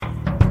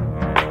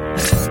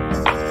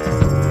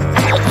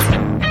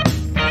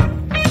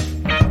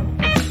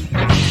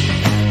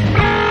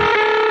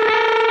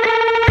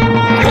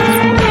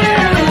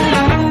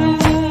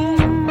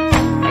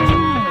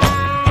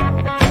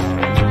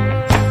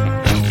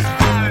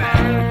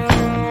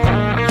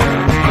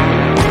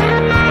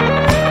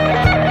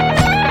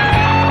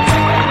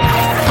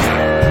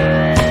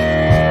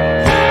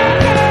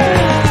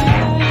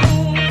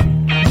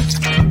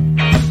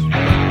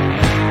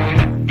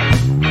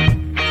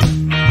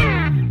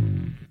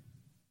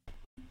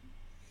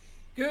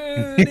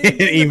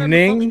Good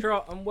evening. November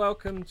Foxtrot, and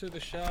welcome to the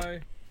show.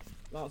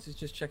 Lance is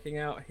just checking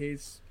out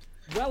his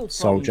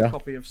well-timed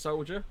copy of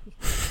Soldier.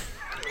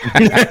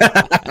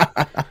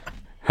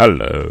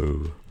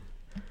 Hello.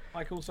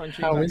 Mike also and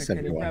Chewbacca,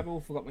 Kenny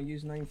Rebel, forgot my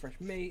username, Fresh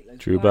Meat.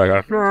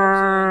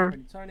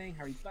 Chewbacca. Tony,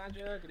 Harry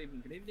Badger,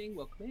 good evening,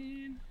 welcome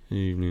in.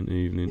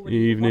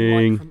 Evening.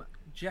 One like from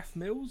Jeff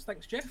Mills,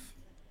 thanks Jeff.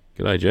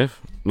 G'day,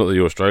 Jeff. Not that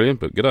you're Australian,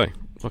 but g'day.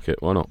 Fuck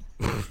it, why not?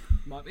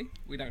 Might be,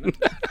 we don't know.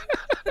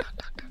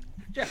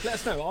 Jeff, let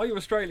us know, are you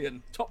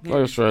Australian? Top news. Are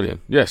you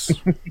Australian? Yes.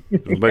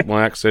 It'll make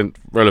my accent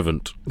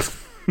relevant.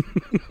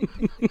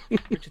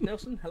 Richard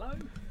Nelson, hello.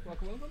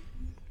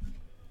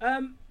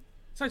 Welcome.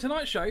 So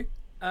tonight's show,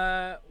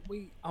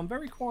 I'm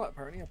very quiet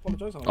apparently, I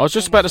apologise. I was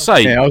just about to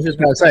say. Yeah, I was just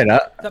about to say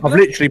that. I've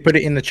literally put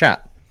it in the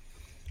chat.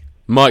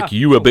 Mike,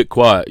 you were a bit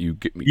quiet. You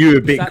were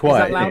a bit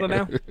quiet. Is that louder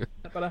now? Is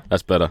that better?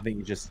 That's better. I think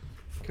you just...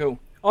 Cool.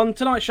 On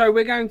tonight's show,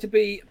 we're going to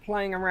be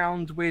playing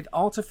around with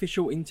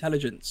artificial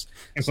intelligence.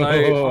 So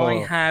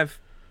I have...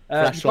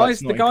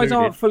 the guys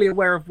aren't fully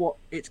aware of what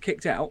it's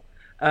kicked out,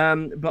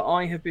 but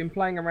I have been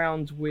playing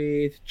around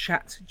with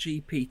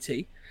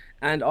ChatGPT,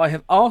 and I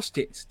have asked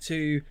it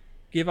to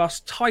give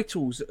us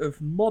titles of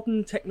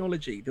modern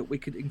technology that we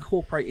could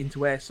incorporate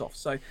into airsoft.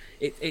 So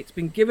it's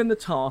been given the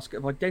task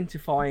of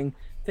identifying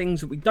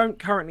things that we don't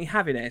currently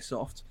have in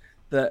airsoft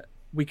that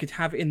we could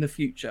have in the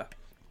future.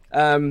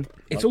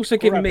 It's also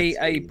given me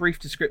a brief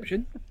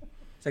description.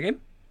 Say again?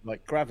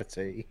 Like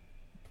gravity.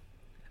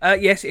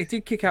 Yes, it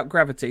did kick out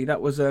gravity.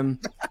 That was an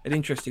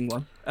interesting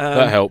one.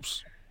 That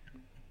helps.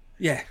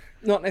 Yeah,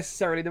 not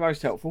necessarily the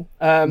most helpful,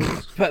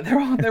 but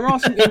there are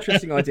some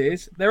interesting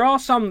ideas. There are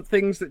some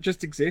things that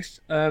just exist,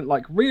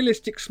 like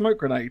realistic smoke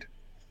grenade.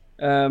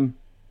 Yeah,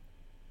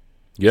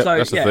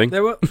 that's the thing.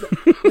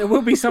 There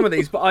will be some of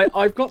these, but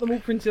I've got them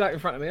all printed out in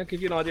front of me. I'll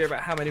give you an idea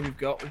about how many we've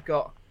got. We've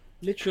got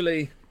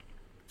literally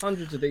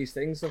hundreds of these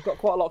things. I've got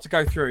quite a lot to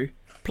go through.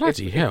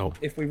 Bloody hell!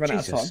 If we run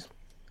out of time. I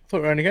thought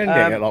we were only going to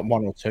get like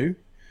one or two.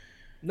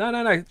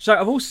 No. So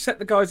I've also set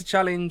the guys a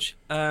challenge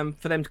for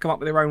them to come up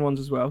with their own ones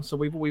as well. So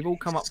we've all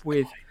come up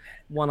with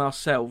one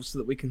ourselves so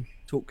that we can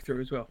talk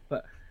through as well.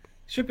 But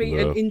it should be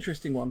an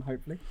interesting one,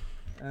 hopefully.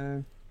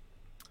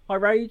 Hi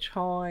Rage,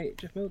 hi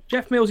Jeff Mills.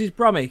 Jeff Mills is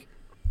Brummy.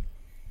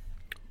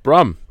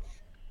 Brum.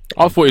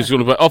 I thought he was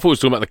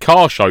talking about the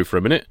car show for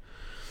a minute.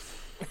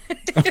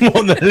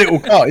 On the little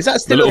car. Is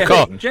that still the little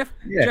car? Jeff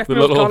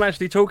Mills can't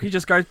actually talk. He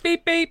just goes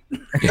beep beep.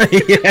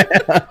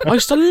 Yeah. I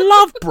used to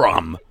love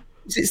Brum.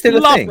 Is it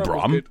still a thing?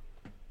 Brum.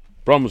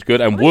 Brum was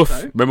good, and Woof.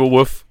 So. Remember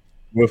Woof?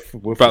 Woof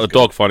about the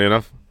dog. Funny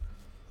enough,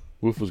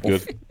 Woof was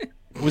good.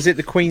 Was it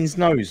the Queen's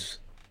Nose?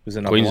 Was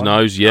another Queen's one?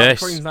 Nose, yes.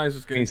 Queen's Nose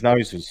was good.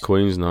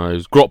 Queen's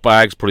Nose. Grot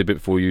Bags probably a bit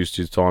before you used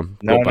to time.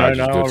 No. Was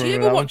good. Did you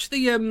ever watch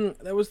the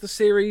there was the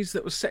series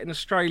that was set in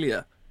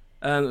Australia?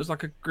 It was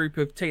like a group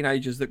of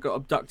teenagers that got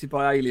abducted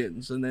by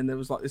aliens, and then there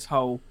was like this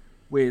whole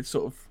weird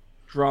sort of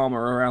drama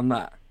around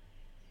that.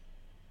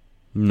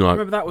 No, I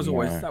remember that was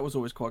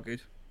always quite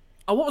good.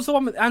 Oh, what was the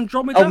one with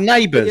Andromeda? Oh,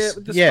 Neighbours.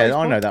 Yeah,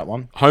 I know that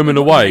one. Home and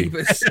Away.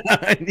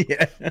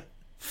 Yeah.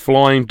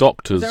 Flying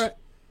Doctors.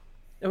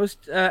 There was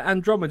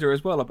Andromeda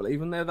as well, I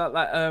believe, and there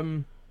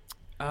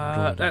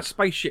that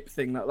spaceship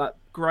thing, that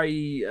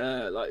grey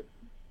like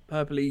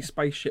purpley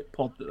spaceship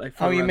pod that they.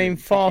 Oh, you mean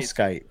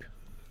Farscape?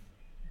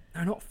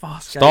 No, not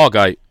Farscape.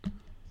 Stargate.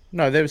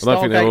 No, there was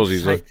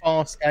Stargate,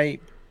 Farscape,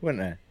 weren't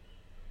there?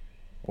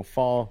 Or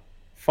Far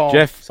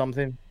Jeff,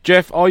 something.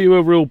 Jeff, are you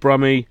a real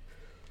Brummy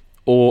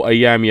or a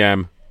Yam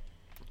Yam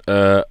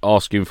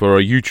asking for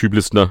a YouTube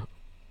listener?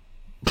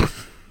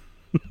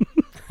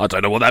 I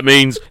don't know what that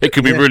means. It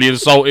could be really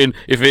insulting.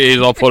 If it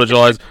is, I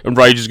apologise. And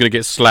Rage is going to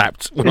get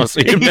slapped when I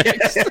see him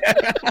next.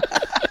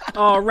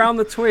 Oh, Round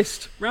the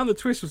Twist. Round the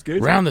Twist was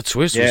good. Round the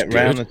Twist was good. Yeah,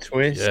 Round the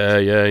Twist.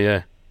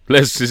 Yeah.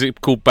 Is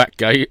it called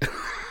Backgate?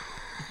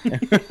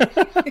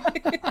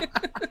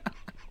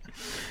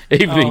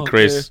 Evening,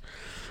 Chris. Dear.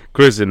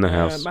 Chris in the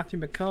house. Matthew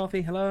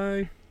McCarthy,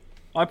 hello.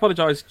 I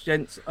apologise,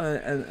 gents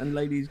and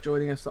ladies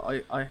joining us,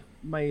 that I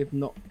may have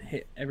not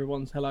hit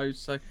everyone's hellos.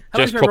 So,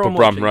 Jeff's proper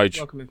Brum, Rage.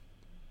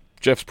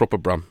 Jeff's proper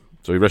Brum,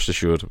 so rest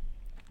assured.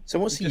 So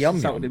what's a Yum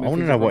Yum? I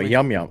want to know what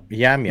Yum Yum.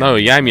 No,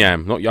 Yam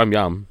Yam, not Yum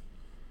Yum.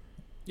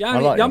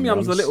 Yum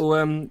Yum's the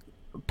little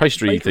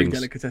pastry things.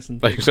 Delicatessen.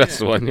 That's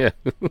the one, yeah.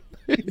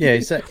 Yeah,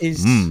 is a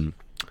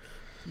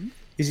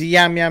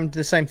Yam Yam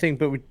the same thing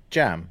but with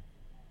jam?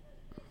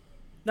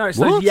 No, it's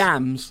those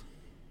yams.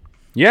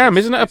 Yam,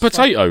 isn't it a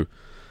potato?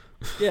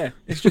 Yeah,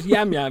 it's just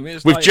yam yam.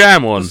 It's with like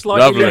jam on,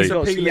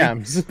 lovely.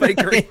 Yams.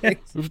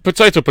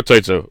 Potato.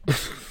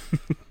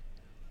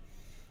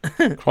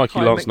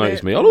 Crikey, Lance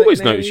noticed me. I'll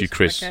always notice you,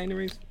 Chris.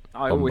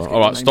 All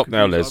right, stop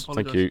now, Les.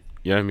 Thank you.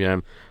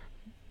 Yam.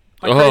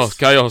 Oh,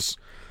 chaos.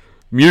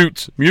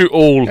 Mute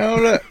all. Oh,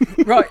 look.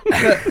 Right.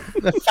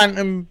 The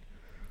Phantom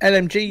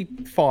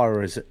LMG firer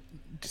has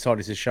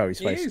decided to show his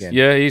face again.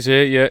 Yeah, he's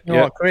here, yeah. All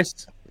right,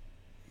 Chris?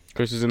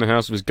 Chris is in the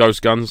house with his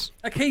ghost guns.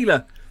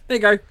 Aquila. There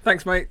you go.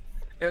 Thanks, mate.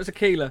 It was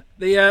Aquila.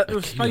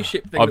 The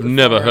spaceship thing. I've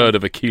never heard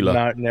of Aquila.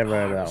 No, never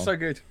heard of that one. So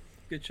good.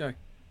 Good show.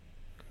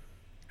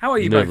 How are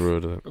you Never both?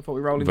 heard of that. Before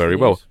we roll into Very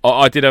the well. news?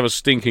 I did have a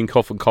stinking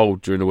cough and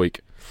cold during the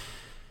week.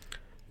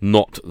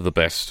 Not the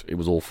best. It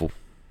was awful.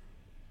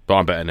 But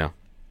I'm better now.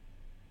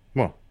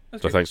 Well,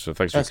 So thanks for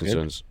your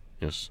concerns.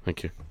 Yes,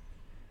 thank you.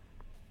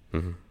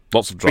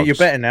 Lots of drugs. but you're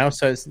better now,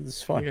 so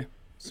it's fine. Yeah.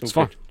 It's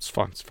fine. It's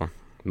fine. It's fine.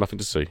 Nothing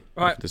to see.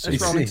 Right, Nothing to let's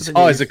see. roll into His the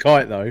eyes news. are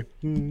kite though.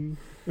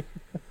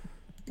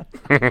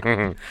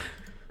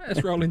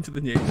 Let's roll into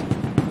the news.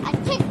 I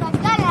take my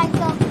gun and I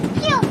go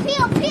pew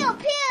pew pew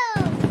pew.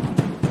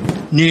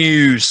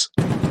 News.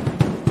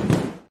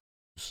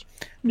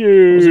 It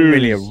wasn't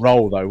really a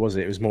roll though, was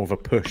it? It was more of a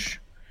push.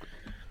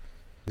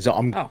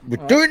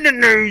 We're doing the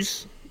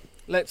news.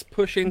 Let's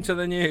push into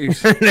the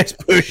news. Let's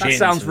push. That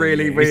sounds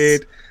really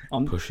weird.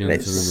 I'm Pushing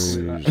into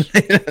the news.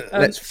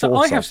 Let's so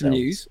I have some ourselves.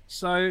 news.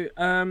 So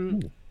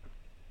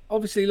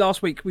obviously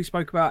last week we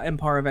spoke about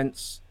Empire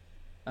events.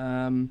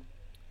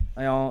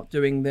 They are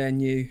doing their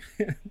new.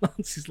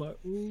 Lance is like,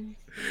 ooh.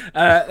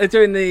 They're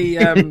doing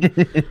their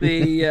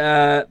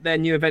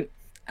new event,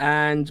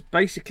 and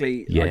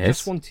basically, I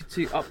just wanted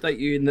to update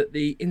you in that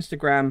the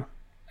Instagram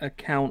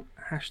account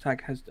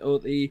hashtag or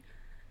the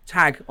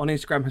tag on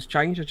Instagram has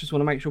changed. I just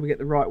want to make sure we get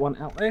the right one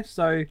out there.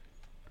 So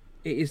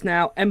it is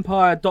now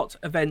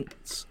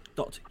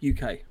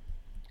empire.events.uk.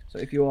 So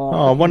if you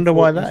are, I wonder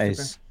why that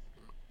is.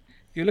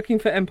 If you're looking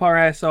for Empire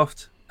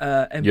Airsoft,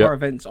 Empire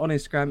Events on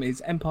Instagram is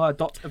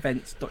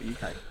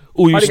empire.events.uk.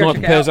 All you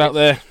sniper pairs out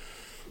there.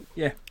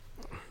 Yeah.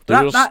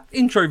 That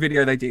intro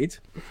video they did.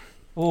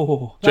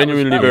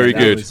 Genuinely very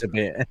good. Was a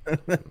bit...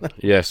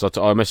 Yes, I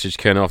messaged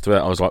Ken after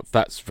that. I was like,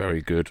 that's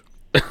very good.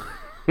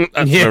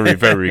 That's very,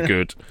 very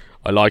good.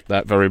 I like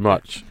that very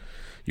much.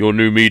 Your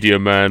new media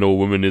man or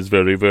woman is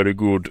very, very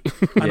good.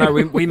 I know,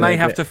 we may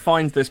have to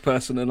find this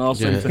person and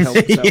ask them to help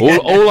us out.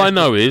 All I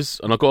know is,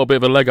 and I've got a bit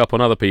of a leg up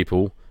on other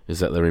people, is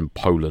that they're in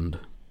Poland.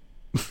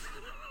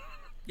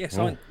 Yes,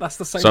 that's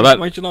the same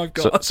information I've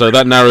got. So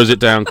that narrows it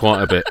down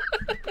quite a bit.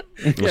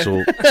 That's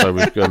all. So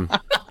we've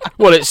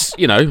well, it's,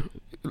 at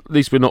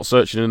least we're not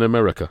searching in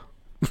America.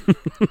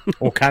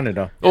 Or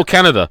Canada. Or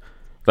Canada.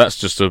 That's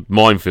just a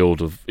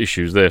minefield of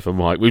issues there for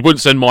Mike. We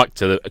wouldn't send Mike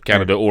to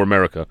Canada or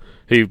America.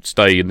 He'd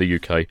stay in the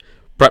UK,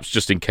 perhaps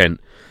just in Kent,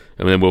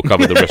 and then we'll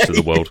cover the rest of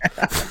the world.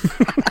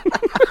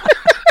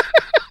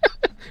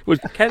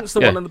 Kent's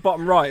the one on the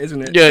bottom right, isn't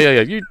it?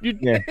 Yeah. You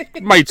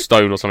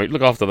Maidstone or something.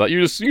 Look after that.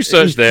 You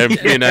search there, and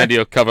me and Andy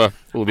will cover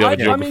all the other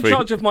geography. I'm in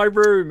charge of my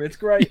room. It's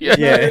great.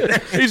 Yeah.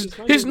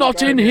 He's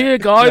not in here,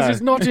 guys. No.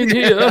 He's not in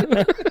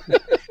here.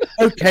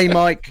 Okay,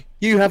 Mike.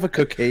 You have a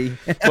cookie.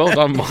 Well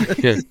done, Mike.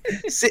 Yeah.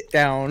 Sit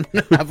down.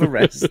 Have a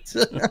rest.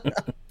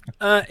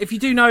 If you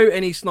do know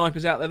any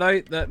snipers out there though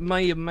that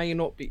may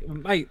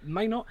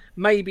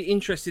be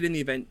interested in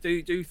the event,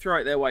 do throw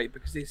it their way,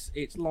 because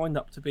it's lined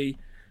up to be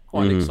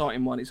quite an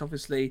exciting one. It's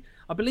obviously,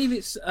 I believe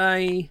it's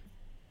a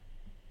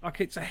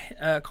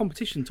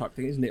competition type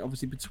thing, isn't it?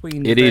 Obviously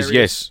between the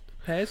various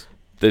pairs.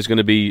 There's going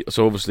to be,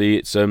 so obviously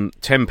it's 10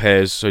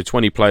 pairs, so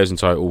 20 players in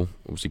total,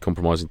 obviously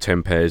comprising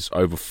 10 pairs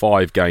over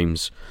 5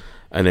 games,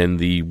 and then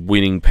the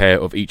winning pair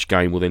of each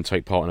game will then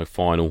take part in a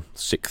final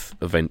 6th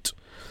event,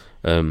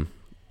 and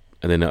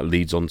then that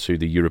leads on to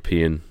the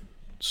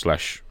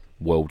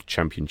European/World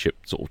Championship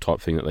sort of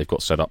type thing that they've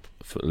got set up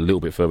for a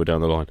little bit further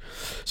down the line.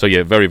 So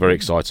yeah, very, very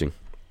exciting.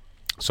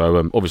 So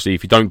obviously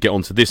if you don't get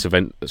onto this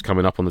event that's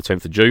coming up on the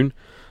 10th of June,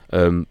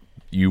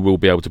 you will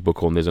be able to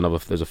book on. There's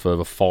a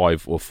further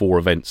 5 or 4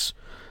 events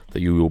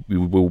that you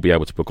will be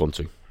able to book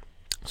onto.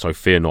 So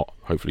fear not.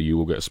 Hopefully you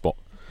will get a spot.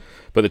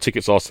 But the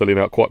tickets are selling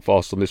out quite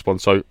fast on this one.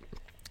 So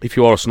if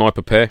you are a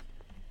sniper pair,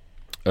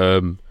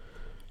 then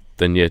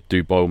yeah,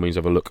 do by all means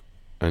have a look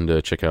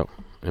and check out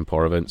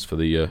Empire Events for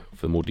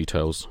more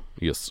details.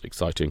 Yes,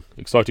 exciting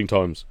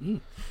times.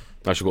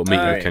 Actually got a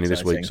meeting with Kenny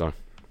this week, so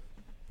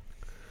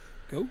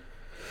cool.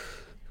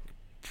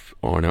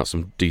 Iron out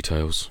some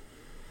details.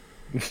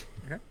 Okay.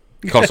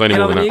 Can't say any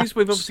more than that. News,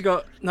 we've obviously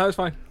got it's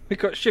fine. We've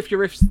got Shift Your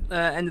Rifts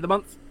end of the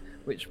month,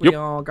 which we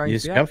are going to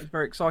be at. It's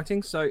very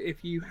exciting. So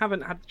if you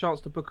haven't had the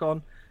chance to book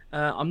on,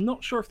 I'm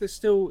not sure if there's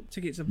still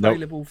tickets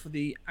available for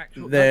the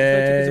actual.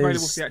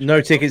 There's no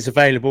tickets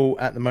available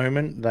at the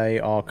moment. They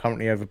are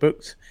currently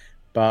overbooked,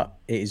 but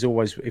it is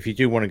always, if you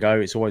do want to go,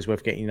 it's always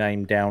worth getting your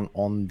name down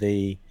on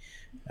the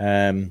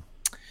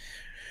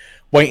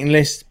waiting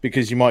list,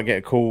 because you might get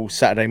a call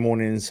Saturday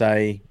morning and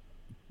say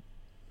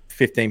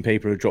 15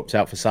 people have dropped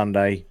out for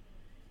Sunday.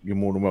 You're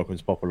more than welcome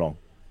to pop along.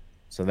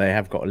 So they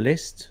have got a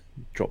list.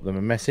 Drop them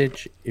a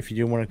message if you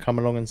do want to come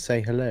along and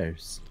say hello.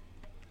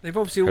 They've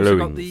obviously also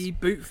got the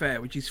boot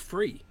fair, which is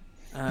free.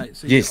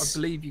 So yes. I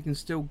believe you can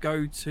still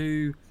go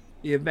to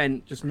the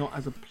event, just not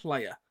as a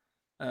player,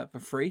 for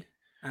free.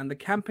 And the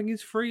camping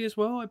is free as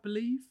well, I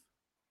believe.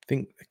 I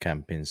think the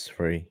camping's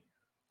free.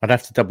 I'd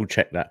have to double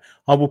check that.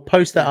 I will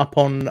post that up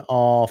on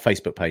our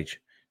Facebook page,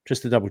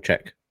 just to double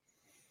check.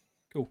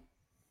 Cool.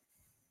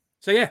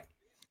 So yeah,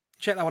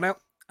 check that one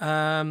out.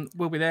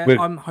 We'll be there.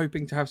 I'm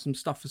hoping to have some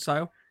stuff for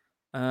sale.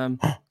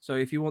 So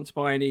if you want to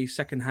buy any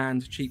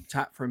second-hand cheap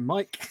tap from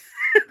Mike's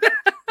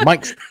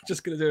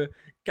just going to do a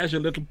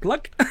casual little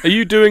plug. Are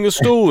you doing a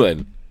stall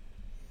then?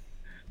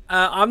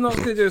 I'm not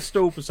going to do a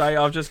stall per se.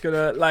 I'm just going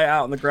to lay it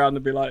out on the ground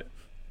and be like,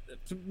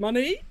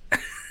 money?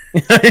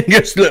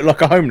 Just look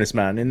like a homeless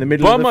man in the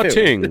middle of the my field.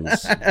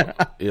 tings.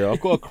 Yeah, I've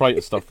got a crate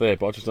of stuff there,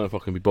 but I just don't know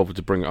if I can be bothered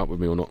to bring it up with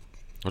me or not.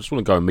 I just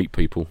want to go and meet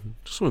people.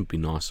 Just want to be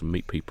nice and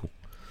meet people.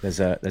 There's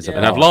a And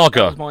have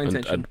lager my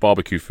intention. and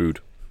barbecue food.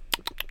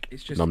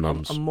 It's just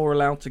Num-nums. I'm more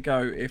allowed to go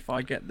if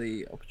I get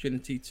the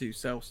opportunity to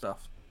sell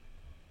stuff.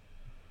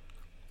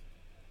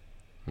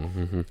 Yeah,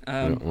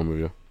 I'm with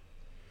you.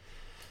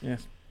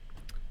 Yes.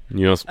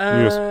 Yes.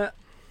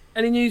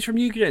 Any news from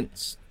you,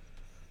 gents?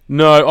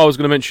 No, I was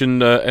going to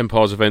mention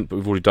Empire's event, but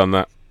we've already done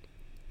that.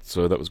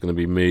 So that was going to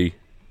be me.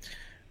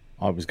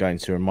 I was going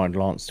to remind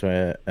Lance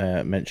to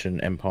mention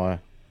Empire,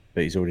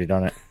 but he's already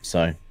done it.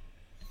 So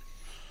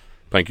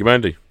Thank you,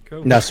 Mandy.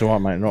 Cool. that's all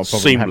right, mate. Not a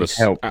problem. Seamless. Happy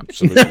to help.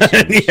 Absolutely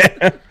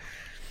seamless.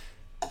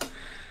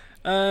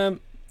 Yeah.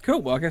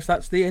 Cool. Well, I guess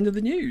that's the end of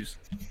the news.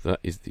 That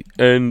is the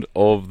end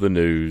of the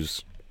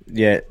news.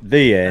 Yeah,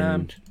 the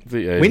end.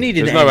 The end. We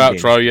needed There's no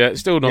ending. outro yet.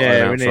 Still not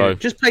Yeah, an we outro. need.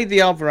 Just play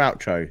the other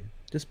outro.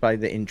 Just play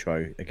the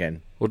intro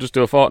again. Or just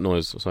do a fart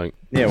noise or something.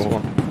 Yeah,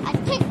 well, I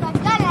take my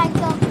gun and I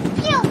go,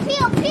 pew,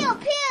 pew, pew,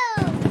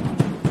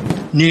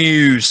 pew.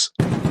 News.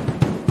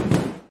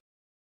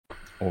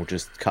 or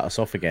just cut us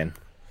off again.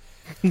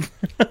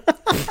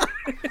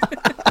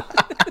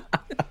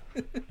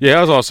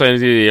 Yeah, as I was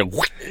saying,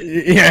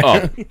 Yeah.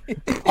 oh,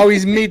 Oh,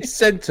 he's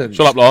mid-sentence.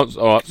 shut up, Lance.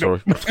 All right,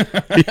 sorry.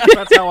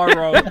 That's how I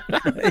roll.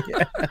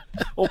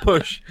 Or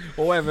push,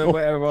 or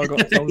whatever I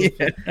got told.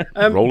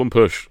 Roll and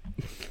push.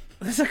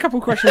 There's a couple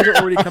of questions that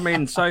already come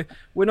in, so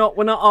we're not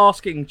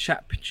asking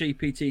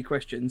ChatGPT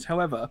questions.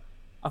 However,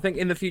 I think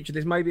in the future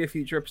there's maybe a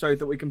future episode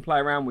that we can play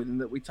around with,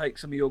 and that we take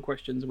some of your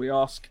questions and we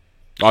ask.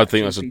 I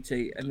think that's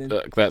GPT, and then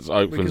that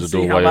opens can the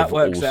see how doorway that of all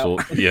works out.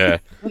 sorts. Yeah.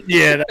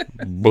 Yeah.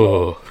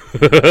 Buh.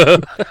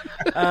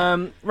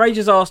 Rage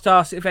has asked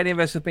us if any of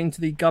us have been to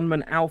the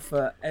Gunman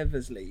Alpha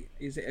Eversley.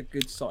 Is it a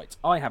good site?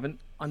 I haven't.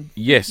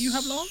 Yes. Do you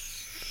have,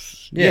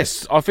 Lance?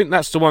 Yes, I think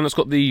that's the one that's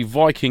got the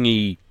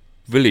Viking-y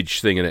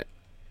village thing in it.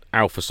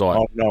 Alpha site.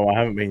 Oh no, I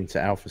haven't been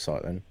to Alpha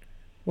site then.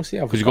 What's the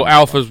Alpha? Because you've got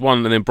Alpha's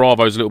one, and then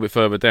Bravo's a little bit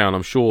further down.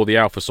 I'm sure the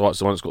Alpha site's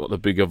the one that's got the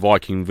bigger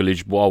Viking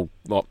village, like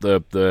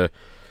the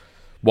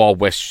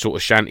Wild West sort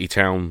of shanty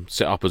town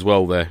set up as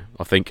well there,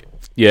 I think.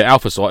 Yeah,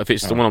 Alpha site, if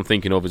it's the one I'm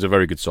thinking of, is a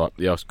very good site.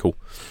 Yeah, it's cool.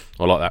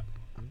 I like that.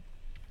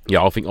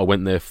 Yeah, I think I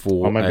went there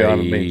for maybe I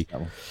haven't been a to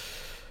that one.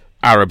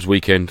 Arabs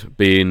weekend,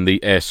 being the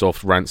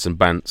Airsoft Rants and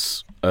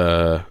Bants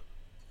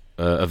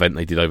event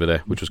they did over there,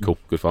 which was cool.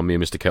 Good fun. Me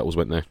and Mr. Kettles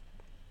went there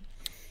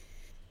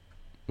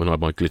when I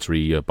had my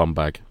glittery bum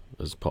bag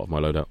as part of my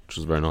loadout, which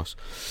was very nice.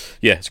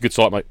 Yeah, it's a good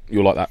site, mate.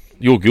 You'll like that.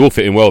 You'll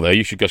fit in well there.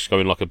 You should just go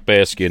in like a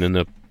bear skin and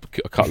a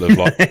couple of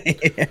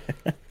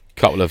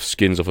couple of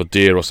skins of a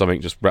deer or something.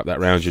 Just wrap that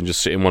around you and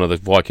just sit in one of the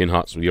Viking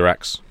huts with your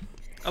axe.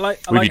 I like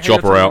your how chopper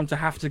you're telling out. him to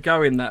have to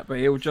go in that, but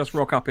he'll just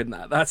rock up in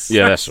that. That's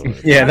Yeah, that's all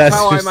right. Yeah, that's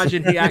how just- I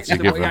imagine he acts and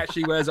what he given.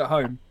 actually wears at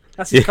home.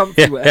 That's his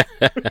comfy wear.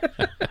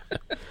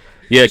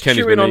 Yeah, Just Kenny's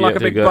chewing been on there, like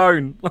a yeah, big there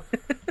you go. bone.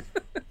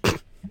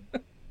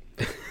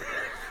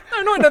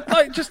 No, not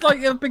like just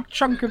like a big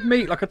chunk of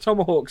meat, like a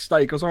tomahawk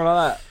steak or something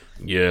like that.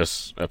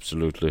 Yes,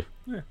 absolutely.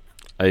 Yeah.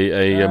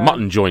 A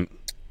mutton joint.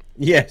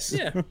 Yes.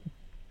 Yeah.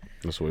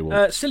 That's what we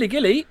want. Silly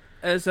Gilly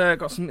has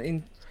got some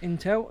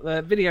intel.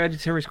 The video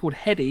editor is called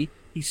Heady.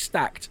 He's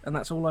stacked, and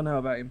that's all I know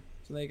about him.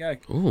 So there you go.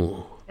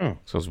 Ooh,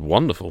 sounds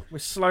wonderful. We're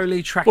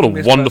slowly tracking. What a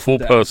this wonderful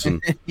person.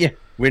 person. Yeah.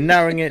 We're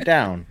narrowing it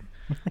down.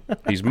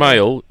 He's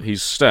male,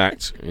 he's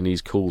stacked, and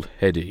he's called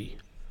Heady.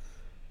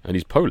 And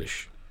he's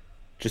Polish.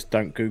 Just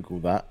don't Google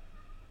that.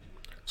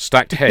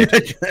 Stacked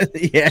head.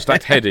 Yeah.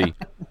 Stacked Heady.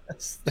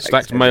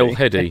 Stacked male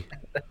Heady.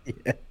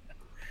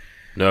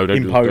 No,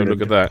 don't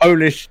look at that.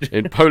 Polish.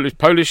 In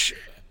Polish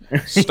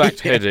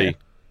stacked Heady.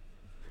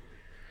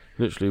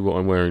 Literally what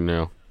I'm wearing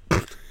now.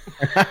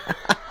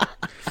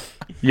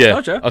 Yeah,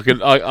 Roger.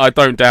 I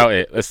don't doubt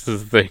it. That's the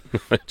thing.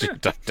 I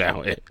just don't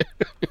doubt it.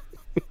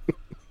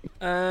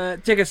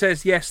 Digger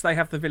says yes, they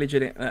have the village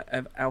in it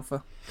of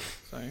Alpha.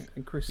 So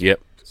and Chris. Yep,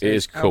 says it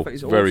is cool. Alpha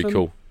is Very awesome.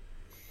 cool.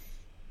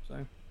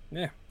 So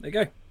yeah, there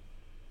you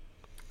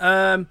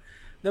go.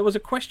 There was a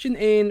question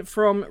in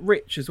from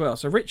Rich as well.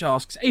 So Rich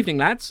asks, "Evening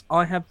lads,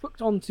 I have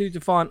booked on to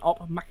Defiant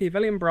Op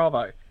Machiavellian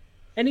Bravo.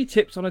 Any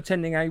tips on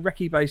attending a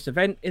recce-based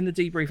event? In the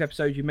debrief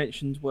episode you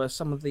mentioned were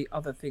some of the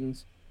other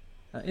things.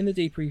 In the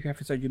debrief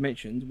episode you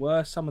mentioned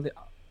were some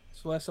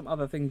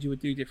other things you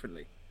would do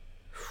differently.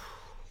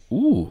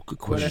 Ooh, good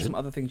Were there question. some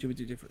other things you would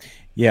do differently?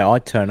 Yeah,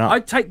 I'd turn up.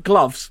 I'd take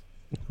gloves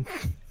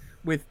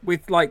with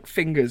like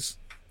fingers.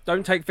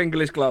 Don't take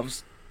fingerless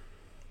gloves.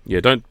 Yeah,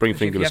 don't bring If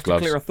you fingerless have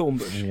gloves. to clear a thorn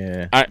bush.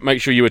 Yeah.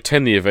 Make sure you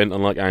attend the event,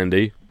 unlike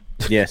Andy.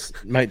 Yes,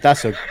 mate.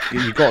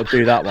 You got to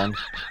do that one.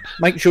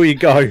 Make sure you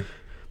go.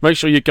 Make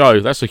sure you go.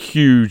 That's a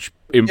huge.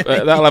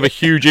 That'll have a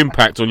huge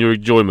impact on your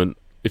enjoyment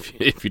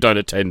if you don't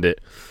attend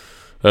it.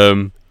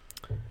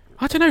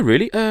 I don't know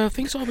really.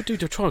 Things I would do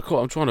to try.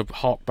 I'm trying to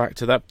hark back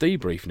to that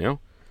debrief now.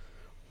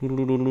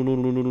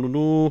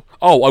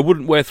 Oh, I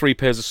wouldn't wear 3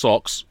 pairs of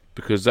socks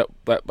because that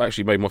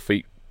actually made my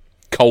feet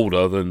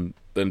colder than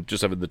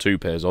just having the 2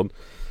 pairs on.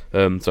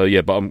 So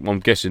yeah, but I'm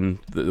guessing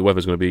that the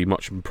weather's going to be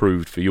much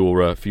improved for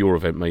your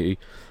event, matey.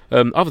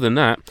 Other than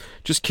that,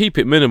 just keep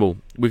it minimal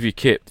with your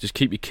kit. Just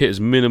keep your kit as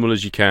minimal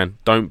as you can.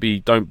 Don't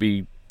be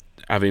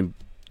having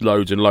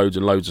loads and loads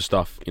and loads of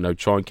stuff. You know,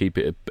 try and keep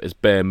it as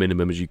bare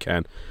minimum as you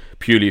can.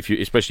 Purely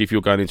especially if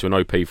you're going into an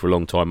OP for a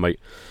long time, mate.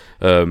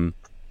 An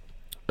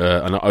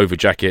over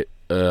jacket.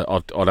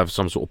 I'd have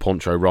some sort of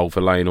poncho roll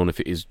for laying on if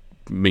it is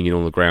minging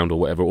on the ground or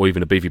whatever, or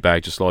even a bivvy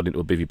bag. Just slide into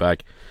a bivvy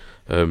bag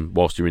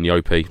whilst you're in the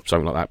OP,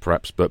 something like that,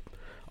 perhaps. But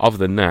other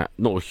than that,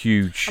 not a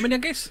huge. I mean, I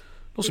guess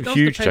not some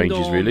huge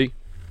changes, really.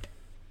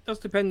 It does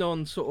depend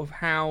on sort of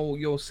how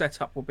your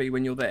setup will be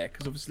when you're there,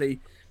 because obviously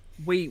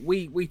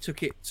we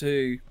took it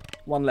to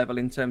one level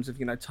in terms of,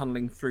 you know,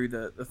 tunneling through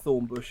the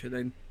thorn bush and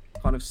then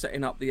kind of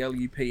setting up the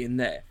LUP in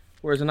there.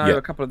 Whereas I know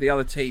a couple of the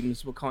other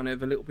teams were kind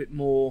of a little bit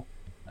more,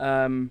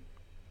 I'm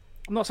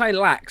not saying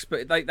lax,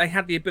 but they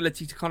had the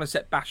ability to kind of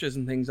set bashers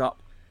and things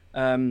up.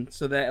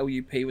 So their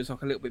LUP was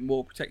like a little bit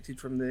more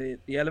protected from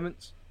the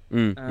elements.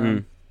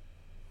 So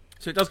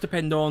it does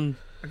depend on,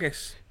 I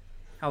guess,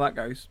 how that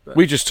goes. But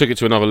we just took it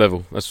to another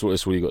level. That's all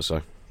you got to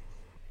say.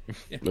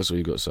 Yeah. That's all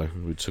you got to say.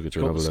 We took it to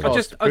another level.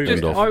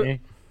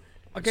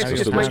 I guess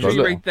just make sure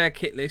you read their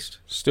kit list.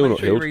 Still not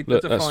healed.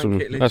 Look,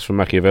 that's from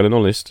Machiavellian.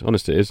 Honest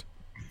it is.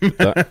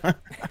 That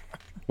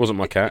wasn't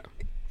my cat,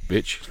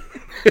 bitch.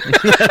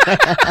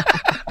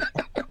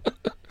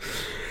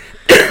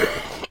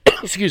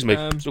 Excuse me.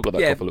 Still got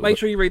that cough a little make bit.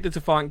 sure you read the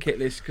Defiant kit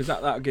list, because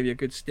that'll give you a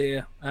good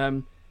steer.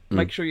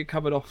 Make sure you're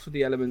covered off for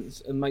the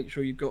elements, and make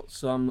sure you've got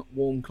some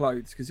warm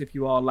clothes, because if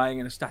you are laying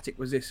in a static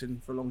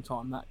position for a long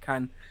time, that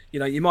can, you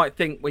know, you might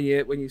think when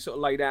you sort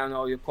of lay down,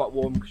 oh, you're quite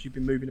warm because you've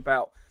been moving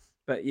about,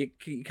 but you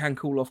can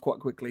cool off quite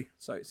quickly.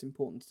 So it's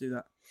important to do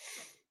that.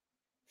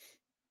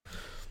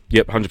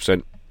 Yep,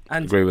 100%.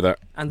 Agree with that.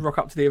 And rock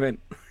up to the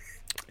event.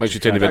 Make sure you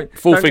attend the event.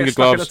 Full finger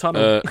gloves,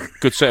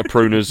 good set of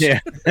pruners,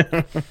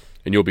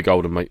 and you'll be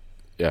golden, mate.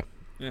 Yeah.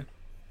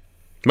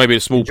 Maybe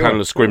a small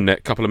panel of scrim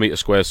net, couple of metre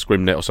squares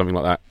scrim net or something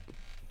like that,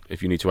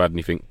 if you need to add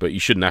anything. But you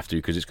shouldn't have to,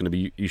 because it's going to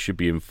be, you should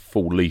be in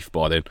full leaf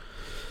by then.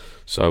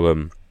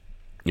 So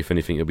if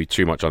anything, it'll be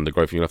too much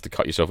undergrowth and you'll have to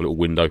cut yourself a little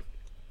window.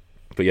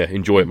 But yeah,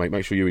 enjoy it, mate.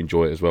 Make sure you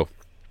enjoy it as well.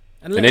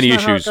 And let us know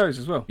how it goes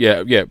as well.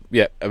 Yeah.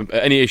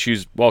 Any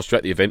issues whilst you're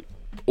at the event,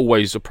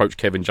 always approach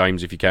Kevin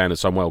James if you can, and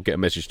somewhere, or get a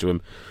message to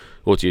him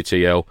or to your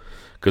TL,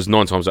 because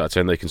 9 times out of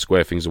 10 they can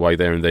square things away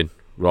there and then,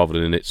 rather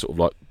than it sort of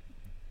like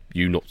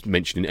you not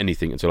mentioning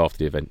anything until after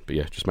the event. But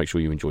yeah, just make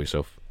sure you enjoy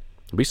yourself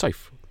and be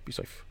safe.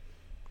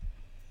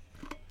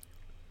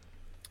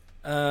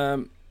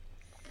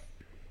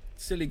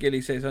 Silly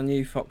Gilly says I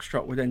knew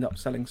Foxtrot would end up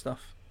selling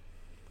stuff.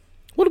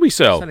 What do we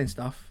sell? Selling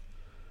stuff.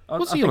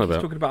 What's I he think on about?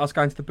 he's talking about us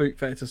going to the boot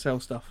fair to sell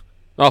stuff.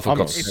 Oh, for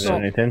God's sake. It's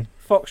not anything.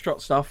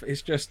 Foxtrot stuff.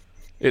 It's just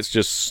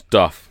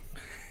stuff.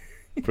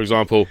 For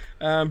example,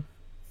 I've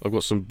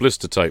got some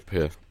blister tape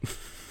here.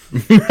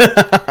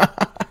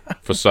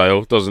 For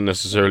sale. Doesn't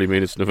necessarily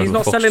mean it's November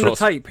Foxtrot. He's not selling the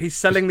tape. He's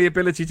selling the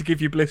ability to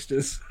give you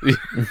blisters.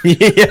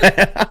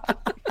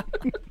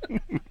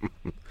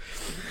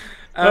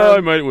 Oh,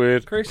 I made it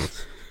weird.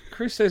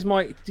 Chris says,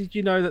 Mike, did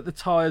you know that the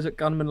tyres at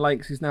Gunman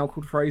Lakes is now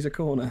called Fraser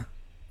Corner?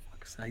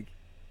 Fuck's sake.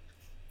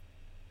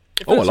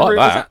 I like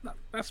that.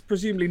 That's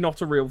presumably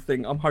not a real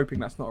thing. I'm hoping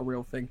that's not a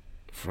real thing.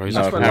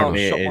 Fraser That's when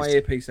I shot my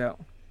earpiece out.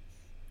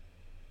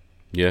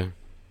 Yeah.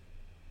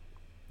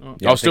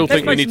 I still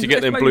think we need to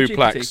get them blue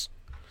plaques.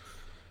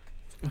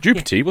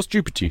 Jupiter? What's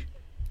Jupiter?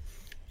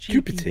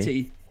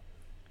 Jupiter.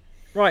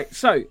 Right,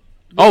 so...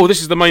 Oh,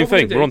 this is the main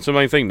thing. We're on to the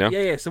main thing now.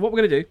 Yeah. So what we're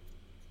going to do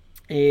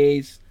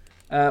is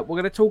we're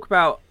going to talk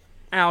about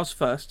ours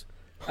first.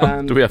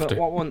 Do we have to?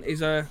 What one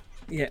is a...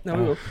 Yeah, no,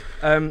 we will.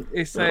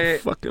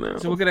 Fucking hell.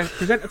 So we're going to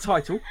present the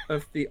title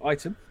of the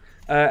item,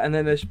 and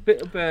then there's a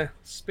bit of a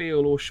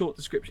spiel or short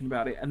description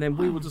about it, and then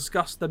we will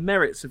discuss the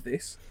merits of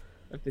this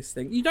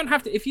thing. You don't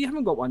have to, if you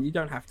haven't got one, you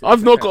don't have to.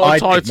 I've not got a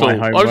title.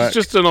 It's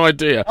just an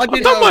idea. I've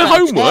done my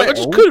homework. I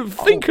just couldn't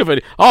think of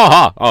any.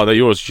 Oh,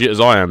 you're as shit as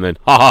I am then.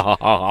 Well,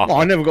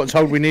 I never got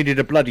told we needed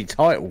a bloody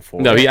title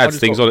for it. No, he adds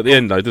things on at the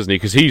end though, doesn't he?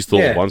 Because he's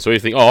thought of one, so you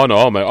think, I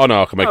know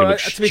I can make it look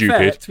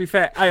stupid. To be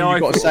fair, AI.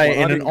 You've got to say it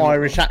in an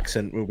Irish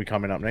accent. Will be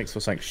coming up next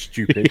for something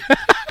stupid.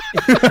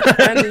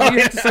 Andy,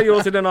 you have to say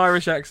yours in an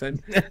Irish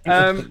accent.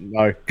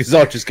 No, because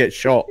I'll just get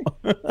shot.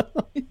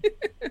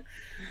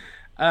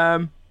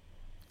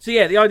 So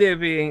yeah, the idea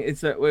being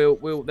is that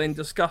we'll then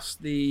discuss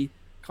the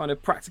kind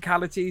of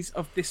practicalities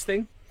of this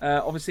thing.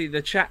 Obviously,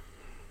 the Chat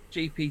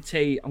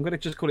GPT, I'm going to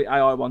just call it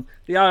AI one.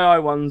 The AI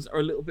ones are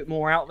a little bit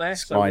more out there,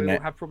 so we'll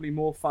have probably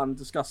more fun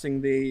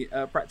discussing the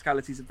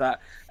practicalities of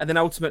that. And then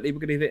ultimately, we're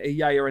going to give it a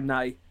yay or a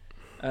nay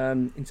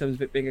in terms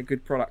of it being a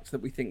good product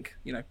that we think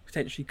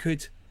potentially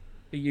could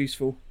be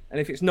useful. And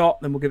if it's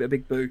not, then we'll give it a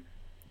big boo.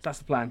 That's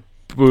the plan.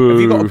 Boo. Have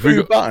you got a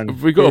boo button?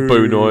 Have we got a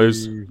boo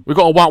noise? We've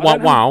got a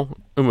wow,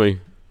 haven't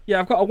we? Yeah,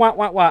 I've got a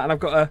wah, and I've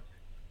got a...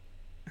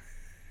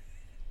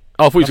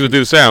 Oh, I thought you were going to do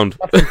the sound.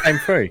 Came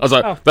through. I was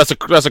like,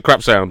 that's a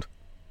crap sound.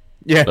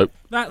 Yeah. Nope.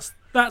 That's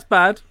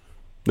bad.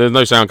 There's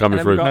no sound coming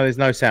through. No, there's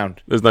no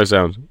sound. There's no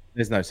sound.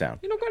 There's no sound.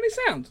 You've not got any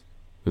sound?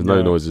 There's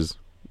no noises.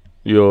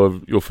 You're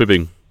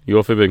fibbing.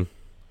 You're fibbing.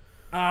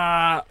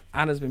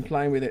 Anna's been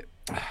playing with it.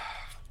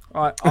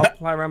 Alright, I'll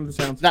play around with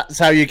the sounds. That's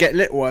how you get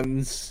little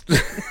ones.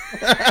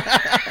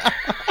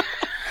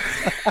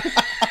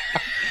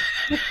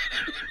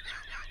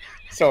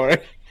 Sorry,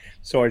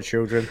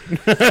 children.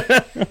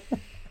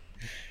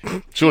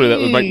 Surely that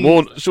would make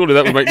more. Surely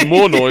that would make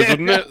more noise,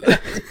 wouldn't it?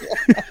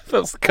 If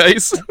that's the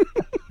case.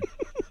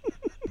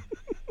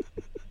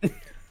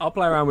 I'll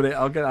play around with it.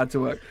 I'll get that to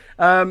work.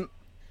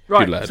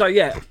 Right. So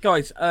yeah,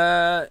 guys.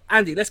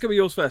 Andy, let's go with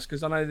yours first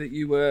because I know that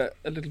you were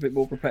a little bit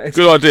more prepared.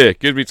 Good idea.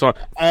 Give me time.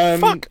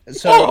 Fuck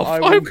off!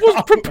 I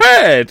was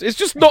prepared. It's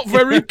just not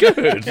very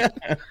good.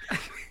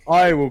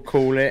 I will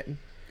call it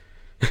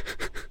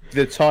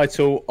the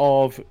title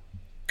of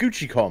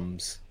Gucci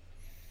Comms.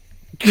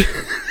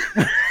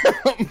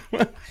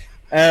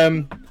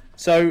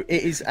 So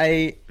it is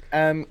a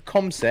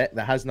comm set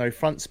that has no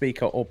front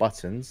speaker or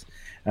buttons.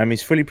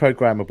 It's fully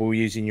programmable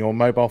using your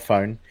mobile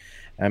phone,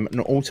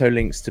 and auto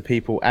links to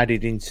people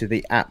added into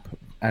the app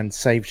and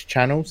saved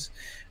channels.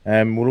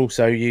 We'll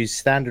also use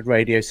standard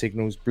radio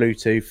signals,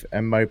 Bluetooth,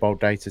 and mobile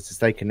data to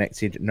stay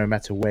connected no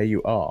matter where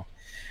you are.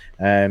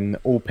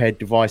 All paired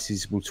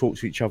devices will talk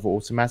to each other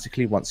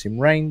automatically once in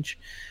range.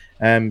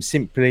 You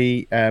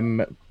simply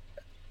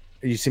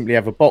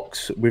have a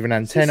box with an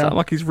antenna. Sound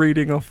like he's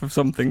reading off of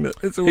something that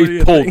it's already.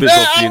 He's pulled this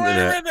off the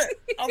internet.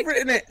 I've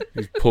written it.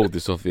 He's pulled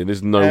this off the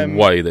internet. There's no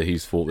way that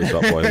he's thought this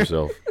up by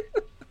himself.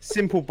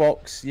 Simple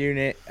box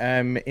unit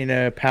in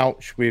a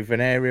pouch with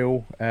an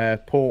aerial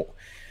port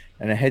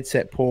and a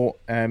headset port,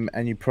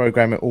 and you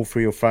program it all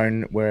through your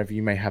phone wherever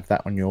you may have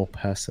that on your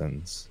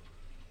persons.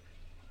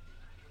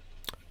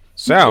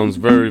 Sounds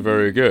very,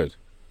 very good.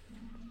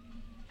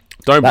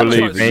 Don't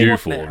believe that you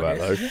thought of that,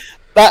 though.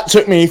 That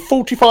took me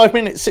 45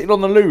 minutes sitting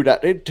on the loo,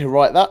 that did, to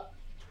write that.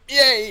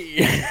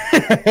 Yay!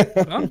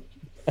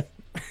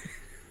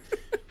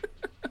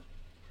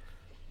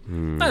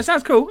 No, it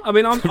sounds cool. I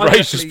mean,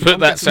 Ray's just put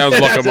that sounds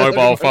like a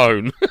mobile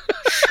phone.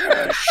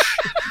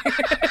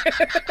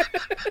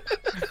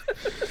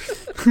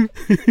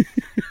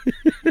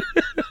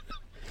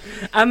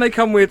 And they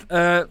come with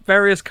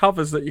various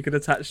covers that you can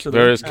attach to them.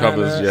 Various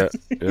covers,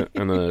 yeah.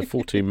 And a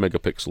 14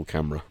 megapixel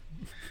camera.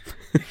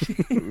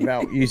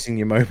 Without using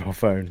your mobile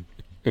phone.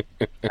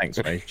 Thanks,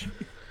 Rach.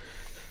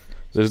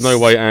 There's no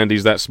way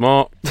Andy's that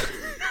smart.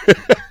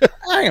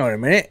 Hang on a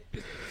minute.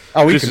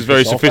 This is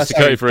very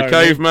sophisticated for a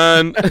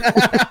caveman.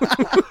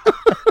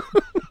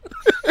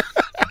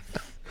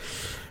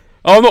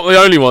 I'm not the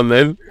only one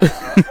then.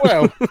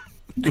 Well,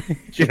 do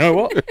you know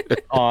what?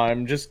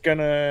 I'm just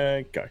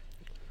gonna go.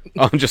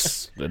 I'm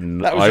just.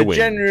 That was a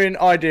genuine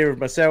idea of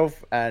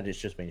myself, and it's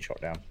just been shot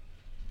down.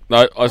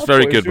 No, it's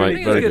very good, mate.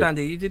 Very Very good, good,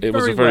 Andy. You did it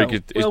was very a very well.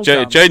 good. Well It's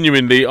done.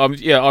 genuinely.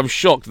 I'm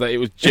shocked that it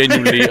was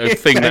genuinely a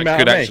thing that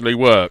could actually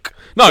work.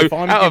 No,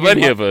 out of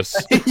any of us.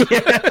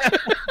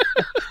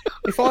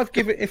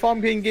 If I'm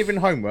being given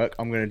homework,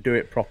 I'm going to do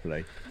it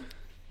properly.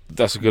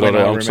 That's a good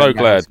idea. I'm so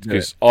glad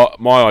because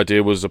my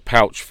idea was a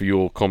pouch for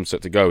your comm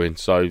set to go in.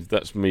 So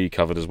that's me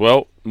covered as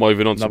well.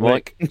 Moving on to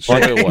Mike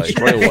straight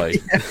away.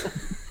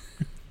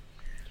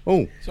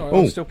 Oh, sorry,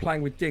 I'm still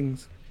playing with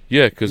dings.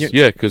 Yeah, because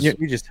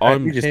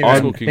I'm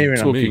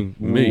talking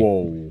me.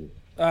 Whoa.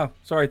 Oh,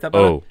 sorry, that.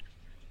 Oh,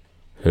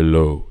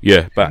 hello.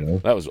 Yeah, back. Hello.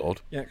 That was odd.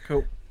 Yeah,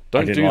 cool.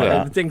 Don't do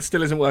that. The ding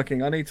still isn't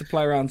working. I need to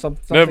play around.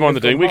 Never mind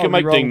the ding. We can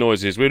make ding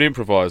noises. We'll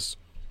improvise.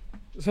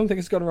 Something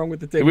has gone wrong with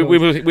the ding. We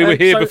were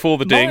here before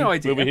the ding.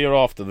 Idea, we'll be here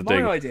after the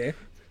ding.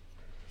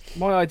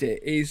 My idea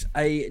is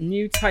a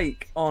new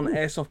take on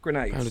airsoft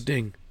grenades. Oh, the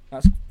ding.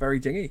 That's very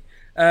dingy.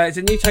 It's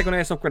a new take on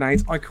airsoft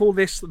grenades. I call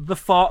this the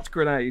fart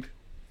grenade.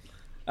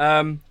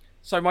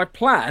 So my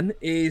plan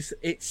is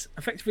it's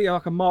effectively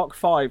like a Mark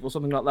V or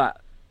something like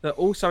that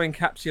also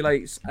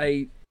encapsulates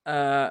a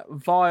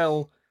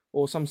vial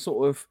or some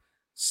sort of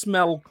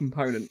smell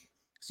component.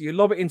 So you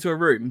lob it into a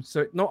room, so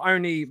it not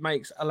only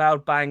makes a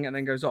loud bang and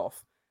then goes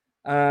off.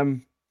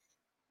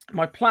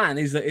 My plan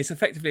is that it's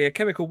effectively a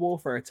chemical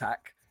warfare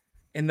attack,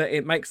 in that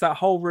it makes that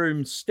whole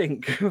room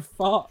stink of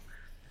fart.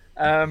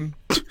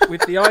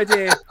 With the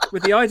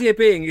idea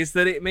being is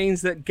that it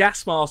means that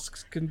gas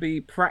masks can be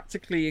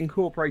practically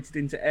incorporated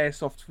into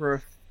airsoft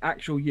for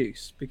actual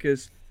use,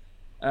 because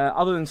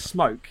other than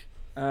smoke,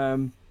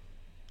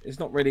 there's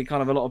not really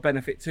kind of a lot of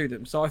benefit to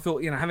them. So I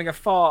thought, having a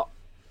fart.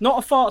 Not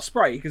a fart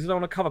spray, because I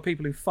don't want to cover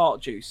people in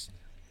fart juice.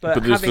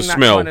 But having that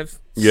kind of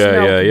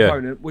smell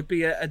component would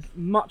be a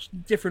much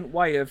different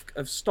way of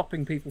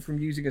stopping people from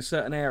using a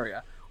certain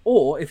area.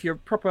 Or if you're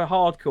proper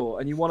hardcore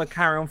and you want to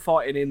carry on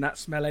fighting in that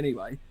smell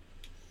anyway,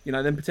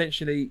 then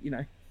potentially,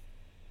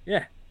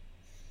 yeah.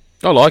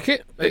 I like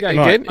it.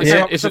 Again,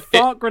 it's a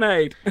fart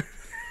grenade.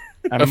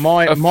 And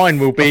mine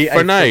will be a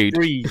grenade.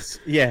 Febreze.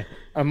 Yeah.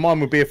 And mine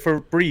would be a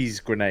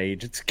Febreze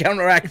grenade to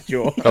counteract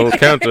your. I will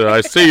counter.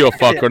 I see your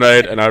fart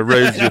grenade, and I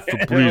raise your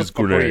Febreze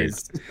grenade.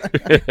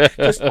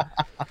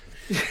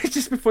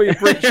 Just before you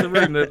breach the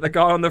room, the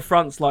guy on the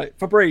front's like,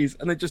 Febreze,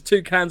 and then just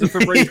 2 cans of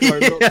Febreze.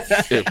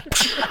 Yeah.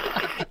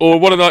 Or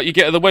one of that you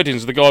get at the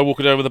weddings, the guy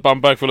walking over with a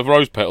bum bag full of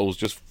rose petals,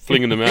 just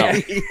flinging them out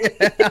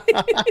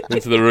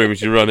into the room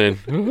as you run in.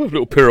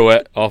 Little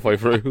pirouette halfway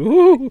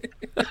through.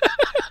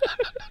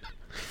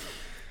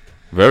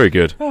 Very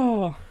good.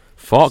 Oh.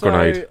 Fart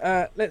grenade.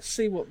 Let's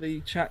see what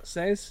the chat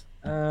says.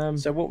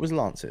 So what was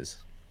Lance's?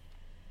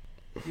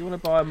 You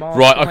want to buy a mask?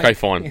 Right, okay,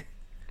 fine.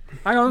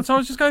 Hang on, so I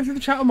was just going through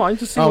the chat of mine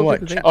to see what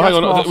people think. Oh, hang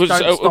on.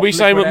 Are Are we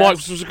saying that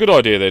Mike's was a good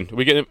idea then? Are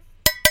we getting?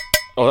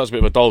 Oh, that's a bit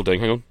of a dull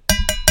ding. Hang on.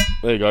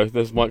 There you go.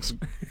 There's Mike's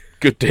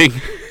good ding.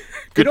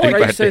 Good ding,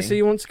 bad ding. So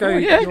you want to go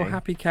your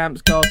happy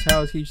camps, guard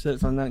towers, huge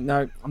certs?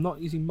 No, I'm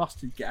not using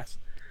mustard gas.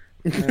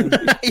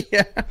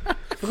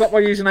 Forgot my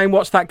username.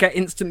 Watch that get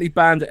instantly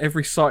banned at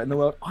every site in the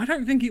world. I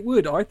don't think it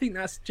would. I think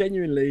that's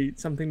genuinely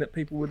something that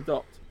people would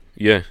adopt.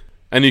 Yeah,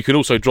 and you can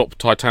also drop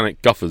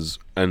Titanic guffers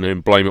and then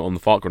blame it on the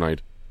fart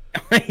grenade.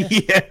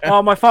 Yeah.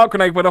 Oh, my fart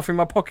grenade went off in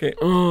my pocket.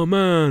 Oh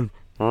man.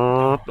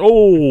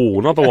 Oh,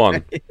 another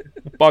one.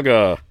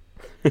 Bugger.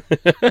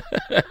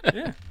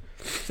 Yeah.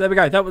 So there we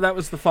go. That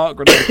was the fart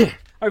grenade.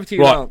 Over to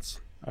you, Lance.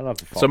 I love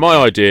the fart. So my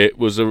idea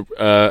was a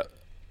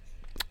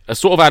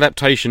sort of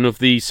adaptation of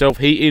the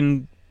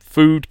self-heating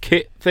food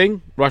kit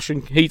thing,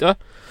 Russian heater,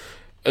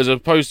 as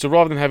opposed to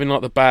rather than having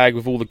like the bag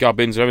with all the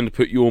gubbins, having to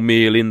put your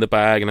meal in the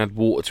bag and add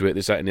water to it,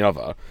 this, that, and the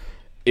other.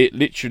 It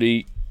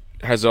literally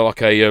has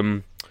like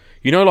a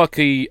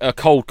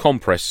cold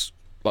compress,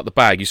 like the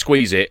bag. You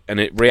squeeze it and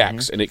it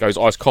reacts and it goes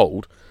ice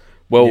cold.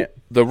 Well,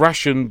 the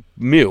ration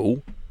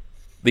meal,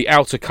 the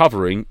outer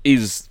covering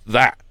is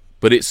that,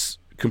 but it's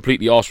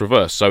completely arse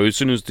reverse. So as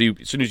soon as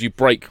you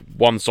break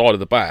one side of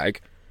the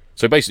bag,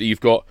 so basically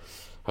you've got,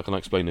 how can I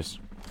explain this?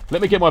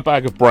 Let me get my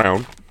bag of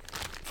brown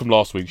from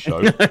last week's show.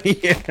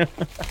 Yeah.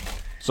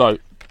 So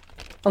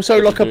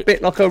like a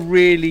bit like a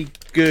really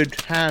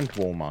good hand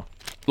warmer.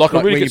 Like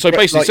a really good. So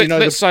basically,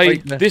 let's say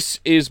this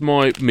is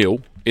my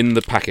meal in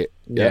the packet.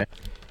 Yeah.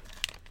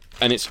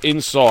 And it's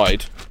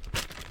inside.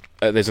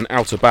 There's an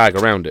outer bag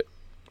around it,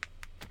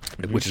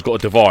 which has got a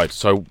divide.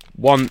 So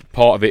one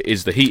part of it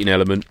is the heating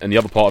element, and the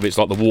other part of it's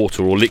like the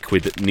water or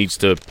liquid that needs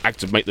to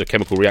make the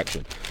chemical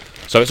reaction.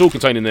 So it's all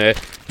contained in there.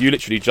 You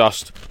literally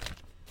just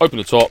open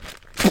the top,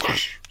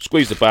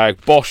 squeeze the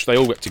bag, bosh, they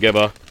all get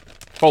together,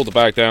 fold the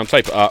bag down,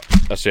 tape it up,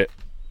 that's it.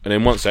 And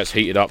then once that's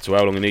heated up to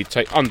how long you need,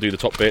 undo the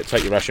top bit,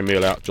 take your ration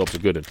meal out, jobs are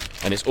good.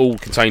 And it's all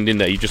contained in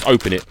there. You just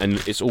open it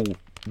and it's all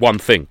one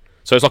thing.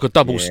 So it's like a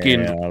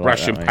double-skinned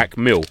ration pack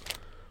meal.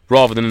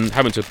 Rather than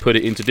having to put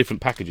it into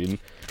different packaging,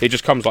 it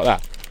just comes like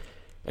that.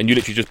 And you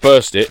literally just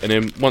burst it, and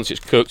then once it's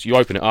cooked, you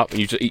open it up and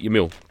you just eat your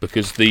meal.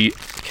 Because the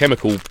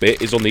chemical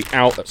bit is on the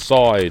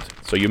outside,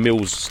 so your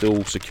meal's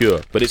still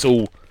secure. But it's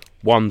all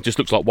one, just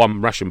looks like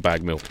one ration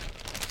bag meal.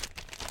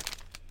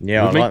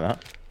 Yeah, I like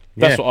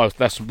that.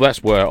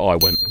 That's where I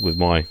went with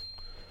my.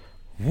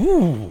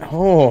 Ooh.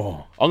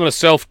 Oh, I'm gonna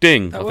self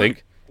ding. I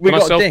think. Can I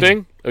self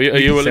ding? Will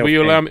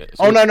you allow me?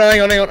 Oh no,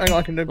 hang on.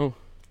 I can do. Oh.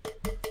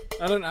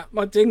 I don't know.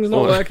 My ding's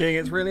not working.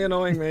 It's really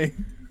annoying me.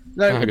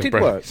 No, it did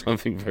work.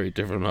 Something very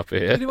different up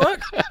here. Did it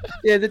work?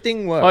 Yeah, the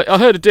ding worked. I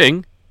heard a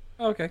ding.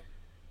 Oh, okay.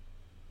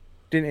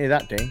 Didn't hear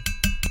that ding.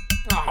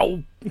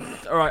 Oh,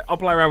 all right. I'll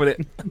play around with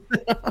it.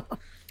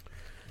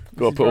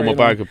 Got to put all my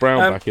bag of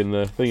brown back in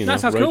the thing. That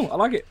sounds cool. I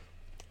like it.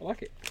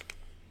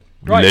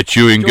 Right. Let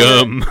chewing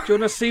gum. Do you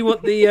want to see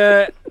what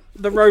the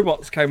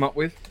robots came up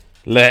with?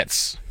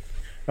 Let's.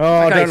 Oh,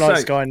 I don't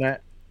like Skynet.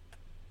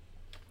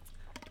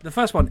 The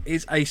first one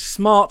is a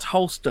smart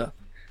holster.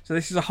 So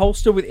this is a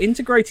holster with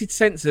integrated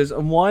sensors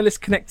and wireless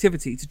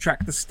connectivity to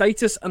track the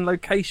status and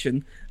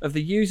location of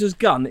the user's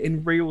gun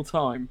in real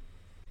time.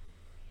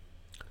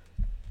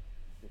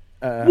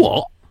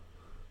 What?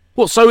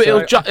 So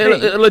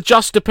it'll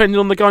adjust depending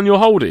on the gun you're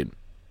holding?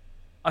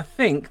 I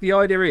think the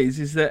idea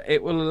is that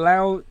it will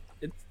allow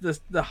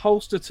the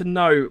holster to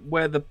know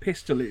where the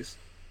pistol is.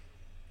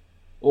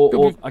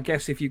 Or I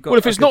guess if you've got... Well,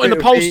 if it's not in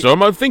the holster,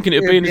 I'm thinking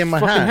it'd be in his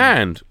fucking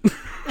hand.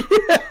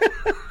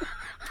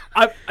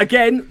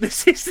 Again,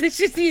 this is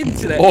the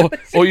internet.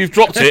 Or you've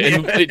dropped it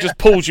and it just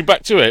pulls you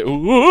back to it.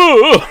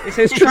 It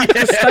says track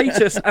the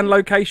status and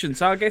location.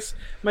 So I guess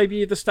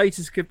maybe the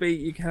status could be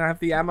you can have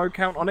the ammo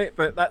count on it,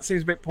 but that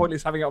seems a bit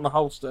pointless having it on the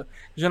holster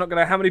because you're not going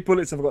to know how many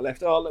bullets have I got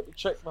left. Oh, let me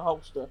check the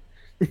holster.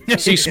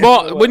 See,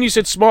 when you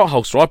said smart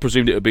holster, I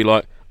presumed it would be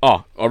like,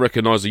 I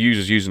recognise the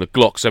user's using a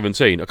Glock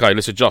 17. Okay,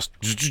 let's adjust.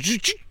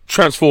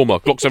 Transformer,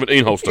 Glock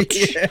 17 holster.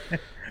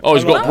 Oh,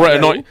 he's got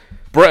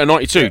Beretta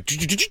 92.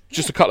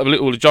 Just a couple of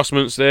little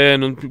adjustments there,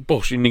 and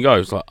bosh, in he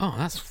goes. Like, oh,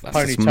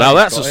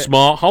 that's a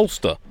smart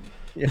holster.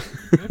 Yeah.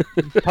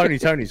 Pony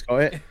Tony's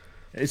got it.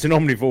 It's an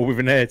omnivore with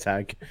an air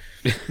tag.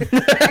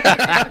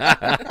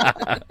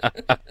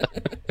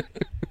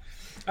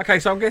 Okay,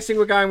 so I'm guessing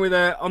we're going with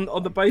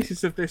on the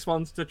basis of this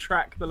one's to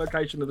track the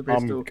location of the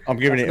pistol. I'm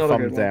giving it a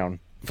thumbs down.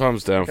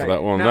 Thumbs down for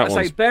that one. Now, that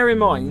one's bear in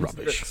mind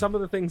rubbish. that some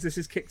of the things this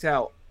has kicked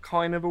out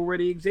kind of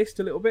already exist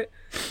a little bit.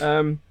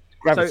 So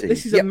Gravity.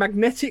 this is a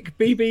magnetic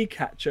BB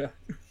catcher.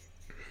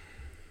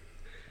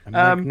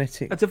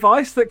 magnetic. A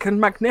device that can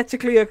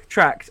magnetically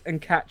attract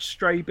and catch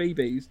stray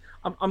BBs.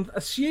 I'm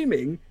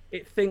assuming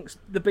it thinks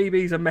the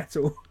BBs are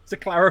metal. To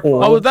clarify.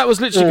 Oh, that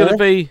was literally going to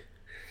be.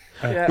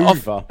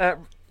 Hoover.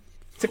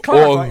 To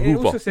clarify, it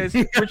also says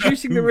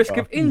reducing the risk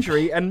of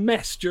injury and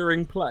mess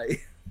during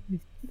play.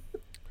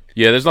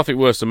 Yeah, there's nothing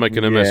worse than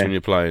making a mess when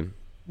you're playing.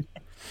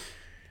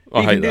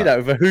 You can do that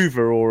with a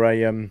Hoover or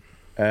a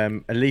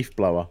leaf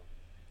blower.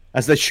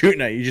 As they're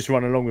shooting at you, just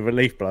run along with a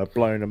leaf blower,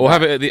 blowing them. Or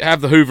have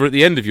the Hoover at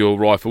the end of your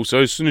rifle,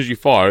 so as soon as you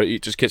fire it,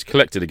 it just gets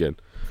collected again.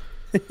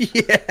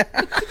 Yeah.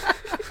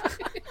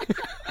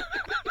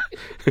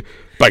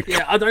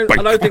 Yeah, I don't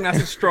think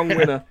that's a strong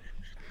winner.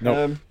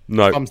 No.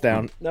 Thumbs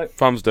down. No.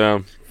 Thumbs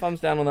down. Thumbs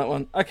down on that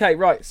one. Okay,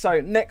 right. So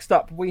next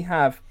up we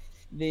have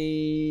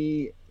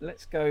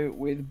let's go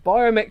with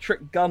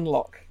biometric gun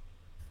lock.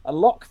 A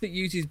lock that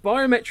uses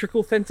biometric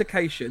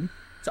authentication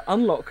to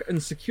unlock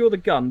and secure the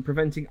gun,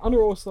 preventing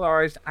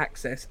unauthorized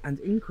access and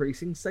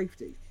increasing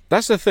safety.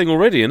 That's the thing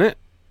already, isn't it?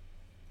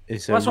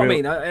 That's what I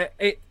mean.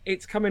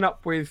 It's coming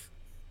up with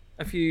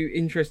a few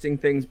interesting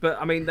things, but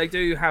I mean they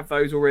do have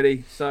those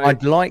already. So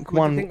I'd like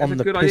one on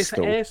the good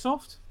pistol. Idea for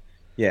airsoft?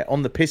 Yeah,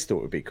 on the pistol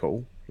would be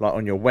cool, like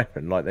on your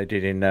weapon, like they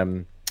did in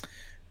Bond,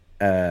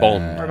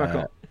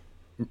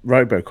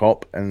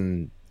 RoboCop,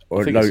 and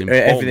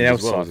everything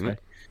else. Well, isn't it?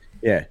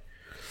 Yeah.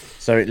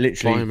 So it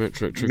literally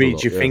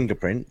reads your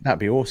fingerprint. That'd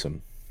be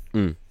awesome.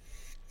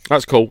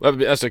 That's cool.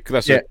 That's a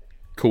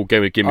cool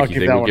gimmicky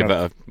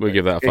thing. We'll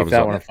give that a thumbs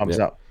up. One a thumbs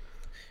up.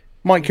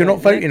 Mike, you're not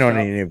voting on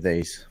any of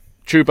these.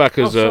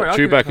 Chewbacca's a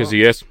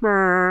yes.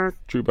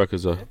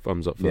 Chewbacca's a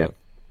thumbs up for that.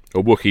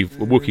 A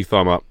Wookiee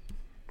thumb up.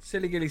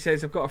 Silly Gilly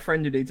says, I've got a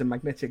friend who needs a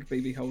magnetic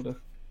BB holder.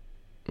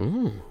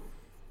 Ooh.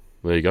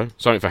 There you go.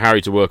 Something for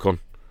Harry to work on.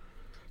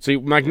 See,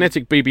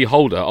 magnetic BB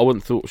holder, I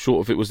wouldn't thought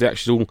short if it was the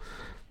actual...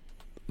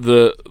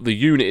 The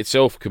unit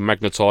itself can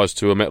magnetise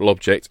to a metal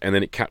object and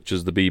then it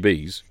captures the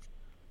BBs.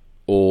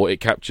 Or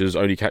it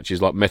only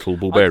catches like metal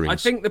ball bearings. I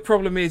think the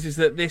problem is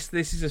that this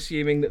is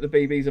assuming that the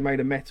BBs are made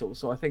of metal,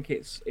 so I think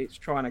it's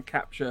trying to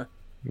capture...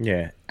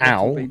 Yeah,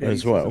 owl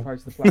as well. As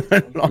opposed to the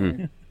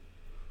plastic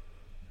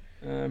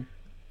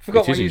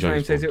forgot what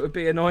username says. It would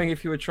be annoying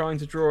if you were trying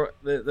to draw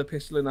the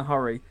pistol in a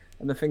hurry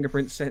and the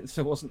fingerprint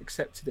sensor wasn't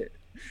accepted it.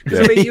 Because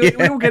I mean,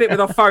 we all get it with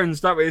our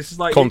phones, don't we? It's just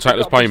like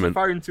contactless payment.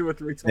 Phone 2 or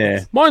 3 times.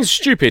 Yeah. Mine's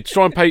stupid. To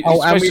try and pay,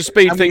 it's supposed to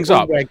speed things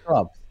up.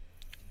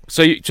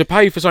 So to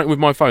pay for something with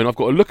my phone, I've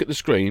got to look at the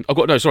screen. I've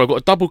got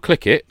to double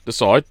click it, the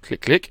side,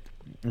 click,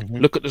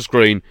 look at the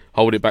screen,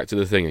 hold it back to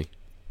the thingy.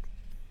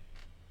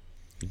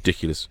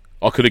 Ridiculous.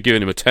 I could have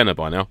given him a tenner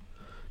by now.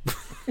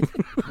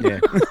 Yeah.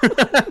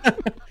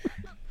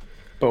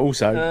 But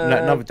also,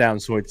 another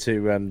downside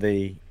to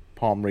the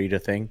palm reader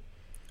thing,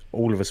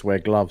 all of us wear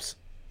gloves.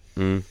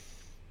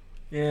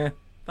 Yeah,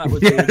 that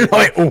would be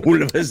like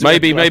all of us.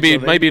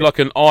 Maybe like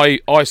an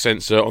eye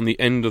sensor on the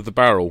end of the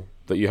barrel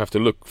that you have to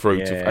look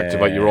through to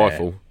activate your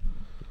rifle.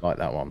 Like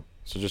that one.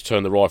 So just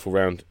turn the rifle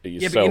round at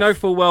yourself. Yeah, but you know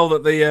full well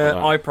that the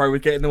iPro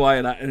would get in the way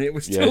of that, and it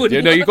was still.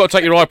 No, you've got to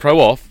take your iPro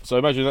off. So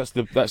imagine that's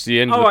the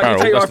end of the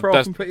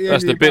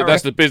barrel.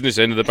 That's the business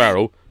end of the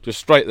barrel. Just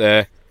straight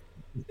there.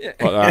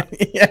 Like that.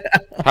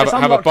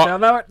 Have a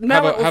button.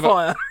 Now it will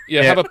fire.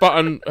 Yeah, have a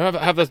button.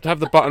 Have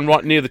the button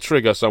right near the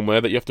trigger somewhere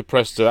that you have to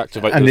press to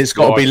activate. And it's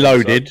got to be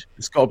loaded.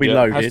 It's got to be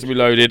loaded. It has to be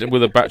loaded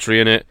with a battery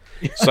in it.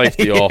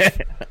 Safety off.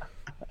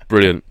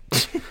 Brilliant.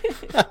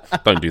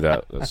 Don't do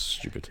that. That's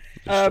stupid.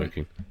 Just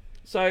joking.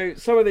 So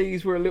some of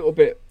these were a little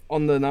bit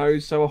on the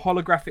nose. So a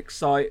holographic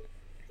sight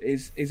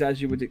is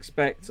as you would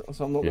expect.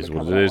 So I'm not going to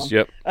cover that one.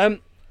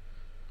 Yep.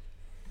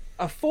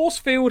 A force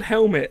field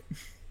helmet.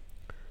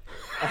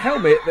 A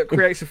helmet that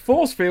creates a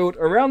force field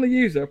around the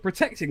user,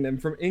 protecting them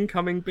from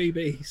incoming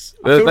BBs.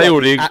 They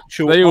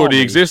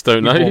already exist,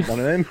 don't they? One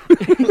of them,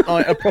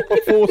 like a proper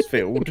force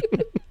field.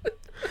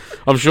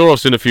 I'm sure I've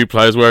seen a few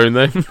players wearing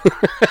them.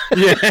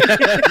 Yeah,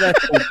 they're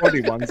full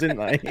body ones, aren't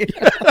they?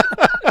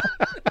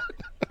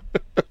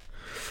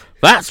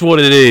 That's what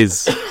it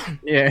is.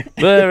 Yeah.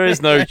 There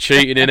is no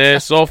cheating in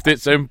airsoft.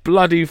 It's in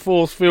bloody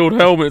force field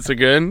helmets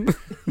again.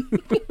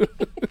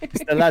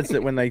 It's the lads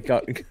that when they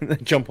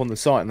jump on the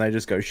site and they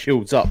just go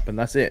shields up and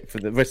that's it for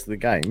the rest of the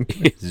game.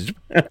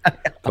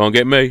 Can't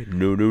get me.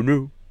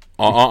 No.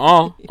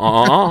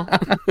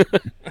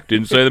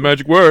 Didn't say the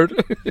magic word.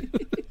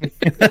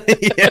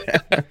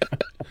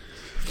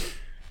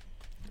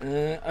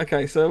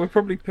 Okay, so we're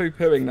probably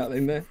poo-pooing that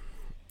in there.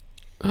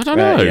 I don't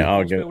know. Yeah,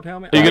 Are you going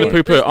to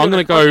poo-poo it? I'm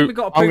going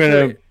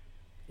to go...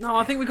 No,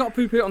 I think we got to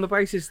poo-poo it on the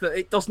basis that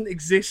it doesn't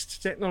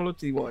exist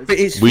technology-wise.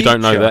 We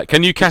don't know that.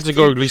 Can you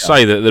categorically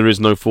say that there is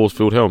no force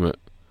field helmet?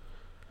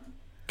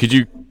 Could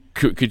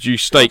you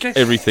stake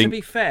everything? To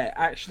be fair,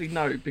 actually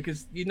no,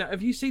 because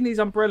have you seen these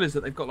umbrellas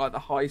that they've got like the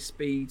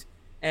high-speed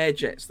air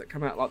jets that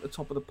come out like the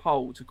top of the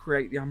pole to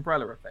create the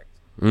umbrella effect?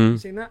 Have you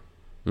seen that?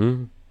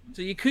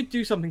 So you could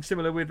do something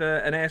similar with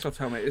an airsoft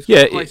helmet.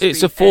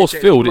 It's a force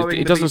field.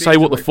 It doesn't say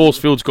what the force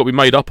field's got to be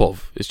made up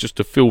of. It's just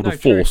a field of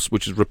force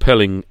which is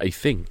repelling a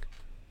thing.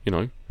 You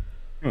know,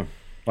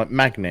 like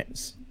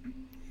magnets.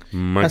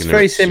 That's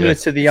very similar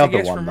to the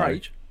other one, though.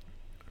 Rage.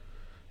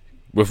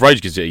 Well, if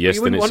Rage gives it a yes,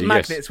 you then wouldn't it's a want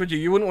yes. magnets, would you?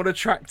 You wouldn't want to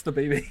attract the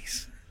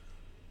BBs.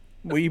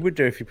 Well, you would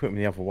do if you put them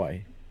the other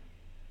way.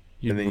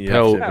 You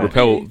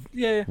repel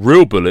Yeah.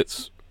 real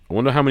bullets. I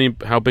wonder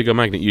how big a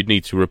magnet you'd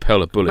need to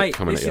repel a bullet Mate,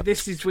 coming at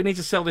you. We need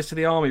to sell this to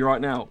the army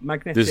right now.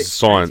 Magnetic, This is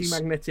science.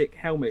 anti-magnetic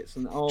helmets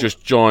and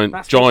Just giant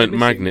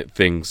magnet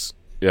things.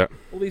 Yeah.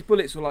 All these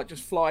bullets will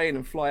just fly in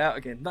and fly out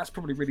again. That's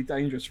probably really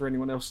dangerous for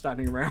anyone else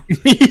standing around.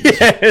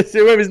 Yes,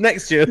 whoever's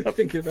next to you.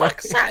 Thinking about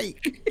Fuck's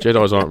sake.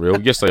 Jedis aren't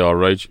real. Yes, they are,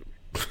 Rage.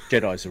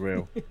 Jedis are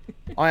real.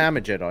 I am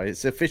a Jedi.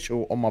 It's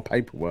official on my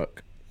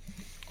paperwork.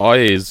 I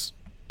is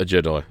a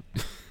Jedi.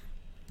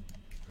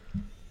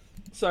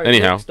 So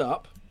anyhow,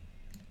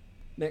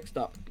 next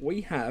up,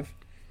 we have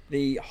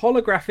the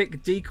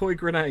holographic decoy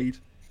grenade.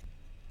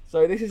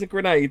 So this is a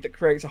grenade that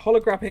creates a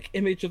holographic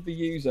image of the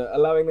user,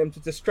 allowing them to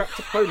distract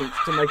opponents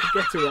to make a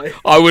getaway.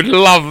 I would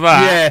love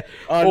that.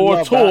 Yeah,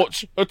 or a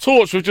torch. A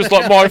torch with just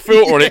like my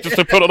filter on it, just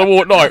to put on the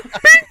wall at night.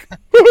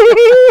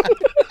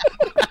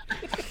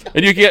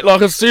 And you get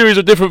like a series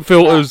of different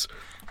filters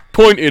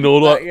pointing or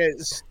like.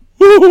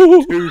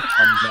 Two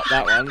thumbs up,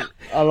 that one.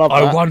 I love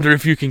that. I wonder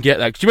if you can get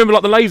that. Do you remember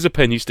like the laser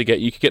pen used to get?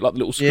 You could get like the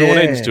little screw-on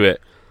ends to it.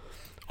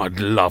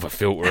 I'd love a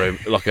filter,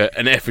 like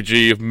an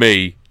effigy of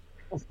me,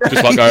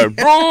 just like going,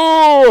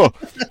 "Roar!"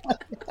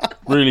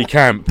 Really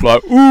camp,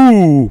 like,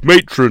 ooh,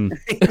 matron.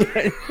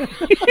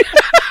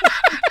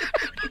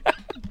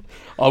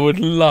 I would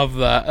love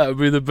that. That would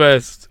be the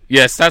best.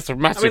 Yes, that's a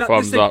massive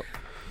thumbs up.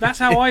 That's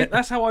how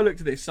I looked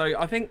at this. So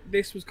I think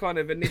this was kind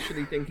of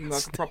initially thinking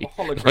like a proper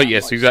hologram. Oh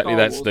yes, like exactly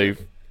Star that, Wars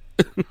Steve.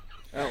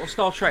 or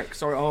Star Trek.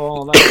 Sorry,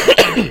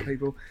 that's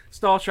people.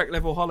 Star Trek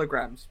level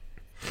holograms.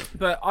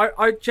 But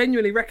I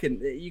genuinely reckon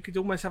that you could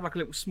almost have like a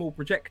little small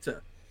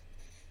projector.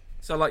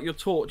 So like your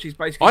torch is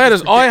basically.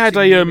 I had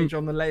a image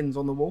on the lens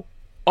on the wall.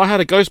 I had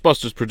a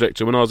Ghostbusters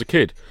projector when I was a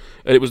kid,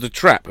 and it was the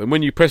trap. And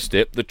when you pressed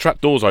it, the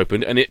trap doors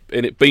opened, and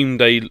it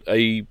beamed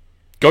a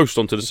ghost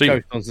onto the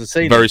ceiling.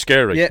 Very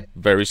scary. Yeah.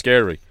 Very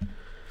scary.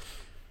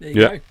 There you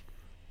go.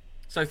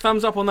 So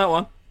thumbs up on that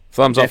one.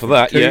 Thumbs up for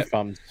that. Yeah.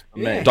 Thumbs.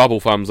 Yeah. Double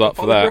thumbs up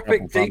for that.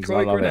 Holographic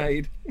decoy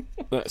grenade.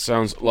 That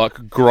sounds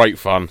like great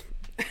fun.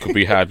 Could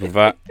be had with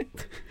that.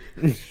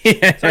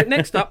 Yeah. So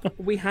next up,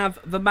 we have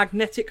the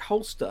magnetic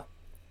holster.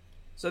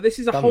 So this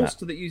is a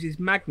holster that uses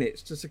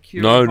magnets to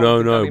secure.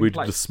 No. We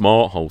did the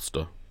smart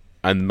holster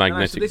and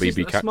magnetic this BB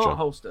isn't catcher. A smart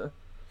holster.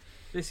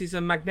 This is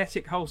a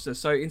magnetic holster.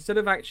 So instead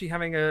of actually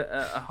having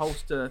a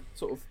holster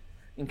sort of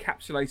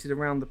encapsulated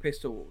around the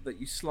pistol that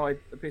you slide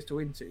the pistol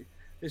into,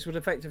 this would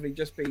effectively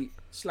just be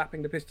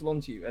slapping the pistol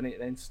onto you, and it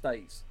then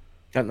stays.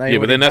 Don't they? Yeah,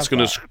 but then that's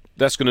gonna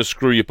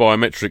screw your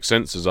biometric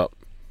sensors up.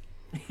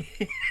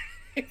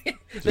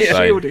 They're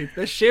shielded.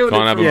 They're shielded.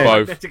 Can't have them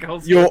both. Magnetic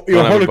holster. Your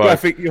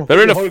holographic.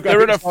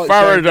 They're in a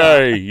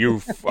Faraday. You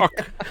fuck.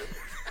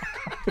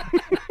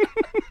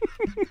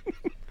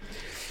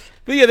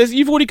 But yeah,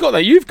 you've already got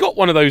that. You've got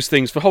one of those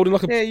things for holding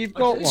like a you've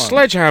got one.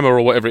 Sledgehammer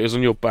or whatever it is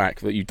on your back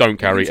that you don't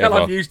carry ever.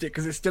 I've used it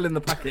because it's still in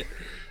the packet.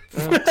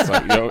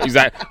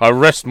 Exactly. I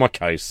rest my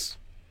case.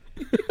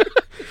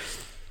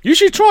 You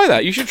should try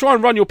that. You should try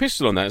and run your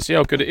pistol on that and see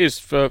how good it is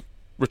for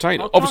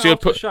retaining. Obviously, I'd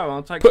put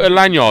a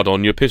lanyard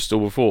on your pistol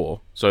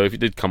before, so if it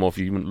did come off,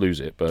 you wouldn't lose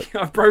it. But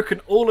I've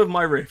broken all of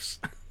my riffs.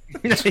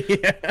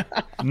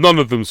 None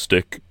of them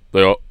stick.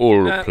 They are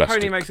all plastic.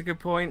 Pony makes a good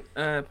point.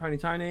 Pony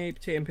Tony,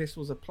 TM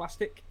pistols are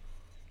plastic.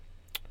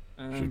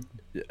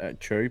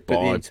 True,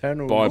 but the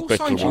internal. All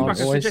science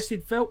Chewbacca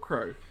suggested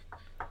Velcro.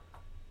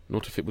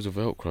 Not if it was a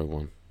Velcro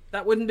one.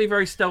 That wouldn't be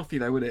very stealthy,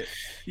 though, would it?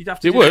 You'd have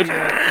to. It would.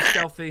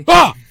 Stealthy.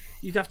 Ah!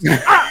 You'd have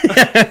to. Ah!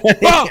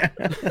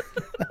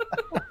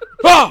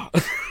 Ah!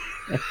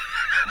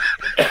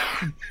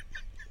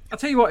 I'll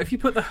tell you what. If you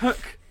put the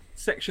hook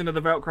section of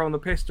the Velcro on the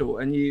pistol,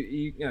 and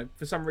you know,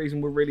 for some reason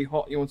were really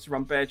hot, you wanted to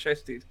run bare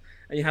chested,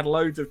 and you had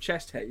loads of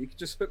chest hair, you could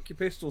just hook your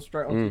pistol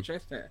straight onto the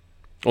chest hair.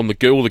 On the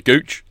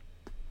gooch.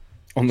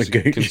 On the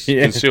gooch,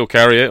 conceal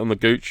carry it on the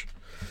gooch.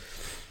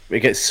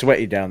 It gets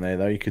sweaty down there,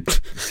 though. You could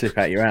slip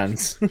out your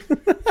hands.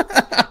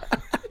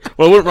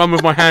 Well, I wouldn't run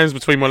with my hands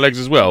between my legs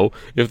as well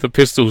if the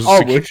pistols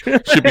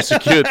should be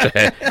secured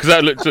there. Because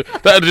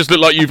that just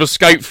look like you've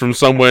escaped from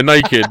somewhere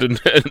naked and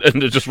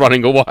they're just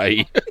running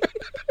away.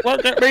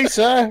 Won't get me,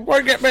 sir.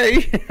 Won't get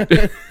me.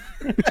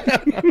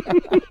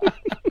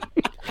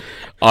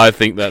 I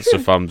think that's a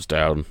thumbs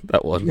down,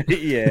 that one.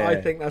 Yeah.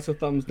 I think that's a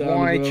thumbs down.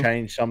 Why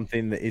change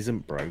something that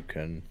isn't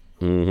broken?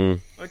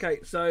 Mm-hmm. Okay,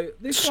 so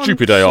this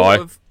stupid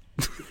AI.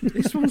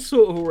 This one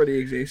sort of already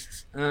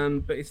exists,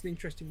 but it's an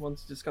interesting one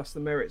to discuss the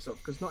merits of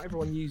because not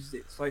everyone uses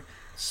it. So,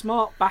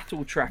 Smart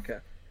Battle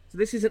Tracker. So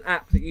this is an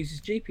app that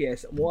uses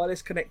GPS and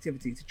wireless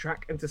connectivity to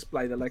track and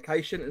display the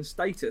location and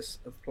status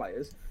of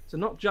players. So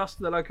not just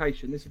the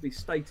location, this would be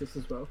status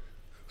as well.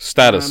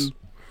 Status.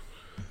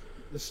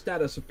 The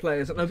status of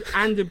players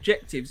and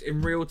objectives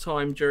in real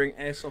time during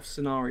airsoft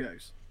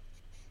scenarios.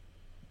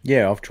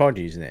 Yeah, I've tried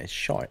using it. It's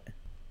shite.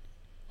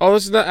 Oh,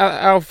 this is that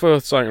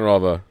Alpha something or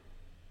other.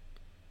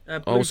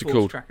 Blue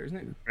Force Tracker,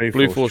 isn't it?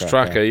 Blue Force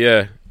Tracker,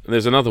 yeah.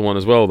 There's another one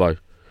as well though,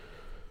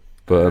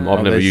 but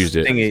I've never used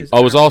it. Thingy. I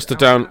was asked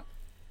to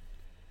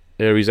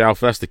Aries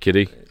Alpha, that's the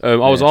kiddie. I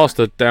was asked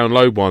to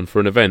download one for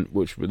an event,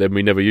 which then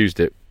we never used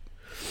it.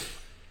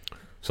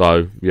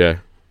 So yeah,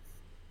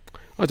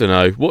 I don't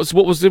know. What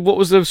was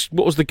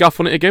the guff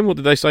on it again? What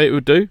did they say it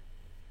would do?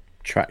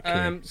 Track.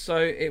 So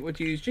it would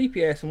use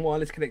GPS and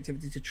wireless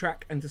connectivity to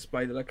track and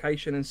display the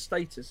location and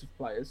status of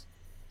players.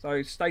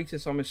 So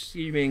status, I'm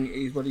assuming,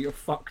 is whether you're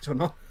fucked or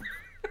not.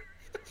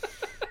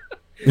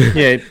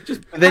 Yeah,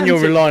 but then you're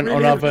reliant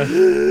on other.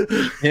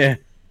 Yeah,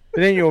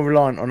 but then you're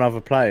reliant on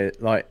other players.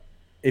 Like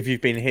if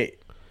you've been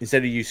hit,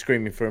 instead of you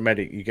screaming for a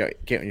medic, you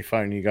get on your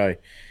phone and you go,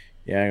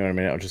 "Yeah, hang on a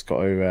minute, I've just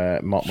got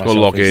to mark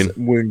myself as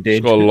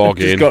wounded." Just got to log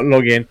in. Just got to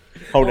log in.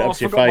 Hold it up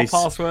to your face.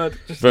 My password.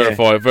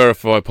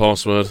 Verify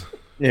password.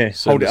 Yeah,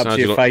 hold it up to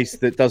your face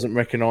that doesn't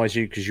recognise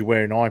you because you're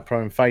wearing eye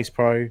pro and face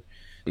pro.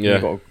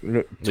 Yeah,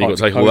 you've got to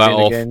take all that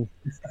off. Yeah.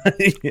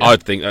 I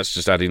think that's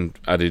just adding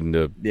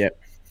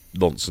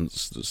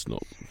nonsense. That's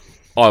not.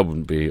 I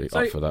wouldn't be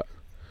up for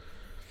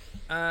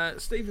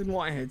that. Stephen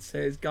Whitehead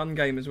says gun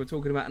gamers were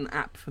talking about an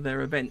app for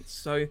their events.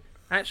 So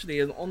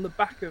actually, on the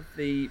back of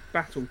the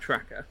battle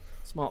tracker,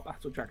 smart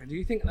battle tracker, do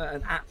you think that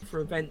an app for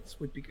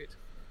events would be good?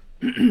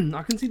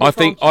 I can see. I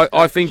think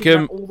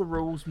all the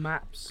rules,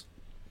 maps.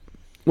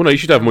 Well, no, you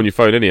should have them on your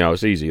phone anyhow.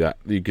 It's easy that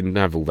you can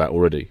have all that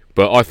already.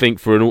 But I think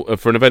for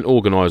an event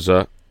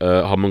organizer,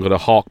 I'm going to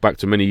hark back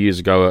to many years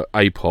ago at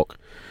APOC,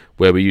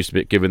 where we used to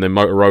be given them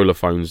Motorola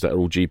phones that are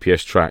all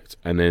GPS tracked,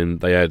 and then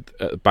they had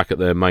back at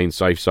their main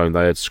safe zone,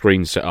 they had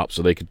screens set up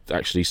so they could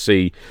actually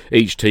see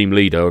each team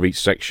leader of each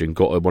section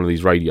got one of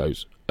these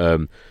radios,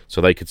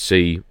 so they could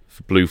see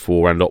Blue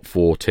 4 and Op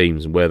 4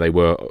 teams and where they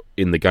were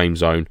in the game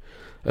zone.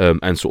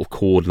 And sort of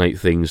coordinate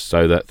things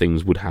so that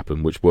things would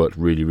happen, which worked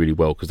really, really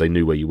well because they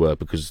knew where you were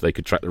because they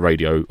could track the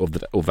radio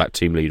of that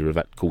team leader of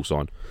that call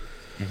sign.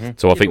 Mm-hmm.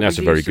 So I think that's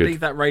a very good. Leave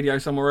that radio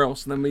somewhere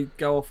else, and then we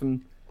go off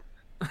and.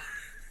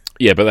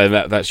 Yeah, but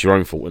then that's your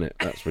own fault, isn't it?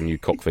 That's when you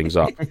cock things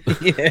up.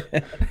 Yeah.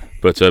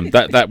 But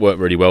that worked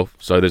really well.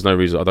 So there's no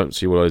reason. I don't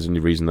see why there's any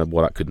reason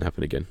why that couldn't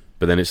happen again.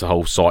 But then it's the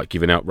whole site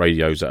giving out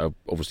radios that are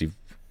obviously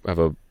have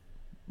a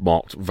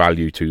marked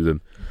value to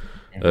them.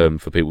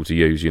 For people to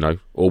use,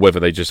 or whether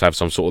they just have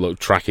some sort of little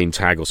tracking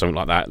tag or something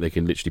like that they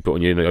can literally put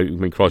on you. I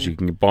mean, Christ, you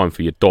can buy them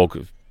for your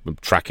dog,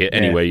 track it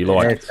anywhere you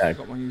like.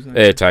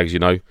 Air tags,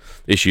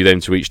 issue them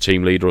to each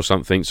team leader or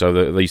something, so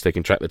that at least they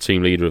can track the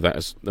team leader of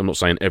that. I'm not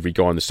saying every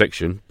guy in the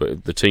section,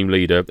 but the team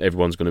leader,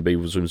 everyone's going to be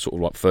within sort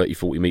of like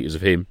 30-40 metres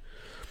of him.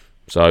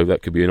 So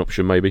that could be an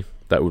option, maybe.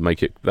 That would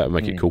make it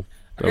cool.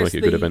 That'll make it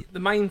a good event. The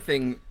main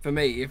thing for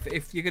me,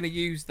 if you're going to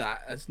use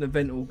that as an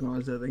event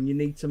organizer, then you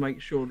need to make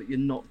sure that you're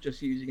not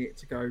just using it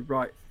to go,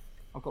 right,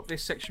 I've got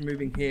this section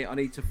moving here, I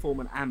need to form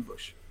an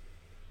ambush.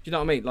 Do you know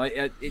what I mean? Like,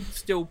 it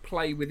still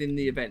play within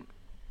the event.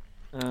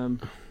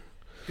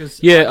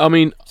 Yeah, I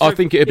mean, I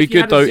think it'd be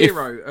good though if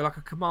like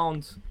a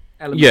command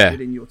element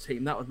within your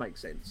team, that would make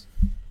sense.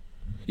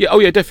 Yeah, oh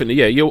yeah, definitely.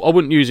 Yeah, I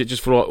wouldn't use it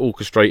just for like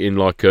orchestrating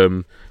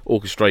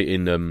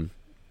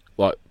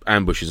like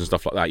ambushes and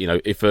stuff like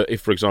that.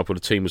 If for example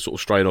the team was sort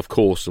of straying off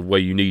course of where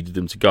you needed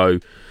them to go,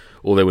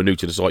 or they were new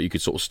to the site, you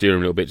could sort of steer them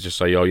a little bit. Just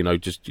say,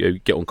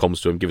 get on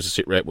comms to them, give us a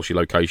sit rep, what's your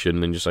location,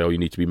 and then just say, you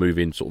need to be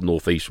moving sort of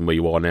northeast from where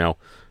you are now.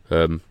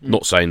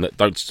 Not saying that,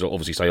 don't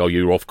obviously say,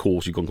 you're off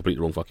course, you've gone completely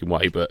the wrong fucking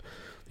way, but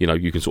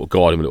you can sort of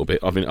guide them a little bit.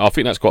 I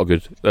think that's quite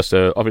good. I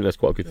think that's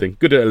quite a good thing.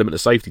 Good element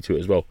of safety to it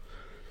as well.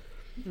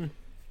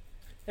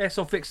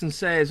 Airsoft Vixen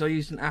says, I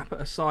used an app at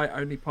a site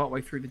only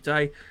partway through the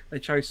day. They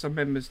chose some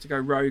members to go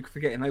rogue,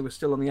 forgetting they were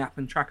still on the app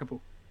and trackable.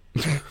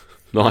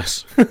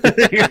 Nice.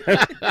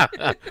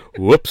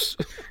 Whoops.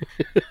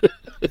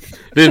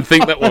 Didn't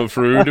think that one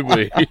through, did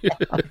we?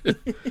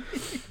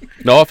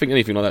 No, I think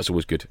anything like that's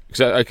always good.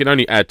 Because I can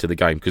only add to the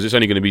game, because it's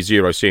only going to be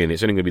zero seeing it.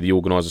 It's only going to be the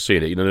organiser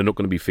seeing it. They're not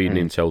going to be feeding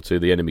intel to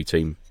the enemy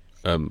team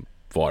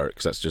via it,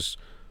 because that's just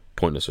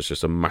pointless. It's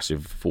just a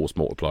massive force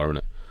multiplier, isn't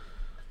it?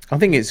 I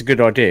think it's a good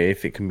idea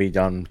if it can be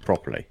done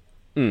properly.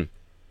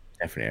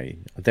 Definitely.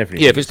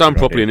 Yeah, if it's done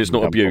properly and it's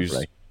not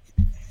abused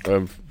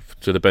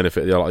to the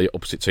benefit of the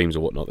opposite teams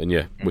or whatnot,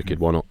 then wicked,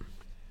 why not?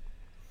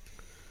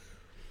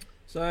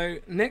 So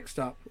next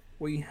up,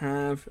 we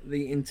have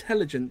the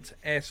Intelligent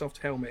Airsoft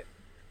Helmet.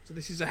 So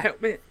this is a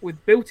helmet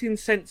with built-in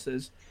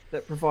sensors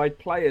that provide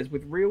players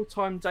with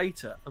real-time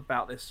data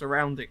about their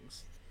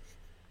surroundings.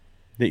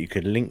 That you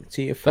could link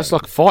to your phone. That's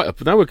like a fighter.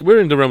 Now we're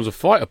in the realms of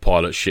fighter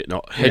pilot shit,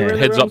 not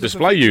heads-up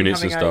display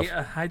units and stuff.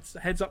 A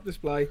heads-up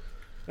display.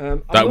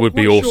 That would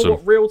be awesome. Sure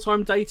what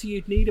real-time data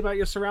you'd need about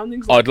your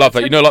surroundings. I'd love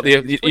that. Like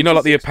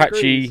the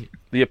Apache,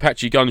 the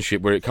Apache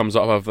gunship, where it comes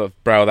up over the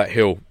brow of that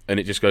hill, and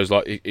it just goes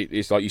like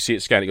it's like you see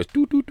it scan. It goes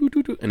doo doo doo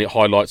doo doo, and it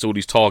highlights all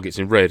these targets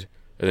in red.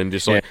 And then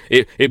just like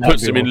it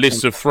puts them in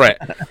lists of threat,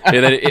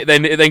 and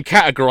then it then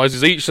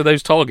categorises each of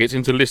those targets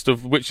into a list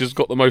of which has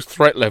got the most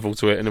threat level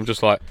to it. And I'm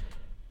just like,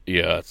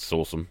 yeah, that's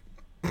awesome.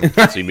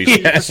 See me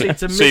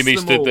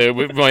stood there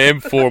with my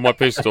M4 and my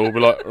pistol, be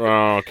like,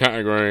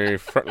 category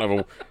threat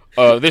level.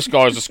 This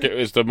guy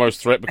is the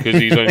most threat because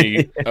he's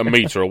only a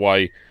metre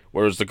away,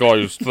 Whereas the guy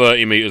who's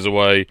 30 metres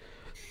away,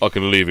 I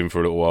can leave him for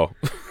a little while.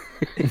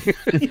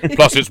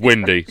 Plus, it's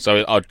windy,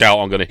 so I doubt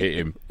I'm going to hit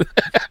him.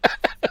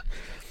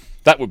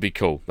 That would be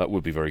cool. That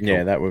would be very cool.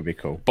 Yeah, that would be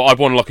cool. But I'd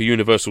want like a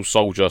Universal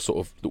Soldier sort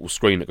of little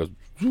screen that goes...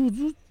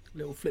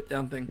 Little flip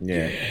down thing.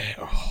 Yeah.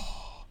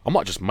 Oh, I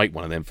might just make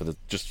one of them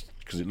just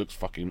because it looks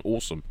fucking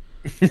awesome.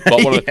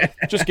 But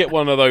just get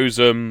one of those...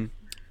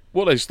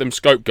 what are those? Them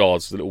scope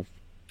guards, the little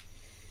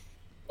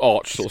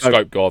arch sort of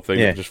scope guard thing.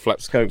 Yeah. Just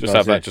flap. Scope just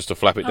guards, have that just to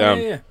flap it down.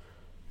 Yeah.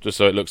 Just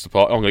so it looks the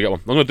part. I'm going to get one.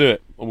 I'm going to do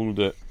it. I'm going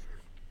to do it.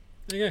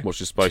 There you go. Watch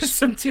this space. Just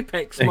some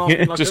Tipex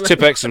marking. Like Just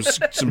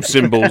Tipex some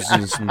symbols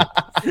and some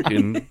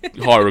fucking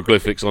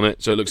hieroglyphics on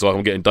it, so it looks like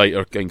I'm getting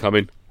data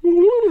incoming.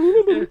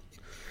 Yeah.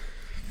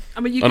 I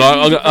mean, you could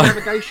use it for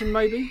navigation,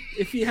 maybe.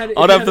 If you had it,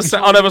 I'd have a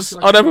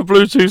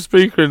Bluetooth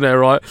speaker in there,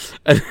 right,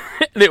 and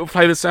it will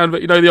play the sound,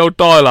 but the old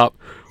dial-up.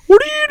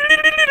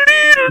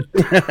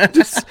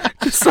 just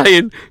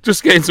saying,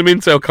 just getting some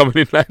intel coming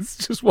in, lads.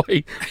 Just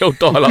wait, the old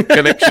dial-up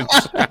connections.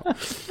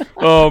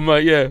 Oh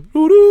mate, yeah.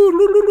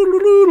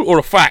 Or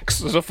a fax.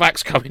 There's a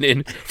fax coming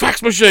in.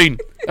 Fax machine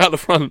out the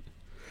front.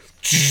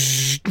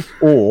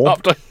 Or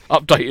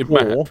updated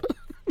map.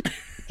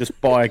 Just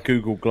buy a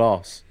Google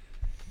Glass.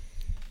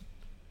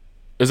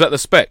 Is that the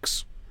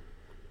specs?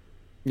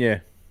 Yeah.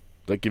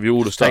 They give you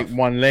all the stuff. Take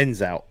one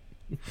lens out.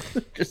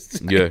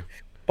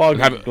 Buy a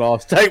Google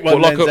Glass. Take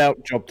one lens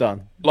out. Job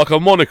done. Like a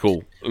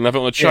monocle, and have it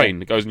on a chain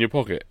that goes in your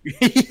pocket.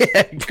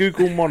 Yeah,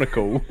 Google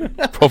monocle.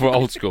 Proper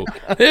old school.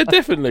 Yeah,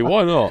 definitely.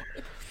 Why not?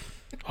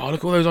 Oh,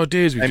 look at all those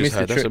ideas we've just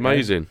had. That's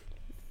amazing.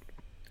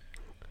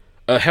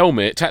 A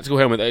helmet, tactical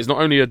helmet that is not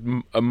only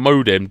a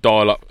modem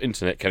dial-up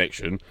internet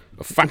connection,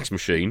 a fax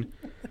machine.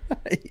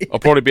 I'll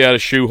probably be able to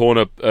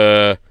shoehorn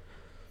a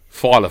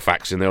filer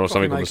fax in there or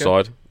something on the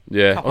side.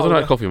 Yeah, I don't know,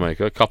 a coffee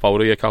maker, cup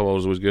holder. Yeah, cup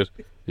holder's always good.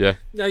 Yeah.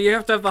 No, you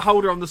have to have the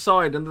holder on the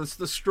side and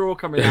the straw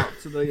coming out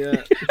to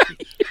the.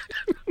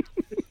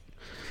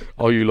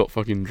 Are you lot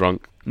fucking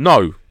drunk?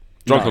 No.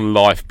 Drunk on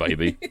life,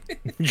 baby.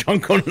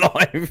 Drunk on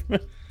life.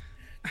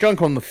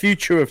 Drunk on the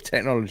future of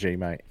technology,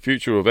 mate.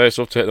 Future of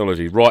airsoft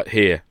technology, right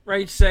here.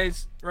 Rage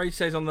says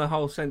on the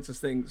whole sensors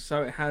thing,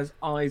 so it has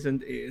eyes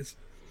and ears.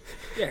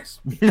 Yes.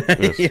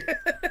 Yes.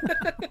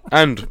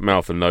 And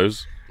mouth and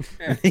nose.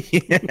 Yeah.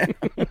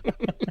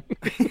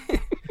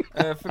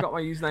 Forgot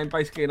my username.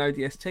 Basically, an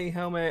ODST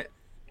helmet,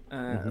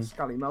 a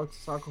Scully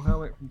motorcycle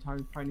helmet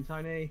from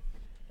Tony.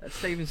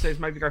 Stephen says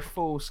maybe go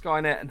full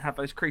Skynet and have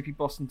those creepy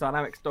Boston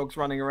Dynamics dogs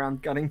running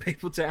around gunning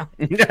people down.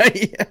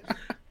 Yeah.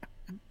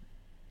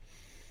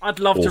 I'd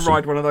love to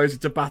ride one of those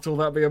into battle.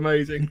 That'd be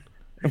amazing.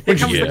 Here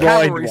comes the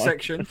cavalry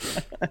section.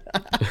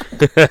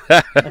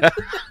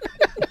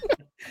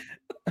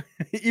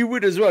 You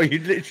would as well.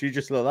 You'd literally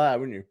just like that,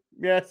 wouldn't you?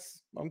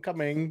 Yes, I'm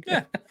coming.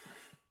 Yeah.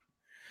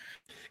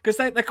 Because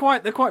they're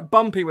quite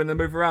bumpy when they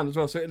move around as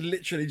well, so it'd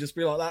literally just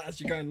be like that as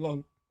you're going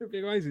along. It'd be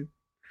amazing.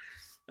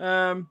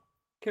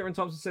 Kieran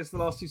Thompson says the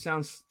last two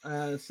sounds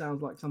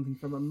like something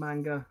from a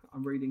manga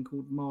I'm reading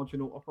called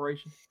Marginal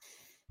Operation.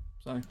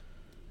 So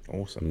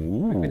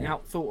awesome. I've been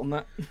out thought on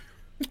that.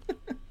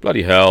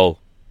 Bloody hell.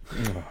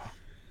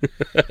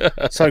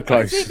 So close.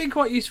 I could see it being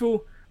quite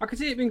useful.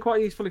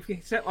 If you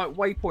set like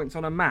waypoints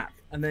on a map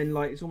and then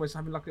like it's almost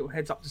having like a little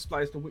heads-up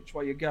display as to which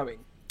way you're going.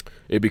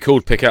 It'd be cool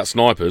to pick out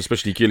snipers,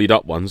 especially gillied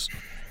up ones.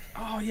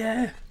 Oh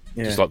yeah.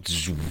 Just like,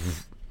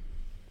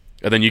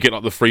 and then you get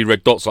like the 3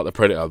 red dots like the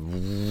Predator.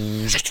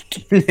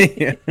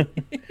 Yeah.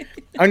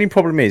 Only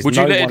problem is, would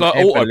you let it like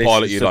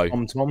autopilot you though?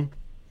 Tom?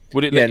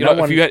 Would it let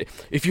you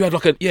if you had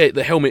like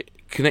the helmet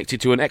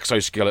connected to an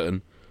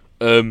exoskeleton?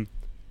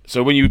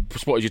 So when you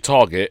spotted your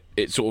target,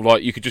 it's sort of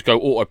like you could just go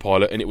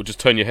autopilot and it would just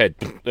turn your head.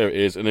 There it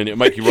is, and then it'll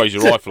make you raise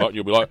your rifle up and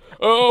you'll be like,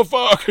 oh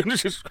fuck, and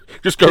just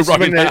go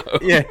running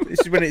out. Yeah, this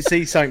is when it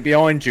sees something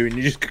behind you and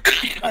you just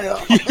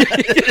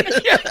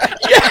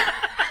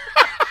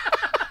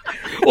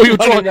or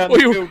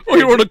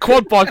you're on a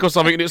quad bike or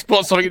something and it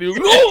spots something and you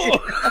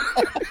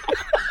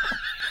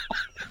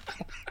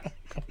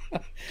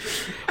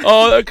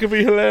oh, that could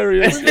be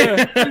hilarious.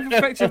 Yeah. We've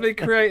effectively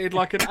created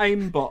like an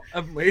aimbot,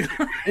 haven't we?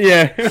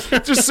 Yeah.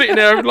 Just sitting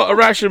there with like a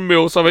ration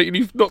meal or something and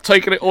you've not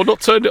taken it or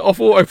not turned it off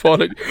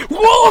autopilot.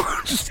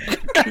 Whoa! Just...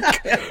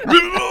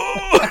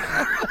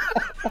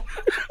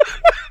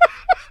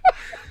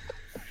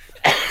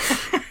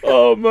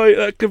 Oh mate,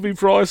 that could be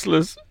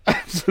priceless.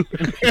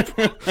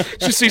 Absolutely.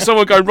 Just see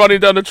someone go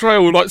running down the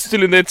trail, like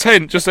still in their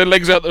tent, just their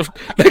legs out of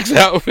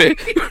it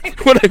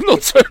when they've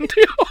not turned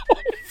it off.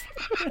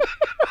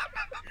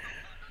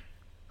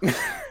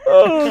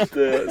 Oh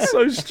dear, it's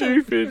so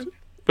stupid,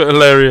 but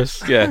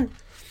hilarious. Yeah.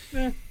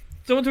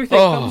 So what do we think?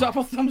 Thumbs up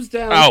or thumbs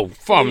down? Oh,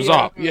 thumbs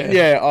up.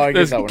 Yeah. I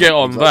Let's get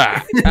on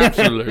that.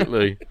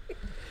 Absolutely.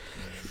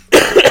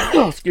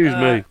 Excuse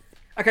me.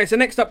 Okay, so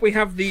next up we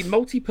have the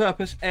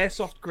multi-purpose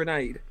airsoft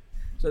grenade.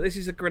 So this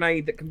is a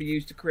grenade that can be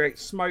used to create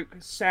smoke,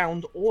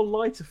 sound, or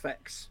light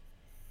effects.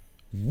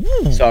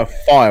 So a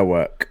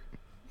firework.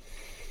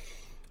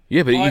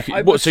 Yeah, but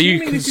you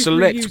can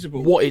select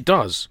what it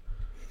does.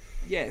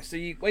 Yeah, so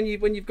when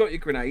you've got your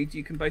grenade,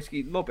 you can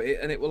basically lob it,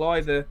 and it will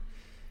either,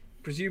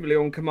 presumably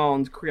on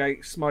command,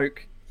 create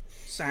smoke,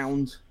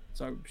 sound,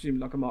 so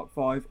presumably like a Mark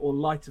 5, or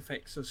light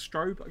effects as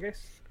strobe, I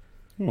guess.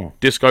 Oh.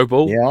 Disco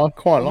ball. Yeah, I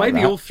quite Or like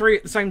maybe that. all three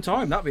at the same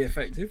time. That'd be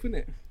effective,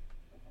 wouldn't it?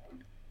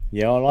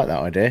 Yeah, I like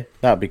that idea.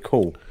 That'd be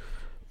cool.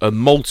 A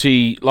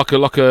multi, like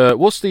a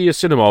what's the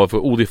cinema with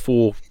all the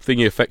 4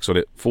 thingy effects on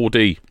it?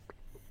 4D,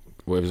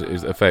 whatever it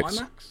is,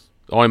 effects.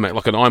 IMAX,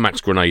 like an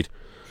IMAX grenade.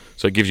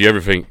 So it gives you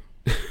everything.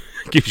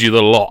 Gives you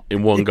the lot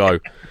in one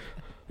go.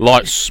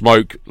 Light,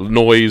 smoke,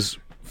 noise,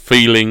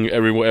 feeling,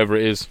 whatever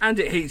it is. And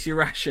it heats your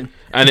ration.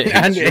 And it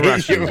And hits it your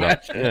hits your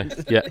rations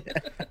up. Yeah,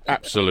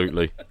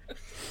 absolutely.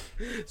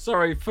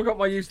 Sorry, forgot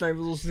my username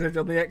was also said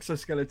on the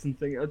exoskeleton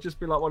thing. It'll just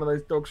be like one of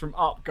those dogs from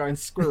Up going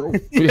squirrel.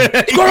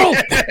 Squirrel!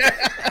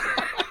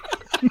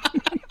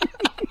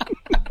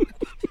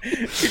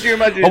 Could you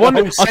imagine?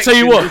 I'll tell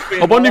you what.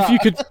 I wonder if you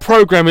could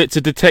program it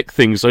to detect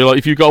things. So, like,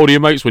 if you got all your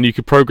mates, when you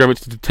could program it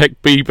to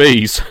detect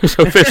BBs.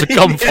 So if there's a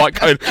gunfight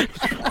going,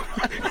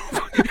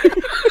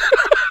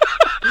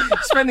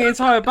 Spend the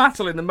entire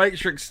battle in the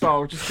Matrix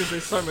style, just because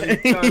there's so many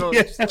going on.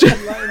 Just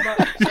laying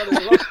back, shutting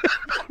it off.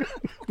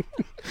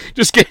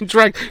 just getting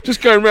dragged,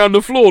 just going around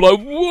the floor like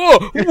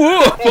whoa,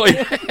 my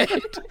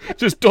head,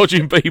 just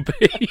dodging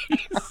BBs.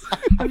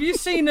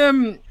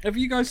 Have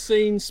you guys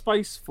seen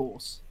Space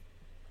Force?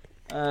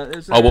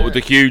 What with the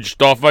huge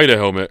Darth Vader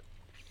helmet?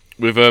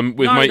 With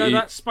matey... No,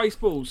 that's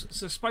Spaceballs.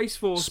 So Space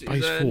Force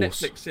is a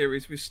Force. Netflix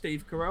series with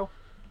Steve Carell.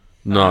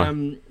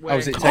 No. Where-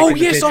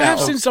 Yes, I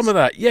have seen some of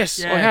that. Yes,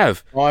 Yeah. I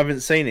have. I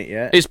haven't seen it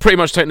yet. It's pretty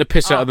much taking the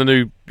piss out of the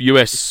new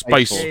US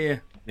space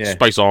Yeah.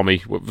 space army.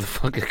 What the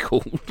fuck are they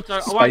called?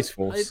 So Space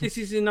Force. This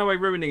is in no way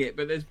ruining it,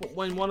 but there's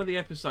one of the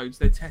episodes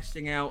they're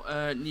testing out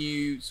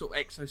new sort of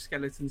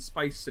exoskeleton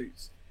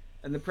spacesuits,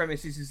 and the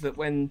premise is that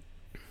when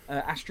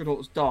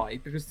astronauts die,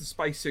 because the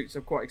spacesuits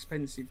are quite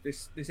expensive,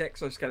 this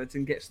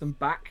exoskeleton gets them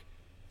back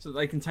so that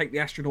they can take the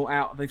astronaut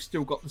out and they've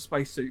still got the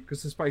spacesuit,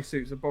 because the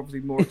spacesuits are probably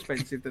more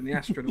expensive than the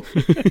astronaut.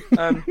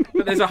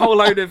 But there's a whole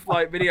load of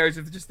like videos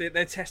of just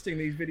they're testing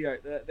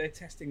they're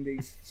testing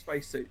these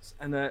spacesuits,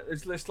 and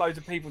there's loads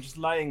of people just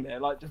laying there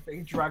like just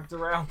being dragged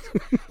around.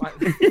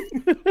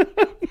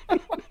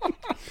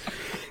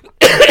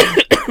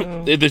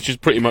 That's just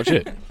pretty much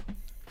it.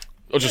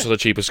 Or just on a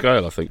cheaper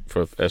scale, I think,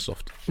 for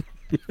airsoft.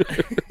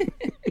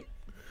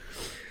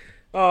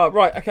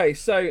 Right, okay,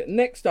 so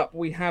next up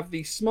we have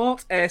the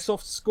Smart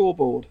Airsoft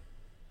Scoreboard.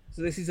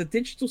 So this is a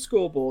digital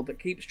scoreboard that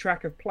keeps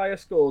track of player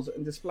scores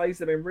and displays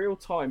them in real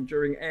time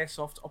during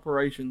airsoft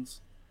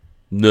operations.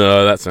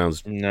 No, that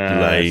sounds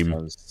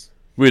lame.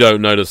 We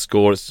don't know the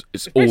score. It's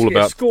all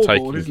about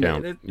taking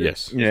count.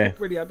 Yes. Yeah.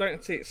 Really, I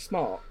don't see it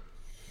smart.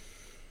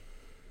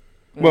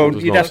 Well,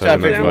 you'd have to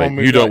have everyone.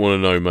 You don't want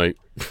to know, mate.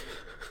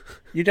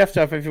 You'd have to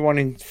have everyone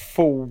in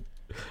full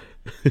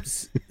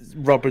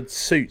rubbered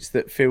suits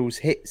that feels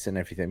hits and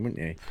everything,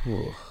 wouldn't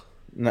you?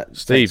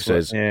 Steve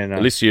says,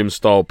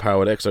 Elysium-style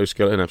powered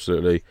exoskeleton,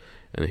 absolutely,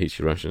 and it heats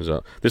your rations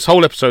up. This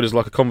whole episode is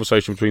like a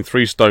conversation between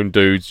 3 stone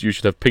dudes. You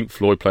should have Pink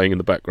Floyd playing in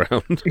the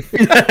background.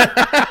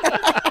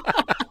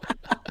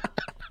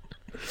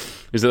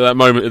 Is it that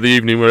moment of the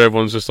evening where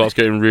everyone just starts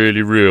getting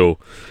really real?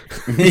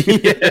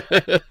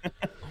 Oh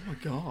my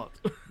god.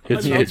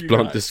 It's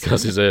Blunt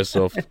discusses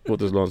airsoft. What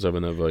does Lance have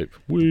in her vape?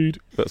 Weed.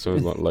 That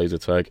sounds like laser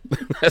tag.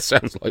 That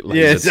sounds like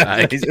laser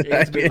tag.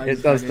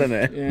 It does, doesn't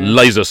it? Yeah.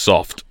 Laser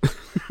soft.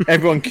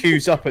 Everyone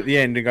queues up at the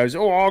end and goes,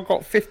 "Oh, I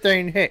got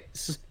 15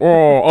 hits."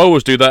 Oh, I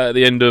always do that at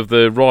the end of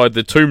the ride,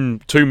 the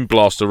Tomb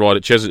Blaster ride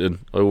at Chesterton.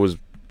 I always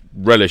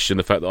relish in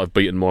the fact that I've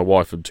beaten my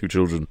wife and 2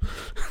 children.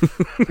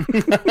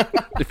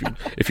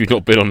 If you've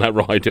not been on that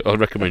ride, I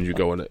recommend you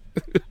go on it.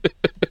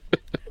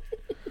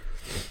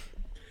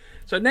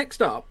 So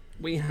next up,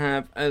 we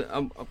have,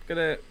 I'm going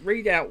to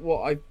read out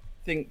what I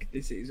think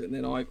this is, and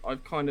then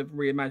I've kind of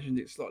reimagined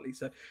it slightly.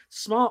 So,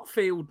 Smart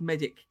Field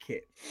Medic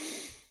Kit.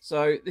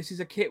 So, this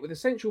is a kit with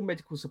essential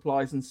medical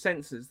supplies and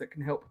sensors that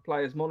can help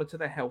players monitor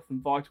their health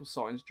and vital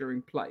signs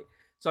during play.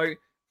 So,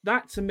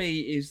 that to me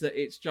is that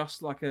it's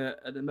just like an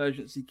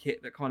emergency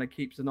kit that kind of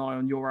keeps an eye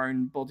on your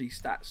own body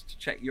stats to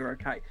check you're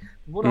okay.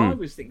 What I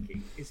was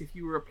thinking is if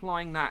you were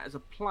applying that as a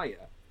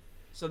player,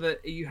 so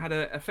that you had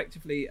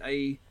effectively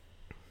a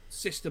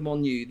system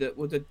on you that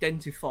would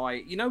identify,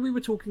 we were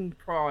talking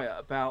prior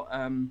about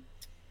when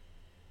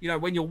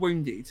you're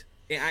wounded,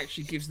 it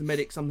actually gives the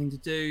medic something to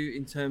do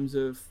in terms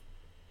of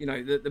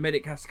the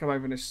medic has to come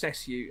over and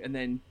assess you and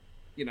then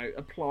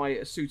apply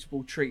a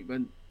suitable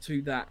treatment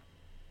to that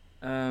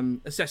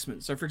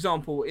assessment. So for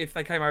example, if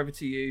they came over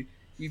to you,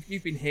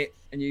 you've been hit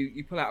and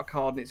you pull out a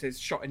card and it says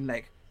shot in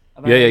leg,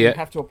 and then you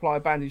have to apply a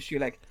bandage to your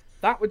leg.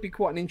 That would be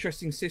quite an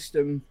interesting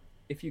system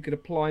if you could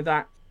apply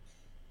that.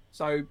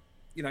 So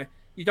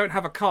you don't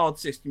have a card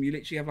system. You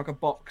literally have like a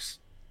box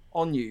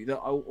on you that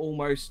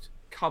almost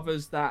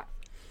covers that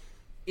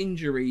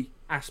injury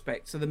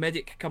aspect. So the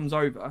medic comes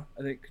over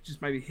and it could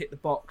just maybe hit the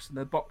box, and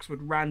the box would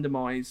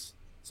randomize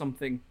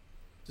something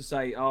to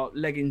say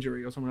leg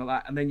injury or something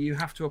like that. And then you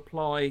have to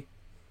apply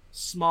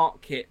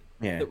smart kit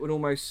that would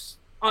almost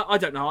I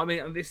don't know. I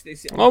mean, this.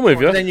 I'm with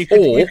you. Then you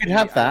could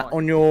have that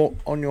on your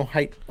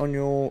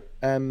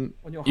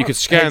You could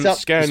scan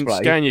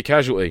your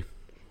casualty,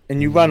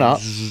 and you run up,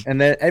 and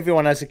then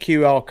everyone has a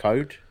QR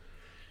code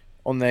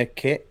on their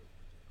kit,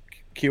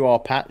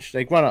 QR patch.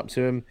 They run up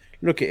to them,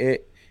 look at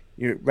it.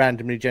 It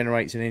randomly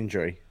generates an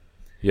injury.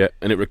 Yeah,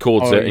 and it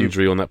records that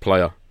injury on that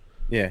player.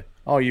 Yeah.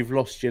 Oh, you've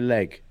lost your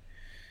leg.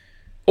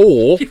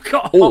 Or you've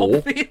got a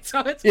hole for the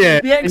entire time.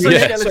 Yeah, the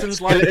exoskeleton's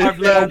like I've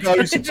learned.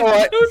 Goes, all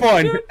right,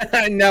 fine.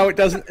 And now it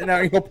doesn't. Now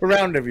you hop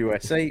around everywhere.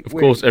 See, of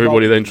course,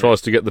 everybody then tries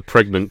to get the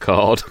pregnant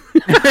card.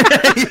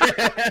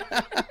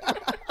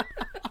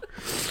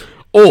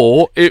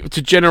 Or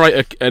to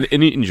generate an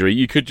injury,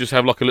 you could just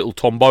have like a little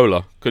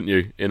tombola, couldn't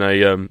you? In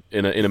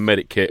a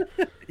medic kit.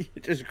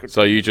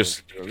 So you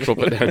just drop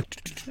it down,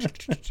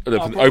 and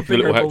then open the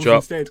little hatch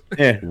up. Instead.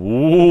 Yeah.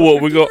 Ooh,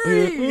 what we got?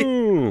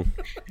 Ooh.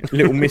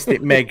 Little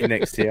Mystic Meg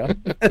next to you.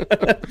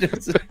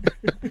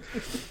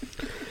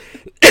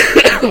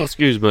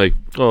 Excuse me.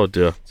 Oh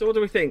dear. So what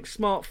do we think?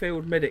 Smart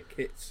field medic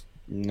kits.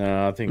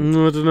 No, I think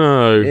I don't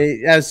know.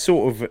 it has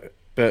sort of,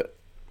 but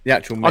the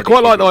actual. I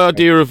quite like the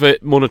idea of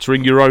it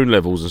monitoring your own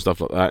levels and stuff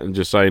like that, and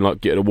just saying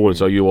like, getting a warning,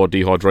 so you are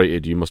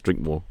dehydrated, you must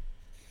drink more.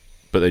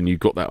 But then you've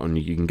got that on.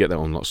 You can get that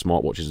on like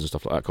smartwatches and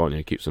stuff like that, can't you?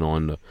 It keeps an eye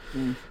on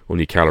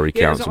your calorie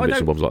counts and bits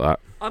and bobs like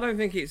that. I don't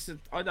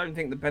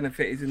think the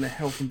benefit is in the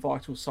health and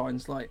vital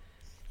signs. Like,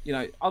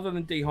 other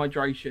than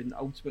dehydration,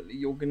 ultimately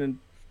you're gonna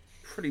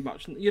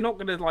you're not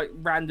gonna like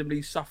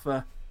randomly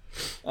suffer.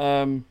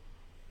 I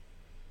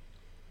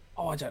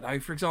don't know.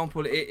 For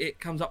example, it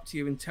comes up to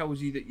you and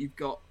tells you that you've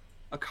got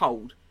a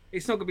cold.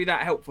 It's not gonna be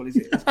that helpful, is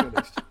it? Let's be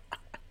honest.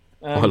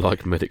 I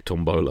like Medic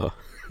Tombola.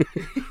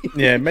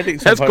 Yeah,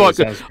 medics. That's quite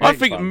good. I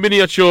think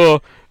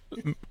miniature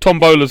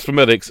tombolas for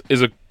medics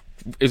is a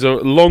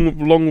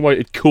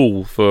long-awaited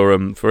call for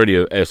any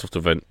airsoft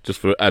event, just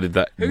for added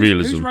that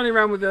realism. Who's running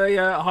around with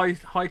a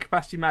high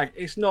capacity mag?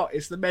 It's not.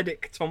 It's the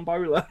medic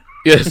tombola.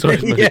 Yeah, sorry,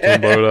 it's Medic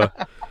Tombola.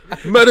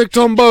 Medic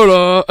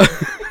Tombola.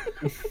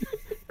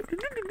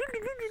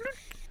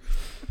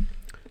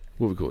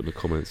 What have we got in the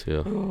comments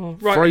here? Oh,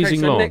 right, phrasing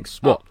okay, so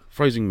Lance. What?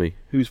 Phrasing me.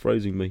 Who's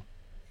phrasing me?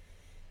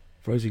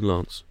 Phrasing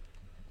Lance.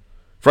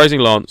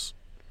 Phrasing Lance.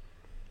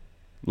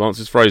 Lance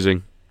is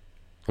phrasing.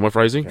 Am I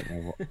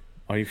phrasing?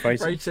 Are you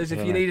phrasing? Rage says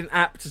if you need an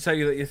app to tell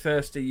you that you're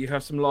thirsty, you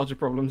have some larger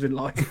problems in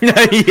life.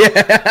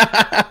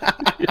 Yeah.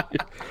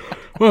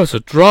 Well, it's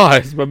a dry.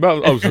 It's my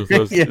mouth. Oh, so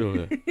thirsty.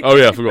 Yeah. Oh,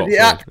 yeah, I forgot. The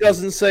app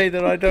doesn't say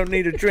that I don't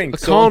need a drink. It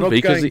so I'm can't not be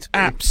because going the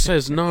app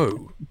says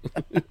no.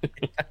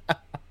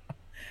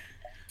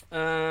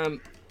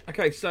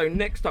 Okay, so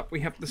next up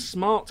we have the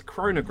smart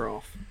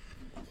chronograph.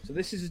 So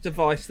this is a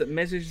device that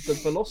measures the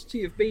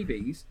velocity of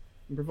BBs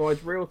and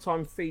provides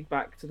real-time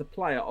feedback to the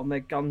player on their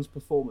gun's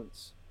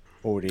performance.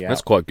 Already out.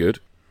 That's quite good.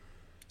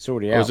 It's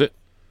already out. Is it?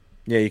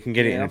 Yeah, you can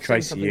get it in a I've seen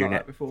tracer something unit. like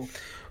that before.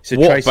 It's a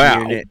What tracer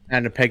about- unit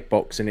and a peg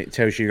box, and it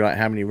tells you like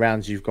how many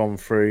rounds you've gone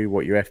through,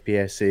 what your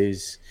FPS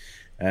is,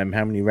 how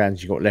many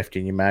rounds you got left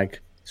in your mag.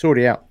 It's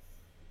already out,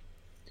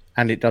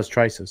 and it does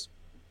tracers.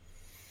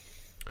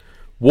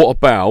 What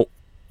about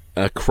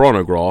a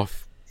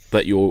chronograph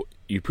that you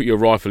put your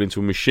rifle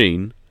into a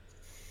machine,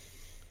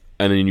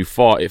 and then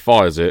it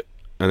fires it,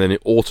 and then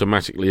it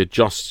automatically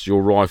adjusts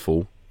your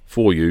rifle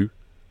for you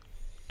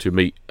to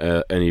meet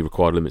any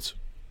required limits.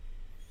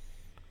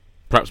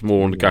 Perhaps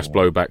more on the gas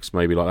blowbacks,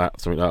 maybe like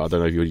that, something like that. I don't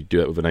know if you do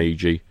that with an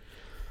AEG.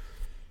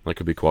 That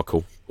could be quite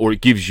cool. Or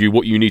it gives you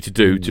what you need to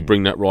do to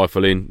bring that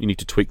rifle in. You need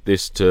to tweak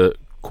this to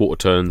quarter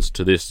turns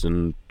to this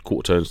and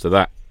quarter turns to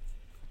that.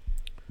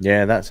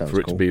 Yeah, that sounds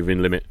for it cool. to be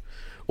within limit.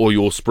 Or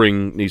your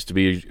spring needs to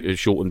be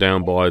shortened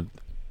down by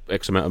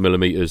X amount of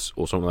millimeters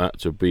or something like that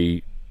to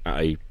be at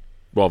a,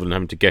 rather than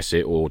having to guess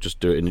it or just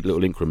do it in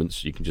little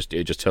increments, you can just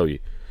tell you.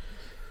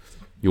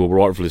 Your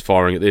rifle is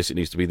firing at this, it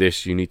needs to be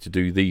this, you need to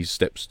do these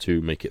steps to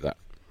make it that.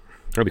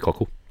 That'd be quite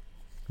cool.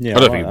 Yeah, I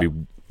don't like think it'd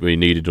be really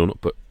needed or not,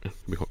 but it'd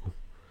be quite cool.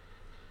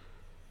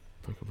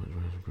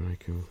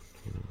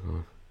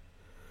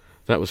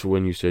 That was for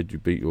when you said you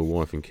beat your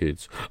wife and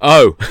kids.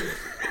 Oh!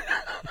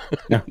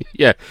 No.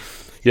 Yeah.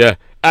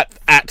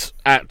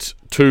 At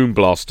Tomb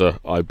Blaster,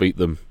 I beat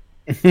them.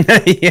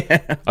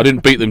 Yeah. I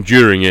didn't beat them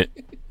during it.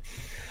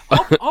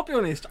 I'll be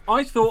honest,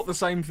 I thought the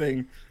same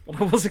thing, but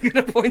I wasn't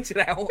going to point it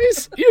out.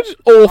 You're just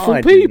awful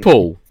I didn't.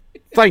 people.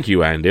 Thank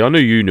you, Andy. I knew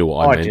you knew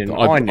what I meant. didn't.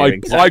 but I knew I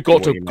exactly got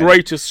what a you meant.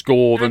 greater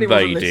score than Andy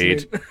they wasn't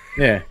did. listening.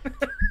 Yeah.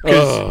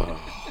 Ugh,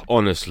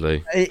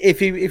 honestly. If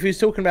he was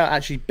talking about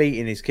actually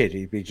beating his kid,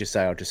 he'd just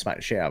say, "I'll just smack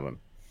the shit out of him."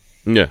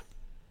 Yeah,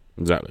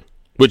 exactly.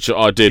 Which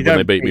I did You when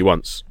they don't beat me beat-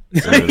 once.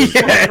 Yeah,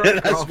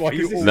 that's why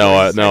you. Because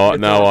always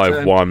Now say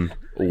I've won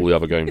all the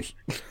other games.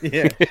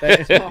 Yeah.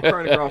 Smart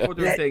chronograph, what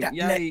do we think?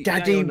 Let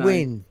Daddy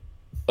win.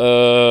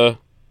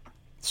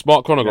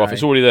 Smart chronograph. No.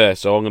 It's already there,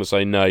 so I'm going to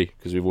say nay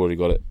because we've already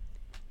got it.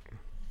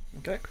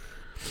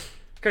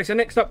 Okay, so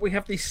next up we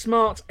have the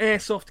Smart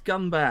Airsoft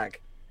Gun Bag.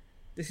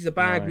 This is a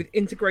bag No. with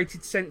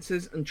integrated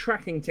sensors and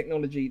tracking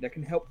technology that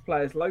can help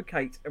players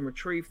locate and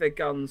retrieve their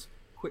guns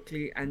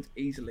quickly and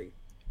easily.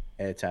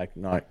 AirTag,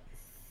 no.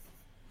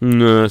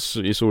 No,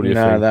 it's already a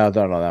No, thing. I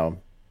don't like that one.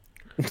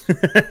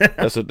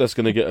 That's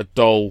going to get a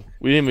dole.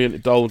 We didn't get a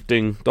dole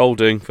ding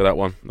for that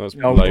one. That's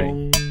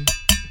lame.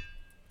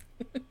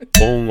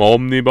 Okay,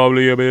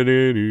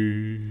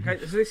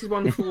 so this is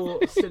one for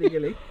Silly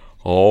Gilly.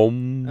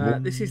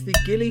 This is the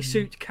ghillie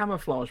suit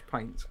camouflage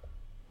paint.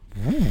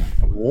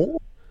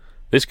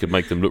 This could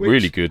make them look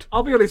really good.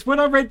 I'll be honest, when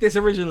I read this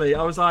originally,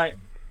 I was like,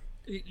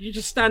 you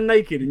just stand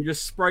naked and you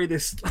just spray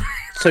this.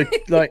 So,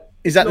 like,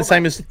 is that the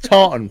same as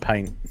tartan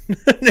paint?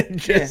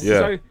 Yeah.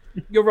 So,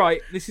 you're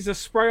right. This is a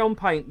spray-on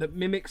paint that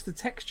mimics the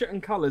texture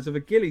and colours of a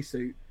ghillie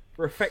suit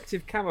for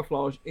effective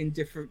camouflage in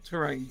different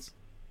terrains.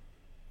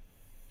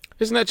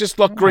 Isn't that just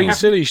like green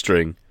silly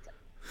string?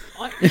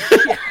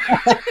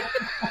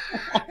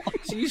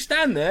 So you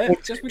stand there,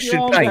 just with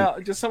your arms out,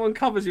 and just someone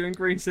covers you in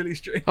green silly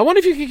string. I wonder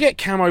if you could get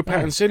camo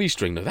pattern silly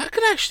string, though. That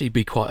could actually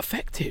be quite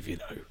effective, you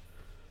know.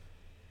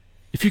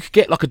 If you could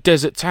get like a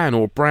desert tan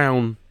or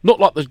brown,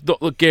 not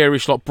the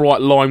garish, like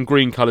bright lime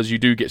green colours you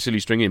do get silly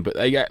string in, but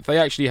they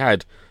actually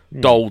had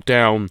dulled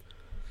down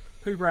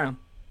Pooh brown,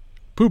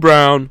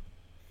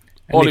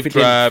 olive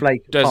drab,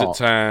 desert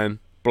tan,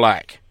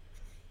 black.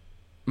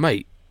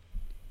 Mate,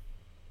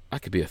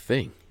 that could be a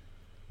thing.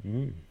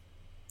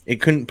 It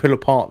couldn't pull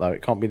apart though.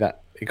 It can't be that.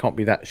 It can't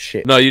be that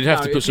shit. No, you'd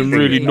have to put some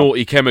really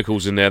naughty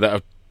chemicals in there that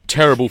are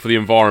terrible for the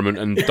environment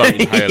and don't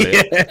inhale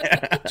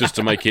it, just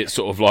to make it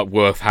sort of like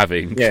worth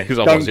having. Yeah,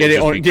 don't get it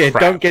on. Yeah,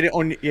 don't get it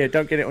on. Yeah,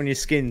 don't get it on your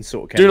skin.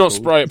 Sort of. Chemical. Do not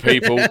spray at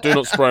people. Do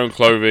not spray on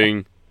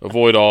clothing.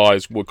 Avoid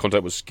eyes. Wood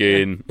contact with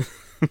skin.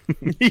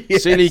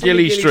 Silly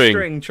ghillie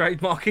string.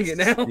 Trademarking it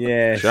now.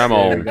 Yeah, sham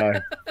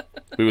on.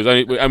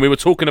 We were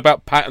talking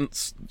about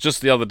patents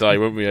just the other day,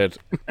 weren't we, Ed?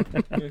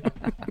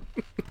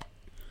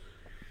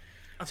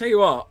 I'll tell you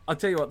what.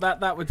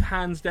 That would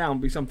hands down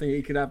be something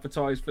he could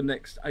advertise for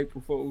next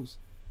April Fools.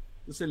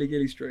 The silly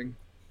ghillie string.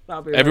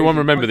 Everyone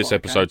remember this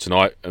episode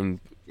tonight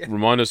and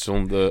remind us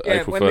on the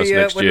April 1st next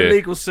year. When the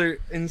legal suit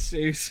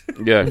ensues.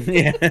 Yeah.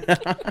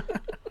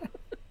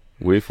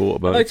 We thought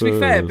about it. To be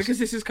fair, because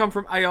this has come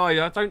from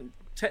AI, I don't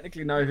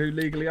technically know who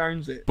legally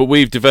owns it. But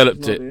we've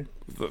developed it.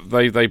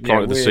 They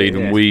planted the seed,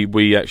 and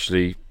we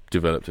actually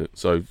developed it.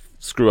 So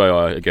screw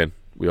AI again.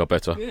 We are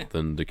better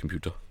than the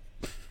computer.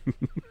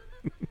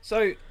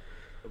 So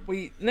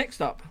we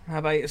next up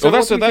have a. So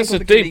that's a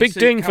big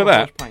ding for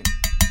that. Paint?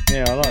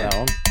 Yeah, I like that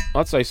one.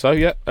 I'd say so.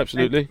 Yeah,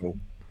 absolutely. Cool.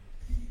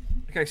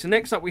 Okay, so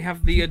next up we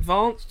have the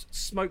Advanced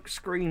Smoke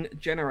Screen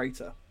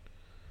Generator,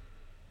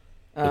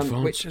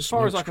 which, as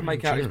far as I can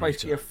make out, is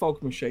basically a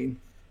fog machine.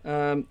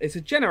 It's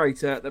a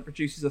generator that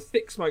produces a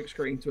thick smoke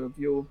screen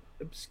to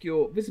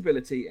obscure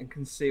visibility and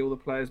conceal the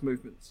player's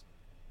movements.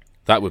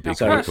 That would be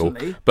quite cool.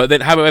 But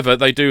then, however,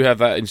 they do have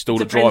that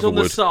installed at driver wood.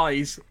 Depends on the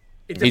size.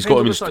 It depends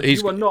on the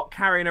size. You are not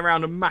carrying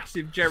around a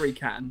massive jerry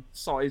can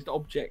sized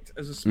object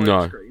as a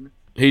smoke screen.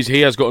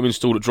 He has got them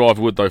installed at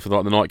driver wood though for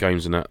like the night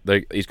games and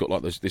that. He's got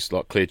like this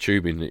like clear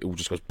tubing. It all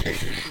just goes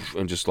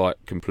and just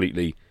like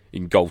completely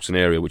engulfs an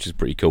area, which is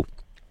pretty cool.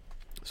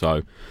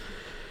 So,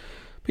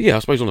 but yeah, I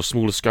suppose on a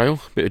smaller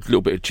scale, little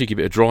bit of cheeky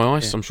bit of dry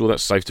ice. Yeah. I'm sure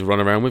that's safe to run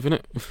around with, isn't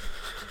it?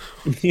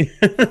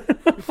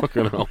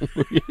 Fucking hell.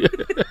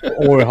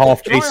 Or a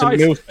half decent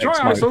meal.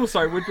 Dry ice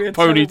also would be a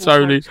Pony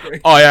Tony.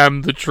 I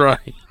am the train.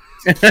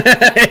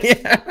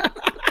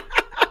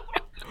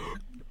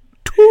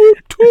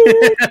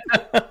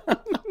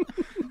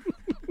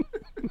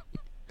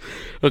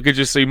 I could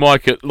just see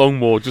Mike at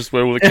Longmoor, just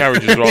where all the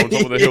carriages are on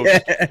top of the hill,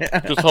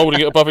 just holding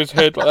it above his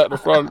head like that in the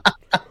front.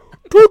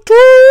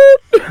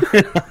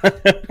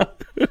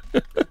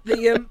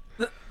 The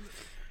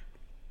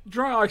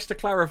dry ice, to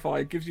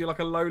clarify, gives you like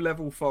a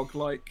low-level fog,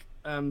 like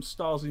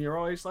stars in your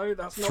eyes. Though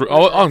that's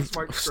not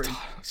smoke screen.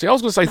 See, I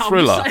was going to say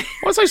Thriller. I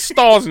want to say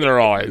stars in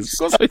their eyes.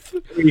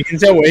 You can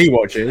tell what he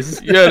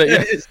watches.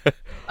 Yeah.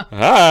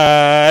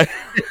 Hi.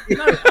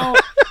 No,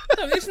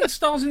 isn't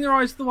Stars in Your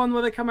Eyes the one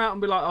where they come out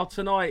and be like, "Oh,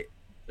 tonight,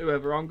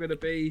 whoever, I'm going to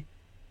be."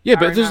 Yeah,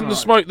 but doesn't the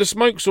smoke? The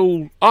smoke's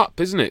all up,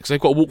 isn't it? Because they've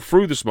got to walk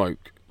through the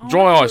smoke.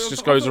 Dry ice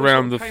just goes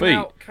around the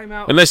feet.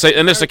 Unless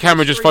the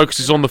camera just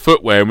focuses on the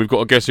footwear, and we've got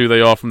to guess who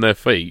they are from their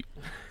feet.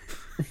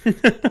 We're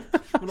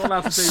not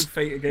allowed to do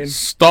feet again.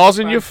 Stars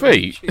in your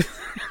feet.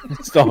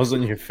 Stars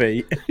on your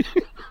feet.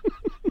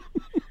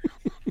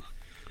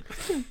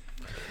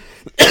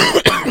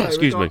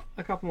 Excuse me.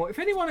 A couple more. If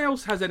anyone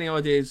else has any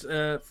ideas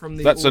from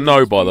the that's a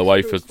no, by the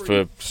way,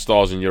 for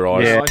stars in your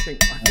eyes. Yeah, I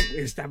think we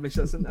established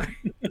that's a no.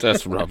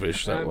 That's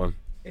rubbish. That one.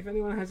 If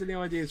anyone has any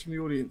ideas from the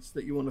audience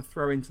that you want to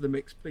throw into the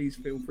mix, please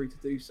feel free to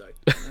do so.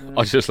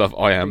 I just love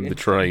I am the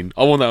train.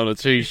 I want that on a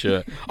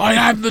t-shirt. I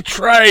am the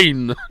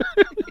train.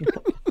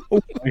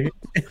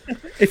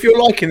 If you're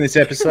liking this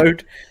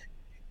episode,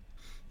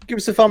 give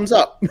us a thumbs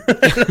up. Because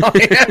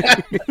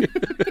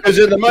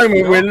at the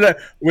moment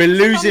we're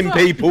losing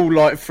people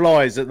like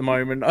flies. At the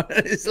moment,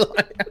 it's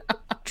like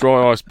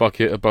dry ice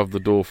bucket above the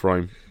door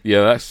frame.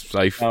 Yeah, that's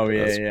safe. Oh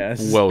yeah,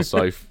 that's well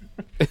safe.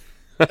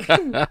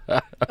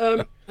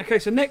 Okay,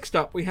 so next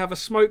up we have a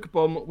smoke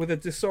bomb with a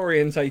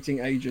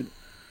disorientating agent.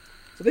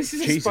 So this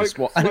is a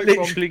smoke bomb.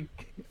 Literally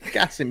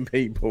gassing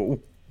people.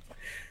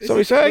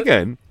 Sorry, say it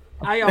again.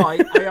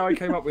 AI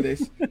came up with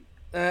this.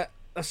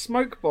 A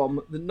smoke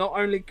bomb that not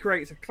only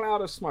creates a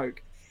cloud of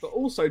smoke, but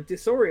also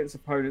disorients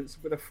opponents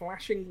with a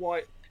flashing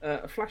light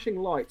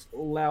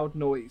or loud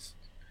noise.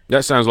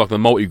 That sounds like the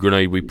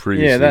multi-grenade we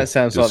previously Yeah, that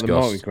sounds discussed. like the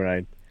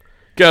multi-grenade.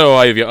 Get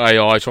away with your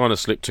AI trying to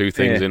slip two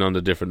things in under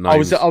different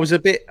names. I was a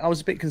bit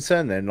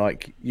concerned then,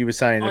 like you were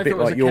saying, I a bit thought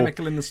it was like a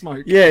chemical in the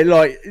smoke. Yeah,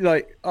 like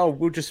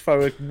we'll just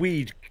throw a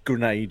weed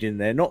grenade in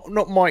there,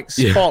 not Mike's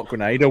spark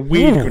grenade, a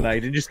weed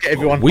grenade, and just get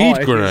everyone weed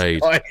high.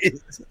 Grenade.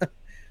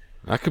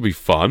 That could be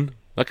fun.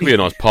 That could be a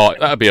nice party.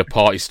 That'd be a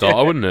party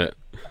starter, wouldn't it?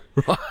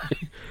 Right.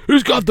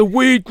 Who's got the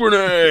weed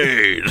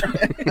grenade?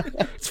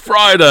 It's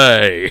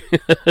Friday.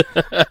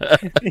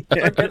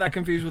 Don't get that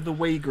confused with the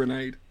weed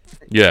grenade.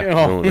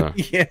 Yeah.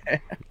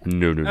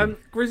 No. No.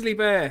 Grizzly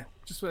Bear,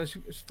 just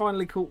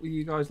finally caught with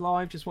you guys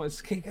live. Just wanted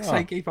to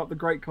say keep up the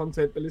great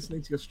content. Been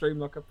listening to your stream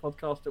like a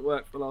podcast at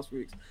work for the last few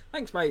weeks.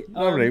 Thanks, mate.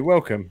 Lovely,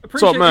 welcome.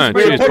 What's up, man?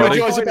 We Cheers, buddy.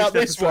 apologise about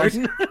this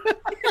one.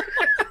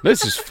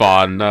 This is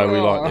fun. No, we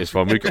like this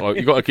one. You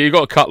got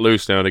to cut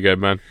loose now and again,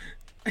 man.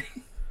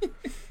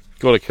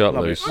 Got to cut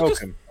loose.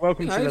 Welcome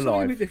to the it's a bit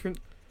live. different.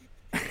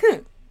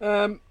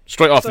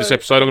 Straight after this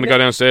episode, I'm going to go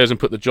downstairs and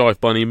put the Jive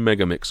Bunny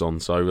Mega Mix on.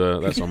 So I'm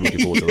looking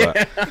forward to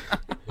that.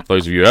 For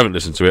those of you who haven't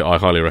listened to it, I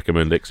highly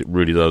recommend it because it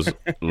really does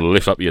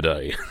lift up your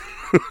day.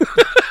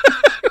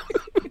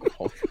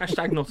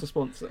 Hashtag not a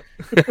sponsor.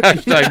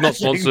 Hashtag not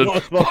sponsored.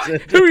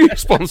 Who are you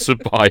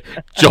sponsored by?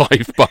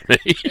 Jive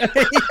Bunny.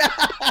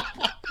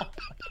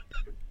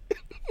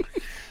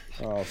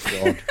 Oh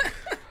God!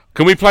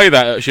 Can we play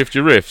that at Shift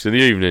Your Riffs in the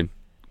evening?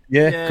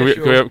 Yeah. Can we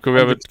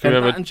have a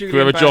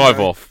jive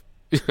off?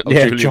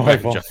 Yeah,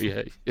 jive off.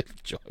 Yeah,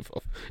 jive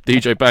off.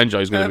 DJ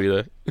Banjo's going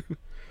to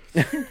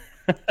be there.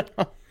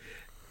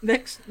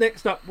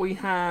 Next up, we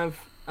have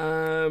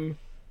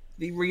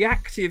the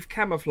reactive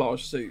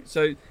camouflage suit.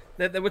 So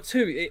there were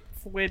two. It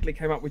weirdly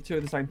came up with two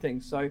of the same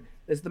things. So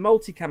there's the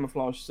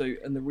multi-camouflage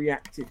suit and the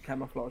reactive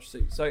camouflage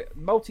suit. So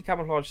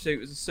multi-camouflage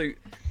suit is a suit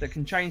that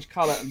can change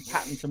colour and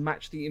pattern to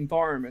match the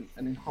environment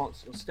and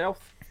enhance your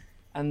stealth.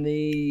 And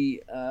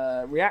the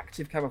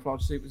reactive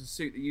camouflage suit was a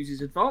suit that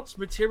uses advanced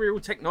material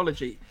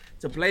technology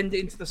to blend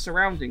into the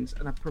surroundings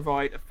and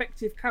provide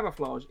effective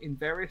camouflage in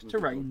various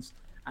terrains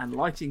and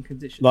lighting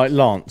conditions. Like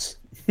Lance.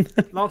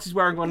 Lance is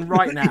wearing one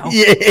right now.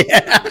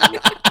 Yeah.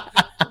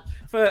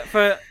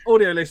 For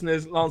audio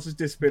listeners, Lance has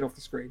disappeared off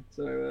the screen.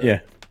 So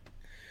yeah.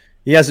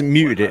 He hasn't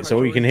muted it, so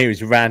all you can hear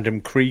is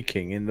random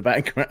creaking in the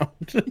background.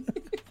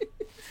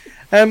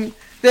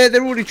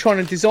 They're already trying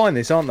to design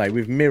this, aren't they?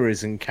 With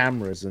mirrors and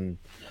cameras and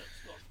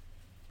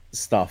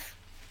stuff,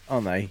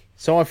 aren't they?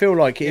 So I feel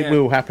like it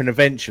will happen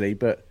eventually,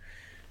 but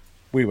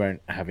we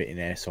won't have it in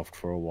airsoft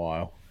for a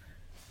while.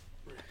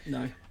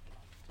 No.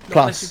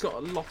 Plus, you've got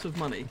a lot of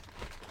money.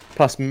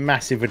 Plus,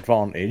 massive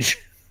advantage.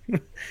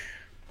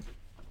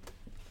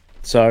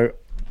 So,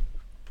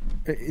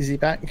 is he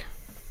back?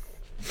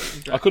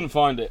 I couldn't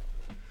find it.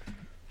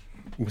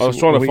 I was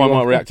trying to find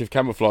my reactive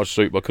camouflage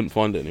suit, but I couldn't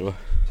find it anywhere.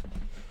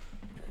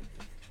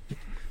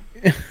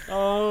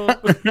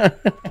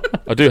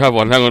 I do have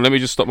one. Hang on, let me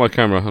just stop my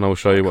camera and I will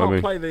show you what I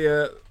mean. Play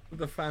the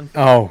fan.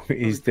 Oh,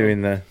 he's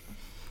doing the.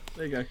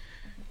 There you go.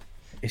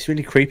 It's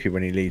really creepy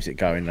when he leaves it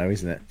going, though,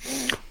 isn't it?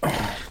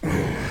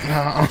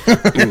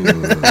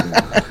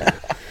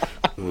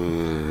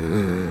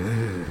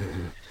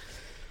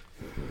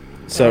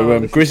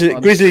 So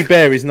Grizzly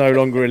Bear is no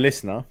longer a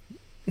listener.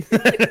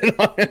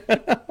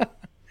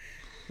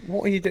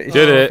 What are you doing?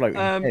 Did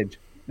it?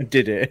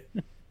 Did it?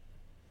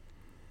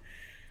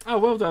 Oh,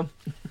 well done.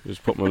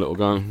 Just put my little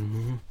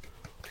gun.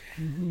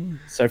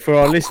 So for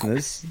our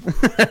listeners,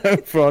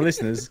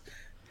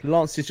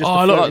 Lance is just. Oh,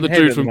 I look like the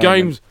dude from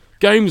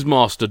Games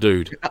Master,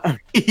 dude.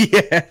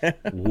 Yeah.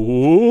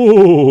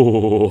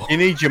 Whoa! You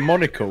need your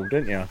monocle,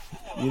 don't you?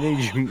 You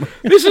need your.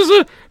 This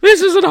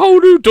is a whole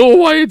new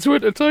doorway into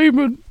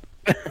entertainment.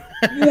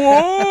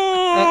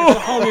 Whoa! It's a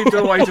whole new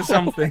doorway to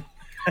something.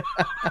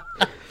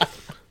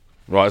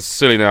 Right, it's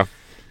silly now.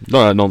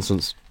 No, that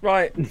nonsense.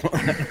 Right.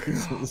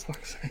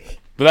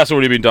 But that's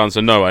already been done,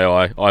 so no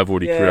AI. I've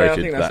already created I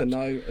think that's that. a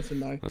no. That's a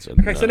no. That's a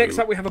Okay, no. so next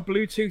up we have a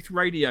Bluetooth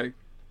radio.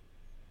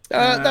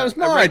 That was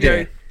my radio.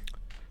 idea.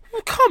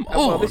 Oh, come on.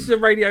 Well, this is a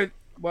radio.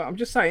 Well, I'm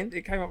just saying,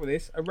 it came up with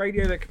this. A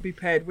radio that can be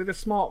paired with a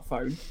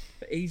smartphone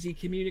for easy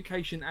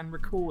communication and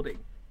recording.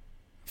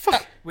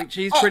 Fuck. Which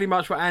is pretty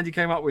much what Andy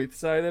came up with.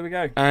 So there we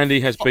go.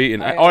 Andy has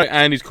beaten.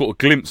 Andy's caught a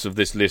glimpse of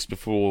this list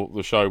before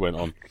the show went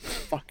on.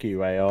 Fuck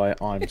you, AI.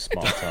 I'm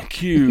smarter.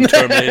 Fuck you,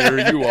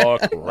 Terminator. You are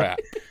crap.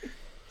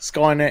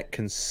 Skynet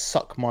can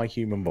suck my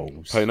human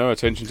balls. Pay no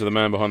attention to the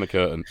man behind the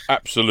curtain.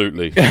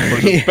 Absolutely.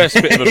 Probably the best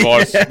bit of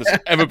advice that's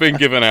ever been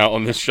given out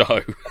on this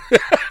show.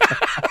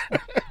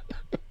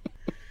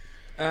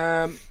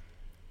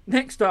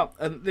 Next up,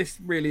 and this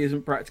really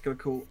isn't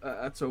practical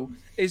at all,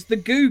 is the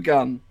goo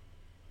gun.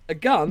 A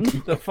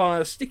gun that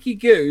fires sticky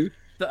goo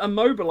that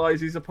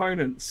immobilizes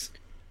opponents.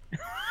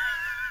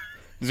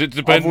 Does it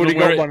depend I've already on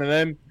where got it, one of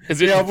them.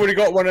 Is it I've already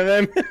got one of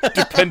them.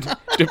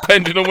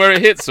 depending on where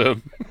it hits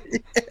them?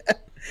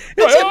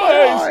 It's in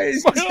my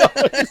eyes.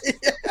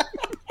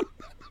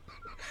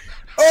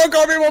 Oh, I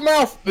got it in my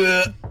mouth.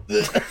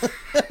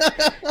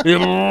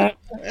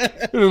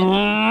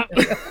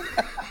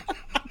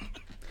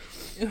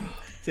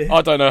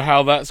 I don't know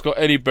how that's got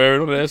any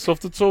bearing on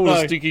airsoft at all.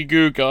 A sticky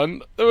goo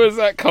gun. Where's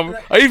that come?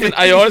 Even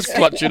AI's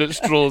clutching at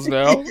straws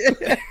now.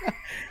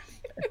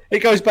 It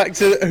goes back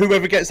to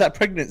whoever gets that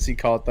pregnancy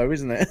card, though,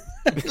 isn't it?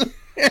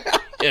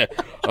 Yeah.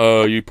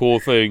 Oh, you poor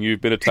thing.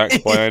 You've been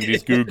attacked by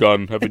Andy's goo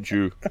gun, haven't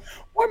you?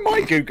 Why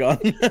my goo gun?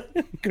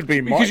 Could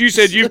be mine. Because you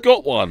said you've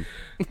got one.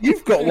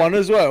 You've got one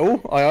as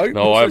well, I hope.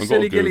 No, I haven't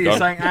got a goo Gilly gun. is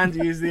saying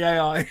Andy is the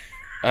AI.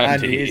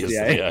 Andy is the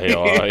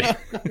AI.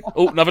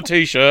 Oh, another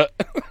T-shirt.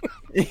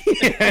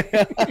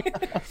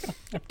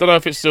 Don't know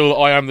if it's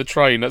still I am the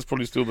train. That's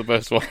probably still the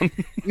best one.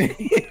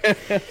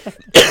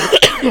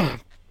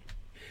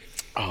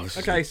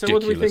 Okay, so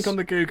what do we think on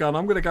the goo gun?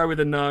 I'm going to go with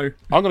a no.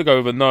 I'm going to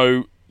go with a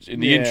no. In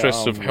the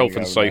interests of health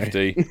and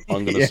safety,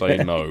 I'm going to say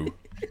no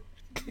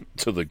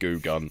to the goo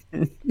gun.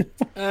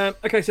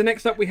 Okay, so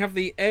next up we have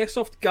the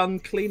airsoft gun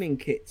cleaning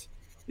kit.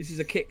 This is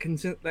a kit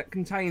that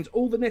contains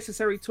all the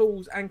necessary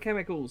tools and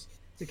chemicals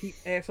to keep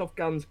airsoft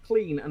guns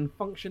clean and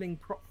functioning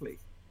properly.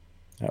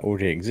 That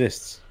already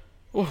exists.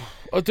 Oh,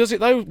 does it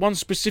though? One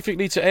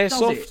specifically to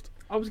airsoft?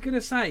 I was going to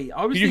say.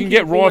 You can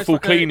get rifle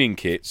cleaning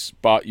kits,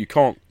 but you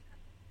can't.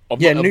 I've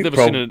never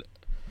seen a.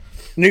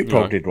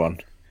 Nuke did one.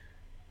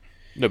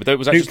 No, but that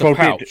was actually just a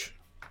pouch.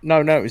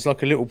 No, it was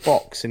like a little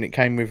box, and it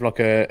came with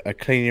like a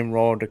cleaning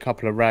rod, a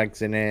couple of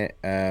rags in it,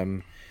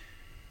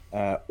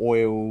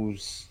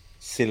 oils,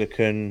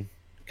 silicone.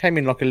 Came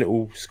in like a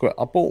little square.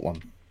 I bought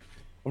one.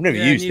 I've never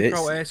used it.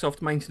 Nuke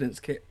airsoft maintenance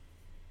kit.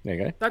 There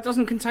you go. That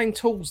doesn't contain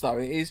tools, though.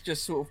 It is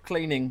just sort of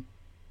cleaning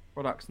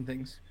products and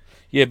things.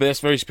 Yeah, but that's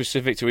very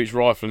specific to each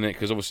rifle, isn't it?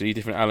 Because obviously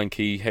different Allen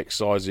key hex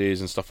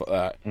sizes and stuff like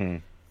that.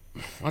 Mm.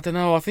 I don't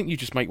know. I think you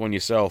just make one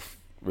yourself,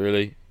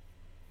 really.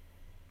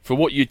 For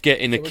what you'd get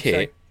in a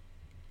kit,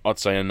 I'd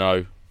say a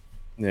no.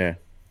 Yeah.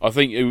 I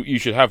think you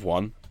should have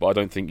one, but I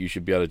don't think you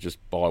should be able to just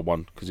buy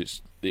one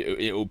because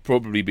it'll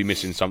probably be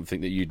missing something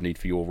that you'd need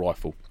for your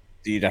rifle.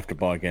 You'd have to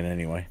buy again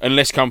anyway.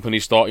 Unless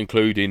companies start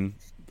including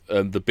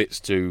the bits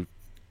to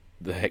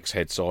the hex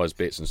head size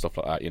bits and stuff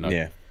like that, you know.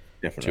 Yeah,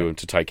 definitely.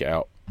 To take it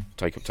out,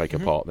 take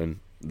apart, then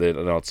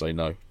I'd say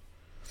no.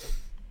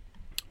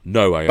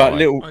 No AI. But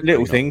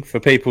little thing for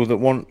people that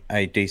want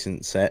a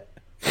decent set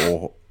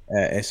for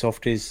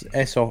airsoft is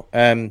airsoft.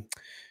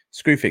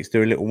 Screwfix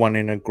do a little one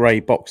in a grey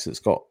box that's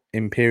got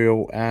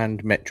Imperial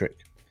and Metric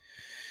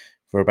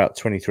for about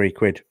 23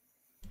 quid.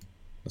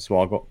 That's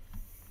what I got.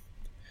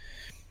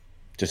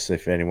 Just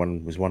if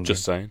anyone was wondering.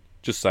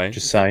 Just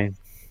saying.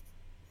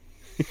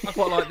 I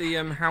quite like the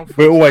health.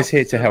 We're always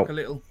here to help.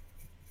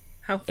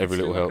 Every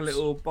little helps. A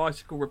little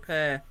bicycle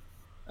repair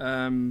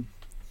pen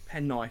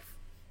knife.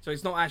 So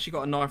it's not actually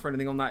got a knife or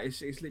anything on that.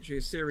 It's literally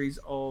a series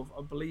of,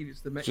 I believe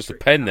it's the Metric. Just a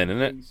pen then,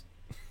 isn't it?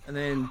 And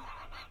then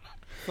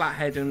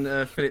flathead and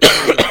Phillips,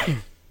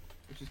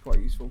 which is quite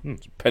useful.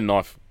 It's a pen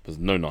knife. There's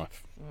no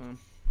knife.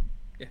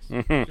 Yes.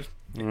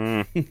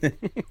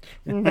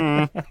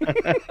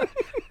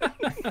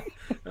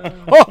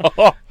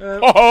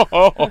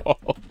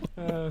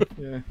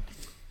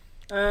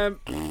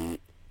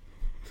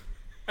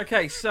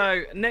 Okay,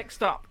 so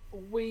next up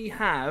we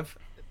have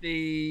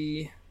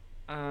the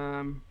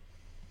hang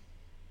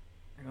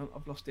on,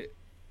 I've lost it.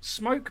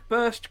 Smoke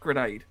burst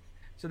grenade.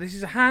 So this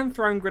is a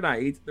hand-thrown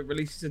grenade that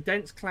releases a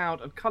dense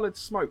cloud of coloured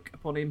smoke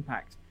upon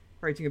impact,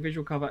 creating a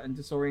visual cover and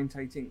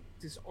disorienting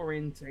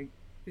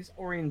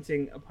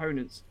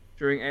opponents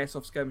during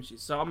airsoft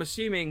skirmishes. So I'm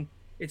assuming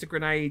it's a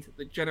grenade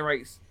that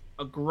generates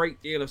a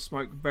great deal of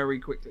smoke very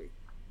quickly.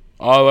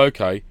 Oh,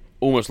 okay.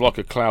 Almost like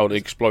a cloud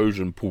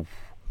explosion. Poof.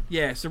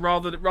 Yeah, so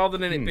rather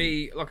than it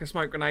be like a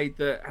smoke grenade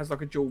that has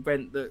like a dual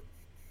vent that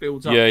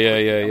builds up.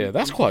 Yeah.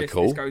 That's quite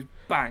cool. This goes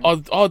bang.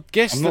 I'd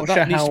guess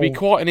that needs to be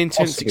quite an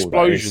intense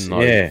explosion,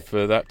 though,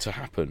 for that to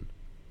happen.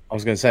 I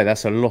was going to say,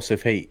 that's a loss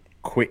of heat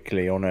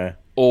quickly on a...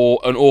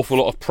 Or an awful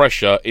lot of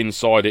pressure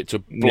inside it to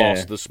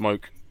blast the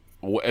smoke,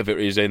 or whatever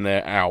it is in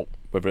there, out.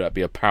 Whether that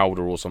be a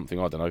powder or something,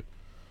 I don't know.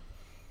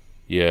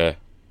 Yeah.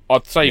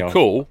 I'd say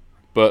cool,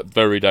 but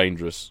very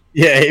dangerous.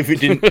 Yeah, if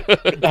it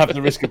didn't have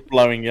the risk of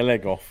blowing your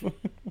leg off.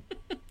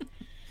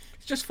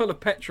 It's just full of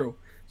petrol.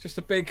 It's just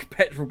a big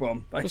petrol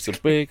bomb. It's a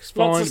big, it's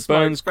fine,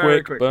 burns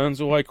quick, burns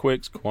away quick,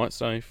 it's quite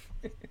safe.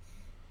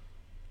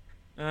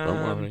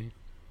 Don't worry.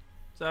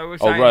 So we're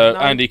saying, no.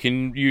 Andy,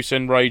 can you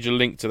send Rage a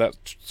link to that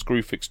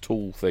Screwfix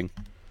tool thing?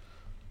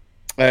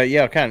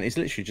 Yeah, I can. It's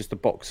literally just a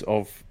box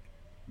of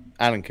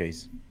Allen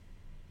keys.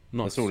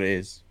 Nice. That's all it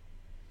is.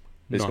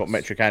 It's got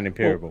Metric and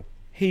Imperial. Well,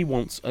 he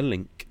wants a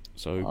link,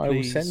 so I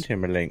will send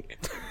him a link.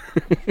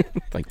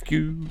 Thank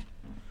you.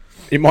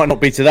 It might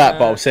not be to that,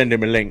 but I'll send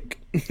him a link.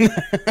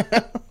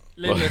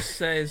 Linus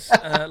says,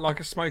 like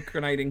a smoke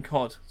grenade in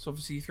COD. So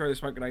obviously you throw the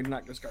smoke grenade and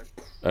that just goes...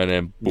 And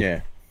then...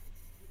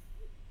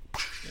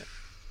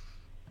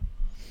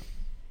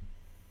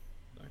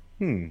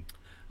 Boom.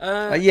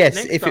 Yeah.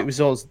 Yes, if it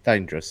was Oz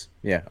dangerous.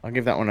 Yeah, I'll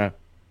give that one a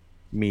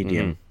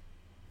medium.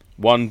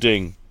 One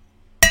ding.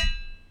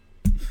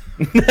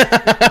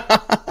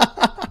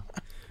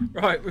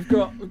 Right, we've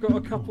got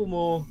a couple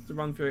more to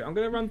run through. I'm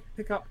going to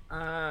pick up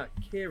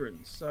Kieran.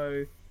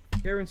 So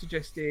Kieran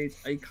suggested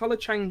a colour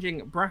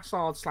changing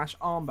brassard /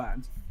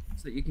 armband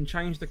so that you can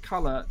change the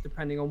colour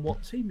depending on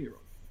what team you're on.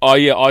 Oh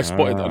yeah, I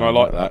spotted that and I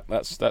like that.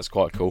 That's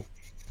quite cool.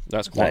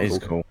 That's quite That is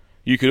cool.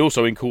 You could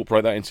also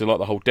incorporate that into like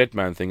the whole Dead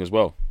Man thing as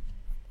well.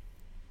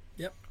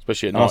 Yep.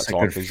 Especially at night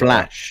time. Could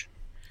flash.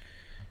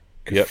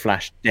 Could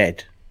flash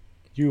dead.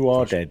 You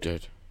are dead.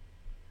 Dead.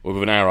 Or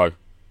with an arrow.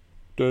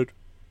 Dead.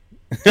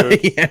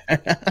 Dead.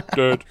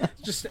 Dead.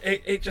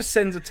 It just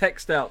sends a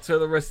text out to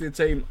the rest of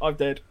the team. I'm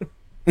dead.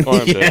 I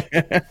am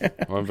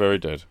dead. I'm very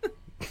dead.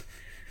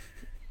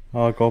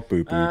 I got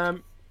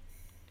boo-boo.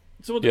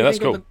 So what do you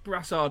think of the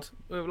brassard?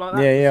 Like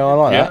that? Yeah, I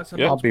like that.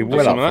 Yeah. I'll be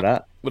well up for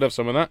that. We'd have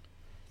some of that.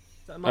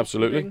 Is that a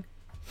Absolutely. Ding?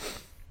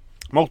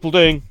 Multiple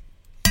ding.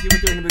 You were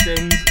doing the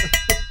dings.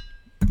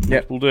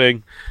 Multiple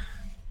ding.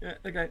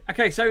 Yeah,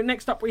 okay, so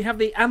next up we have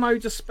the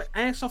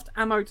airsoft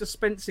ammo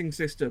dispensing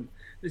system.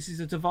 This is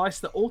a device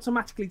that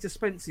automatically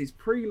dispenses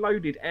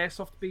pre-loaded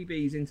airsoft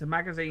BBs into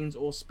magazines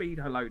or speed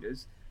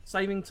loaders,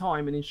 saving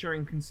time and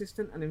ensuring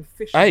consistent and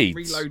efficient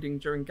reloading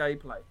during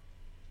gameplay.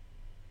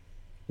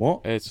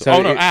 What? Ads,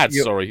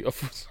 sorry. I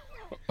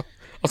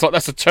was like,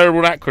 that's a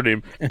terrible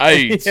acronym.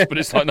 AIDS, but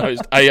it's like, no,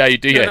 it's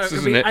AADS,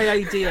 isn't it?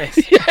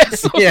 AADS.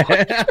 Yes. Yeah.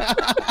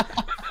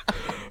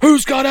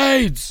 Who's got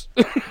AIDS?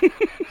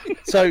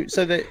 So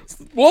that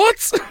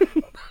What?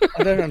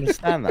 I don't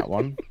understand that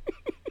one.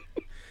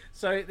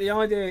 So the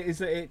idea is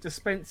that it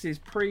dispenses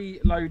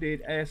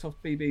pre-loaded airsoft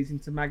BBs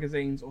into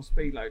magazines or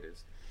speed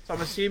loaders. So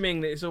I'm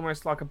assuming that it's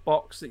almost like a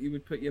box that you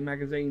would put your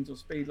magazines or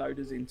speed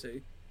loaders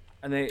into,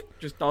 and it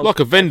just does like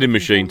a vending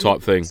machine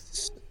type thing.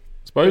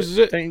 Suppose, is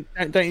it?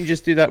 Don't you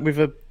just do that with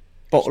a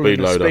bottle of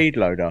a speed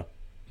loader?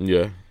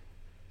 Yeah.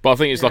 But I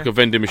think it's like a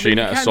vending machine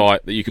at a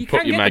site that you can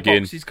put your mag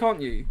in. Boxes,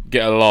 can't you?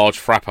 Get a large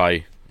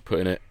frappe, put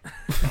in it.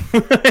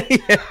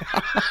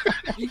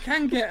 You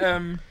can get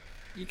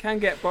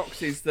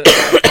boxes that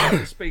are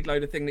the speed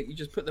loader thing that you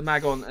just put the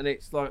mag on and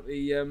it's like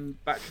the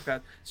battery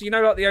pad. So you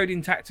know, like the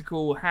Odin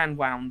Tactical hand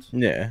wound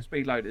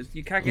speed loaders.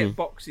 You can get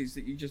boxes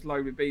that you just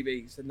load with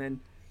BBs, and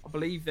then I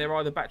believe they're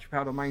either battery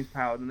powered or mains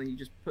powered, and then you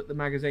just put the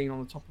magazine on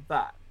the top of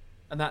that,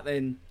 and that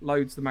then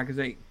loads the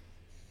magazine.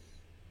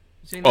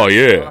 You seen that? Oh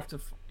yeah.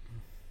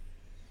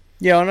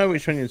 Yeah, I know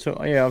which one you're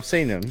talking. Yeah, I've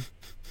seen them.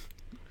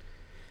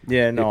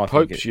 Yeah, no, it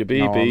pokes your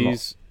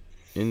BBs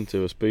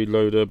into a speed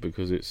loader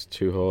because it's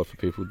too hard for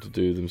people to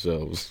do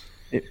themselves.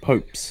 It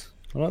popes.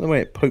 I like the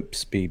way it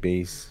popes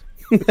BBs.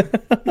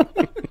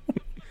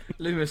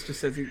 Loomis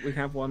just says we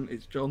have one.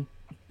 It's John.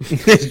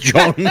 It's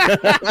John. We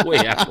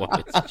have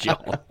one. It's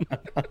John.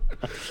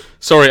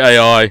 Sorry,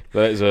 AI.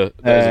 That is a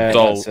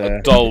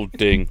dull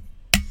ding.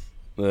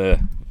 There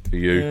for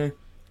you. Yeah.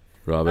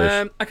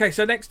 Rubbish. Okay,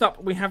 so next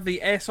up we have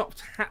the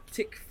airsoft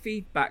haptic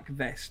feedback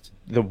vest.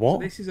 The what?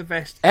 So this is a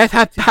vest.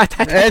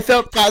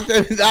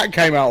 That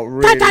came out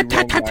really wrong, mate.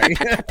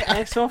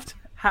 Airsoft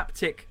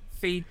haptic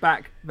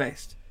feedback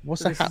vest.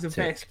 What's this is a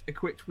vest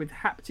equipped with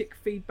haptic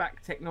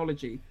feedback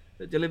technology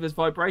that delivers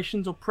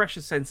vibrations or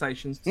pressure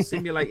sensations to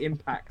simulate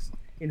impacts,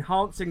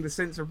 enhancing the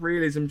sense of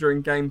realism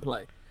during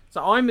gameplay.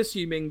 So I'm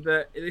assuming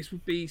that this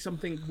would be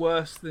something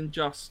worse than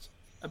just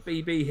a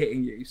BB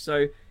hitting you.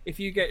 So if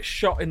you get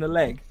shot in the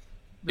leg,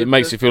 it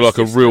makes it feel like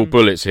a real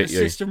bullet's hit you.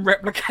 The system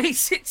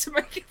replicates it to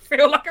make it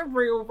feel like a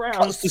real round.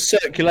 Cuts the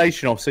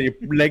circulation off, so your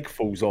leg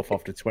falls off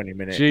after 20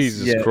 minutes.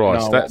 Jesus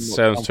Christ, that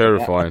sounds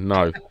terrifying.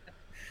 No,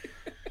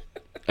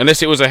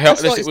 unless it was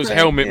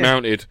helmet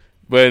mounted.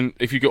 When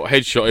if you got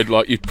headshotted,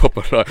 like you'd pop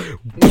a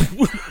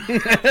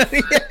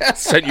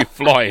sent you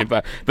flying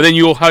back. But then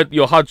your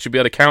HUD should be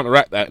able to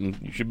counteract that, and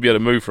you should be able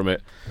to move from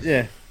it.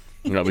 Yeah,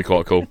 that'd be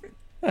quite cool.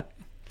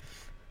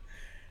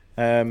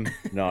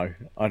 No,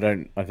 I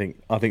don't. I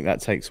think that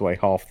takes away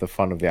half the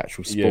fun of the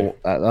actual sport.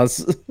 Yeah. That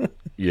does.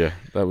 Yeah,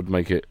 that would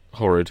make it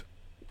horrid.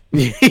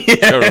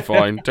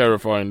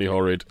 Terrifyingly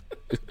horrid.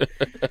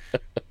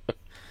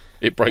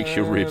 It breaks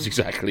your ribs,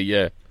 exactly.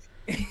 Yeah.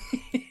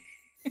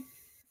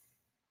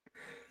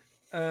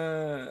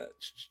 Okay,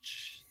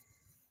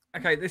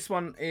 this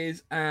one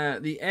is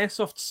the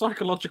Airsoft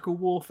Psychological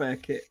Warfare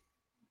Kit.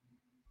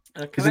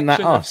 Isn't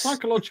that us?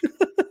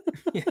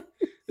 Yeah.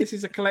 This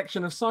is a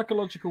collection of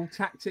psychological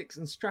tactics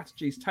and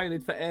strategies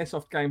tailored for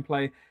airsoft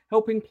gameplay,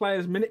 helping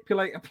players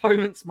manipulate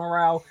opponents'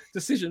 morale,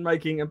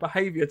 decision-making, and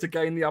behaviour to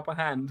gain the upper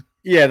hand.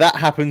 Yeah, that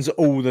happens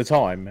all the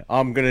time.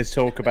 I'm going to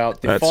talk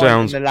about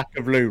defining the lack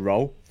of loo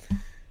roll.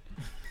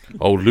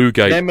 Oh, loo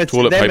gate,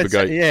 toilet paper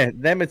gate. Yeah,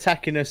 them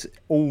attacking us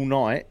all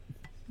night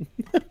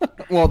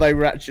while they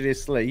were actually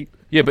asleep.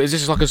 Yeah, but is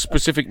this like a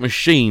specific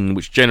machine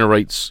which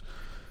generates...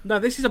 No,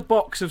 this is a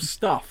box of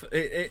stuff.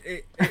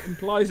 It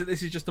implies that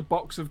this is just a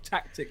box of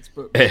tactics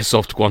books.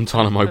 Airsoft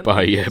Guantanamo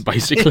Bay, yeah,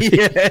 basically.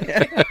 Yeah,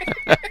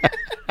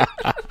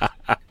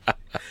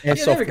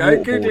 there we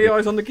go. Googly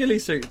eyes on the ghillie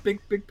suit.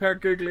 Big pair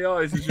of googly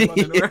eyes as you're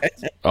running around.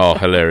 Oh,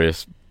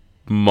 hilarious.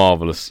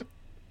 Marvellous.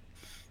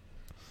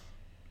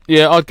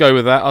 Yeah, I'd go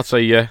with that. I'd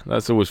say, yeah,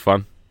 that's always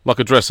fun. Like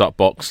a dress-up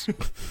box.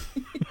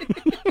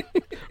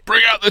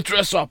 Bring out the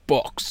dress-up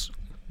box.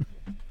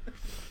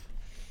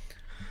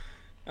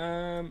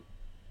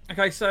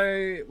 Okay,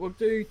 so we'll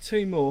do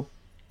 2 more.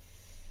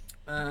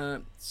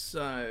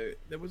 So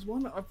there was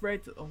one that I've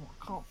read. Oh,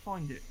 I can't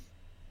find it.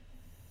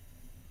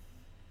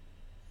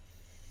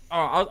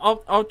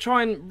 I'll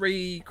try and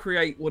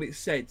recreate what it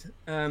said.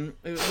 It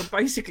was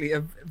basically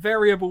a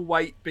variable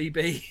weight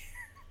BB.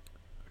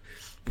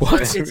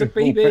 What? So it's a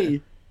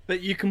BB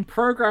that you can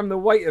program the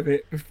weight of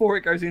it before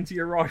it goes into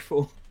your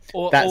rifle.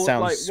 That or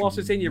sounds like whilst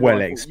it's in your well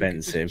rifle,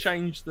 expensive. You can just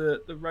change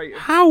the rate.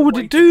 How would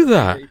it do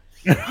that?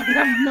 I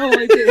have no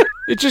idea.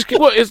 It just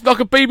it's like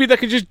a BB that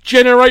can just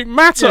generate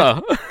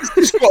matter.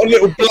 It's got a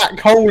little black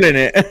hole in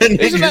it.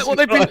 Isn't that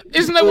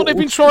what they've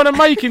been trying to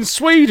make in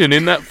Sweden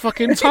in that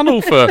fucking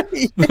tunnel for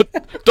the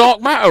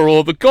dark matter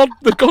or the god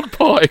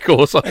particle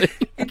or something?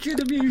 It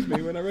did amuse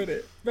me when I read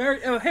it.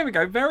 Here we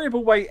go.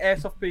 Variable weight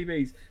airsoft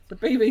BBs. The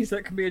BBs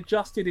that can be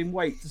adjusted in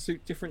weight to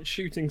suit different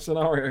shooting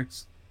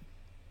scenarios.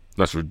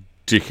 That's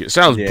ridiculous.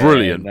 Sounds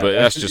brilliant, but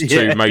that's just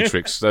too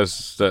Matrix.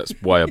 That's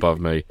way above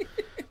me.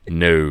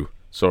 No,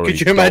 sorry.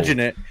 Could you imagine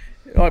it?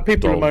 Like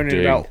people are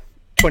moaning about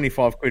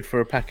 25 quid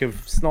for a pack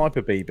of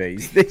sniper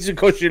BBs. These would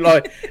cost you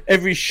like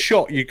every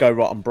shot you go,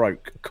 right, I'm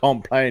broke,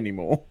 can't play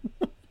anymore.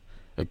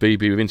 A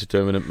BB with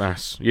indeterminate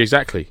mass. Yeah,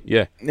 exactly.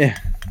 Yeah. Yeah.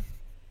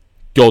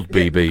 God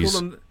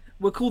BBs.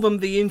 We'll call them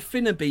the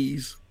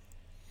Infinibees.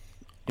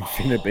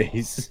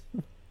 Infinibees.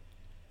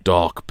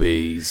 Dark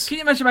bees. Can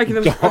you imagine making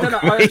them? I don't know.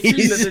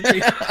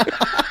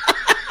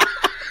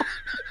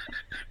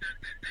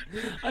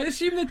 I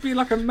assume there'd be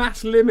like a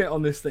mass limit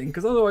on this thing,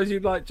 because otherwise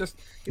you'd like just.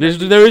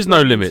 There is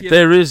no limit.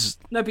 There is.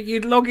 No, but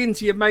you'd log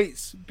into your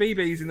mates'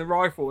 BBs in the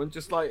rifle and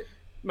just like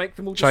make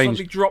them all just change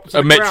suddenly drop to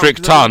a the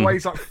metric ground, ton. It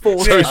weighs like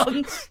 4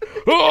 tons.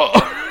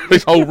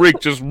 His whole rig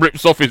just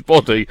rips off his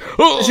body.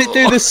 Does it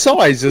do the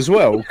size as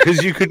well?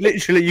 Because you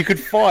could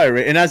fire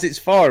it, and as it's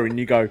firing,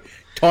 you go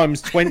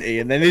times 20,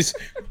 and then there's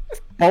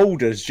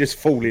boulders just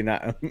falling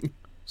at them.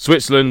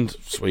 Switzerland,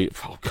 sweet.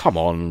 Oh, come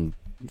on.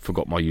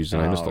 Forgot my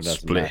username. Let's not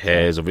split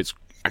hairs of its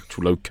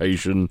actual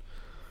location.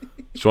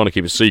 Trying to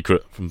keep it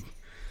secret from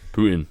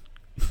Putin.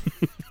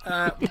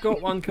 We've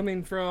got one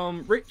coming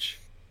from Rich.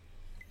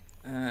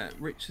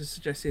 Rich has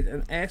suggested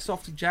an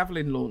airsoft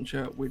javelin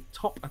launcher with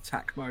top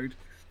attack mode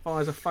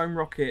fires a foam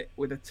rocket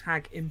with a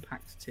tag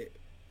impact tip.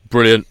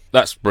 Brilliant.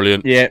 That's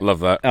brilliant. Yeah.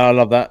 Love that. I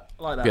love that.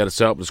 I like that. Be able to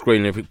set up the screen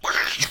and everything.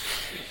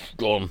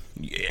 Gone.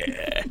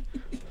 Yeah.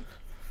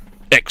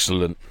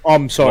 Excellent.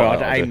 I'm sorry,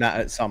 I'd aim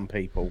that at some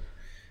people.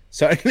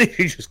 So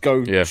literally just go.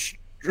 Yeah.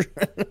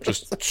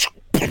 Just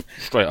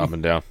straight up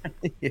and down.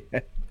 Yeah.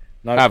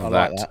 No, Have I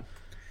that. like that.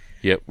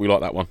 Yep, we like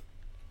that one.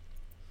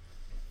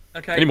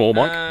 Okay. Any more,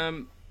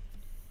 Mike?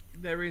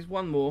 There is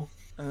one more.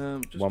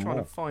 Trying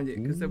to find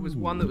it, because there was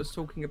one that was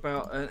talking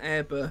about an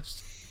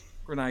airburst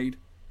grenade.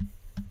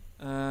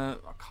 I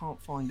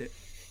can't find it.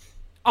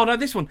 Oh no,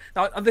 this one.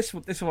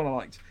 This one I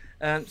liked.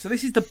 So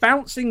this is the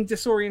bouncing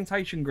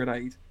disorientation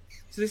grenade.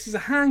 So this is a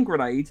hand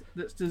grenade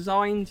that's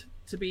designed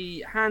to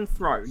be hand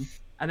thrown,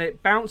 and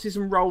it bounces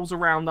and rolls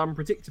around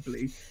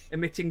unpredictably,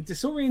 emitting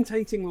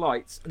disorientating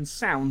lights and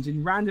sounds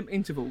in random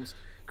intervals,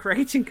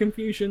 creating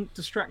confusion,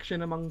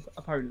 distraction among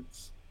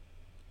opponents.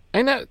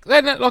 Ain't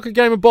that like a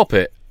game of Bop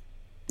It?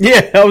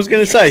 Yeah, I was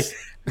going to say.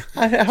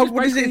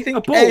 What does it think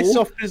a ball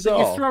airsofters that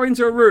are? you throw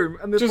into a room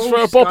and the Just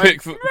throw a Bop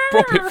It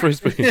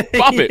frisbee.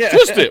 Bop it,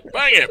 twist it,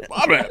 bang it,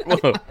 bop it.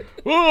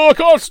 Oh, I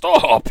can't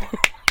stop.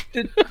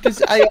 Does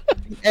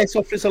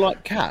airsofters are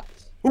like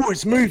cats? Oh,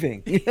 it's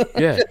moving.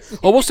 Yeah.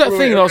 Oh, what's that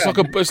thing?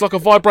 It's like a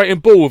vibrating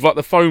ball with like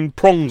the foam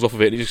prongs off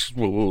of it. And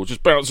it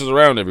just bounces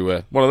around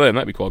everywhere. One of them,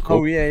 that'd be quite cool.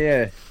 Oh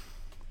yeah.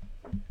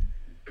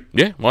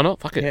 Yeah, why not?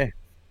 Fuck it.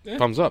 Yeah.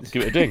 Thumbs up.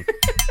 Give it a ding.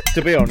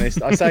 To be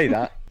honest, I say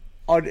that.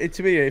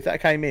 If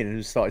that came in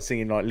and started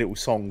singing like little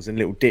songs and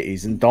little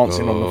ditties and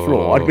dancing on the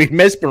floor, I'd be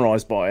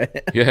mesmerised by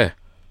it. Yeah.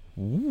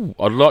 Ooh,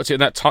 I'd liked it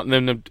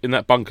in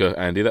that bunker,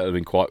 Andy. That would have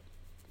been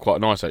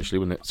quite nice actually,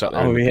 wouldn't it? Sat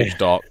there in the pitch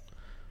dark.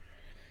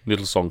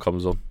 Little song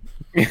comes on.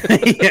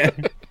 Yeah.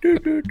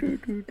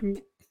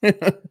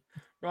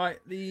 Right,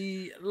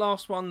 the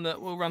last one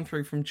that we'll run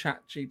through from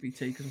ChatGPT,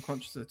 because I'm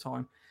conscious of the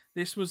time.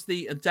 This was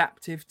the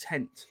adaptive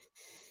tent.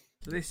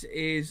 So this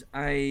is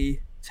a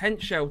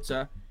tent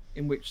shelter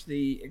in which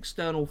the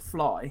external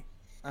fly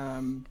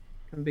can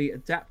be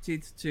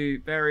adapted to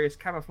various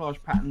camouflage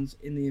patterns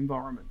in the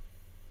environment.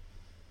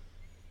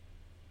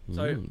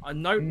 So I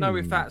don't know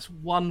if that's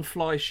one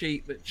fly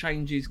sheet that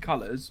changes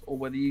colours or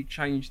whether you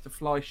change the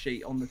fly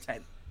sheet on the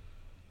tent.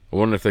 I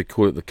wonder if they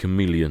call it the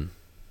chameleon.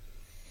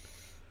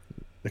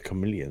 The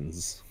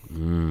chameleons.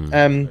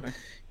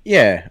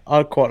 Yeah,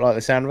 I quite like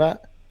the sound of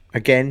that.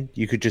 Again,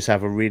 you could just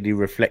have a really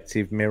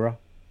reflective mirror.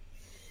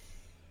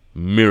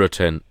 Mirror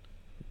tent.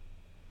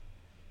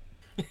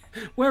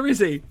 Where is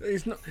he?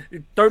 He's not.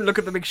 Don't look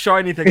at the big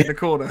shiny thing in the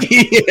corner.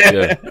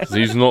 Yeah,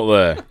 he's not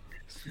there.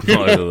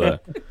 Not over there.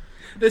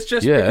 There's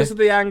just because of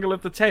the angle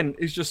of the tent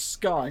is just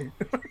sky.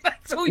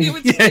 That's all you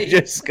would see.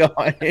 Just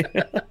sky.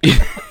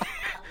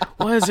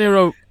 Why is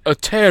there a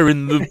tear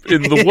in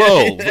the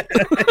world?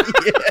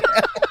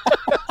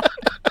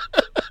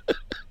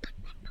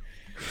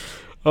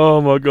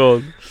 Oh my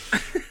god.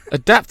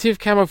 Adaptive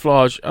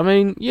camouflage. I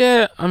mean,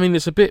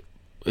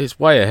 it's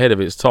way ahead of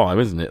its time,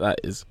 isn't it? That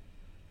is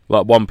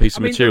like one piece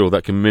of material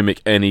that can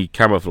mimic any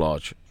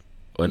camouflage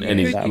on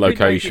any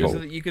location. So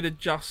that you could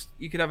adjust.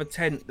 You could have a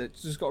tent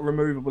that's just got a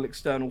removable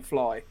external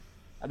fly,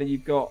 and then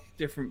you've got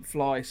different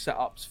fly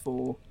setups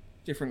for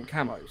different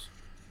camos.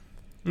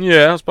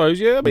 Yeah, I suppose.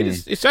 Yeah, I mean,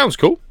 it sounds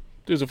cool.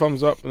 There's a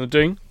thumbs up and a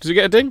ding. Does it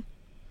get a ding?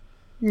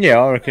 Yeah,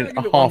 I reckon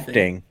a half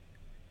ding.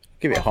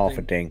 Give it half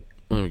a ding.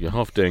 There we go,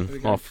 half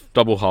ding,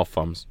 double half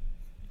thumbs.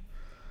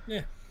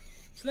 Yeah.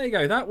 So there you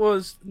go. That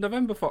was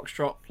November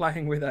Foxtrot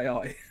playing with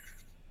AI.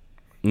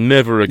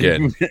 Never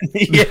again.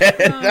 Yeah,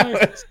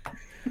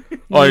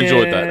 I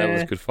enjoyed that. That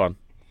was good fun.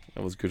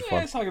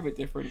 Yeah, it's like a bit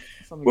different.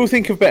 We'll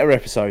think of better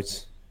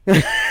episodes.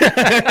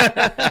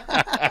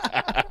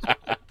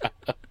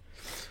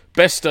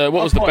 Best. What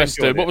was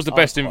the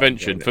best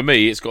invention? For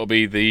me, it's got to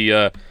be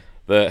the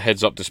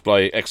heads-up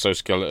display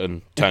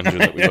exoskeleton tangent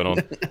that we went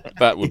on.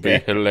 That would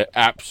be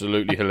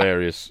absolutely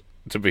hilarious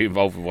to be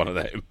involved with one of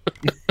them.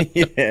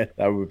 Yeah,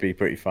 that would be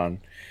pretty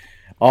fun.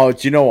 Oh,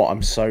 do you know what?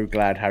 I'm so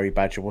glad Harry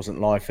Badger wasn't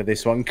live for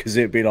this one, because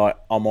it'd be like,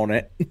 I'm on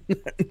it.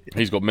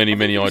 He's got many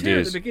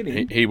ideas.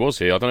 He was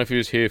here. I don't know if he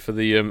was here for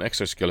the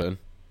exoskeleton.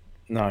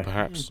 No.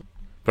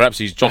 Perhaps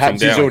he's jotting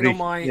down.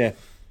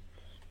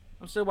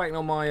 I'm still waiting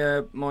on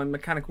my my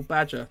mechanical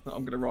badger that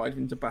I'm going to ride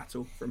into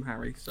battle from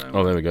Harry. So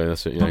there we go.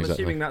 That's it. Yeah, I'm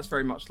assuming that's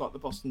very much like the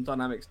Boston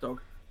Dynamics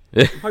dog.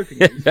 Yeah. I'm hoping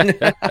it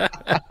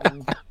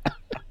is.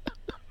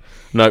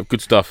 No,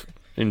 good stuff.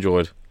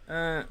 Enjoyed.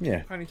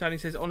 Yeah. Pony Tony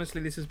says,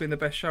 honestly, this has been the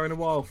best show in a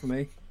while for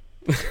me.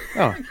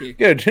 Oh, thank you.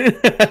 Good.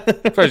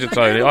 Pleasure,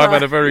 Tony. I've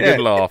had a very good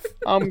laugh.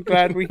 I'm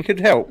glad we could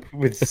help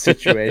with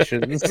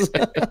situations.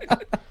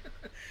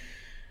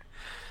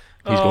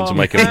 He's gone to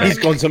make a mech. He's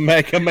gone to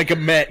make a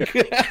mech.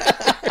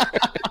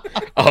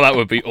 Oh, that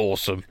would be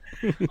awesome.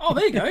 Oh,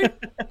 there you go.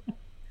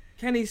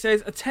 Kenny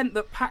says, a tent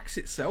that packs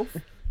itself.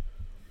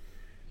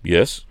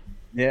 Yes.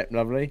 Yeah,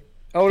 lovely.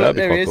 Oh, look,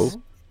 there he is.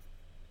 Cool.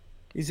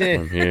 He's here.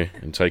 I'm here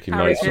and taking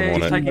Harry's notes. Here, I'm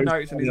on he's it. taking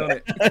notes and he's on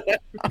it.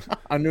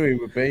 I knew he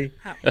would be.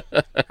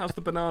 How's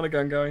the banana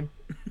gun going?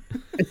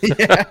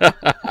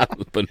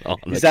 Banana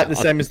is that gun. the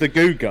same as the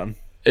goo gun?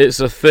 It's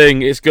a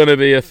thing. It's going to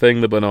be a thing,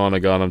 the banana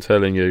gun, I'm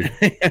telling you.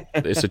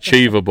 It's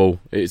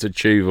achievable. It's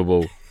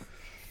achievable.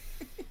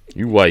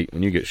 You wait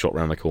when you get shot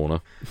round the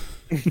corner.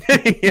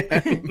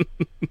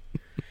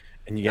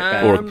 And you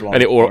get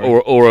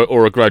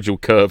or a gradual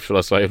curve, shall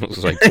I say? I'm not going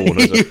to say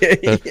corners.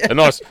 A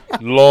nice,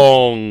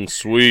 long,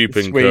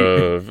 sweeping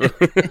curve.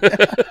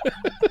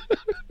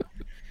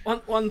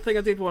 One thing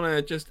I did want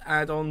to just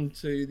add on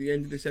to the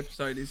end of this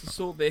episode is I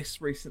saw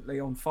this recently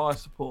on Fire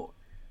Support.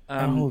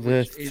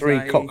 The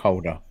 3 cock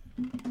holder.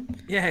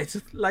 Yeah, it's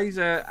a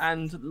laser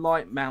and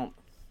light mount,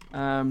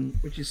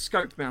 which is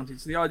scope mounted.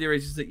 So the idea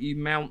is that you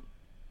mount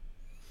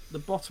the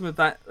bottom of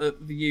that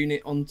the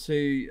unit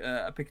onto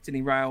a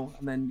Picatinny rail,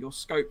 and then your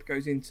scope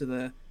goes into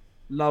the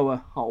lower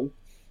hole,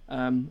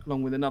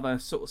 along with another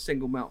sort of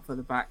single mount for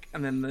the back,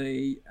 and then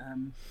the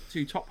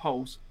 2 top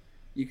holes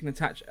you can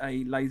attach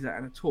a laser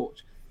and a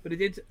torch. But it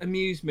did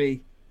amuse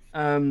me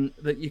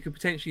that you could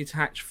potentially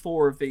attach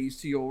 4 of these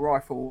to your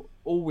rifle,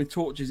 all with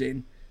torches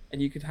in,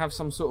 and you could have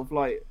some sort of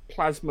like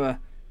plasma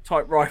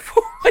type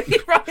rifle when you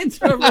run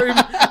into a room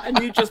and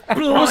you just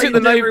blind What's it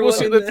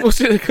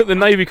the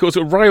Navy calls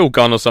it, a rail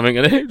gun or something?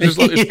 And it just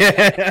like,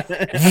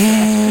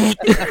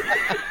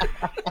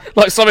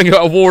 like something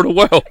out of War of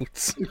the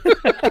Worlds.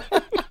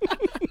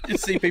 You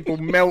see people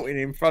melting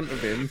in front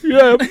of him.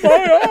 Yeah,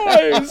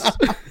 my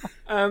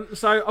eyes.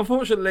 So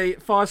unfortunately,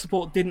 Fire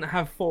Support didn't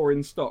have 4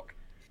 in stock,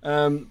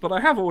 but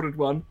I have ordered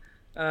one,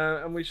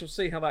 and we shall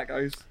see how that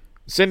goes.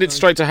 Send it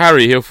straight to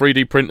Harry. He'll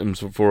 3D print them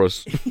for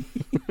us.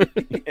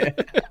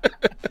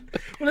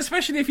 Well,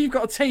 especially if you've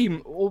got a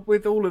team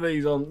with all of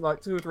these on,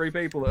 like 2 or 3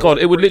 people. God,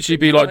 it would literally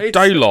be like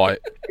daylight.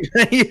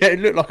 Yeah, it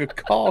looked like a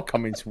car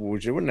coming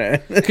towards you, wouldn't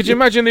it? Could you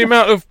imagine the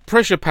amount of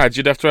pressure pads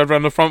you'd have to have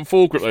around the front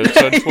foregrip to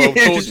turn 12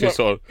 torches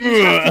on?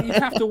 You'd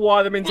have to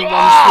wire them into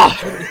one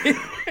switch.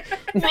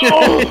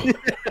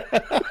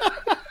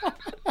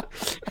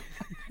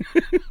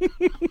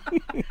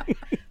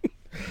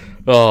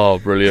 Oh,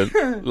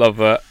 brilliant. Love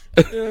that.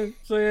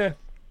 Yeah,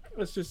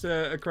 that's just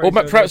a crazy. Or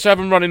perhaps have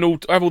them running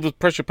have all the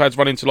pressure pads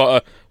running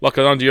to like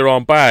an under your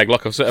arm bag,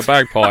 like a set of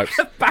bagpipes.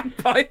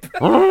 Bagpipe.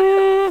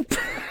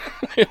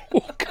 It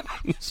all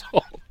comes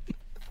on.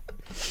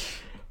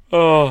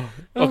 Oh,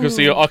 I can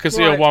see a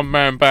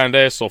one-man band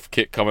airsoft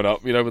kit coming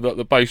up, you know, with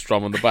the bass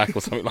drum on the back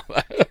or something like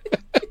that.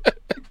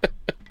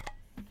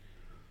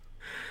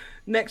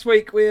 Next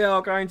week we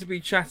are going to be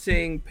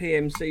chatting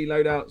PMC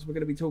loadouts. We're going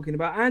to be talking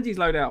about Andy's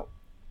loadout.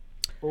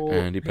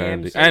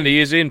 Andy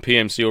is in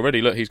PMC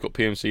already. Look, he's got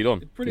PMC'd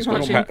on. Pretty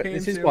much in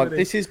PMC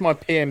this is my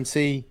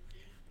PMC.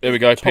 There we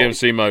go, top.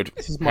 PMC mode.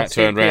 This is my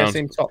turned round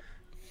top.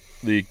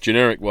 The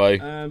generic way,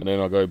 and then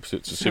I go to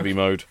civvy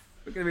mode.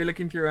 We're going to be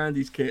looking through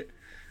Andy's kit.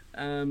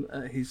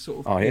 his sort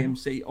of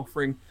PMC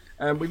offering.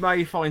 We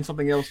may find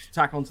something else to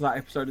tack onto that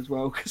episode as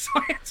well, because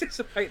I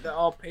anticipate that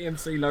our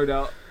PMC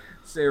loadout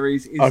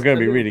series is going to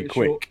be really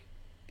quick.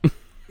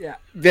 Yeah,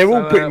 they're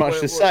all pretty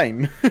much the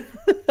same.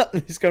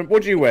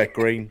 What do you wear?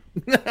 Green,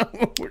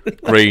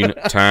 green,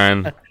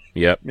 tan.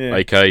 Yep. Yeah.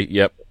 AK.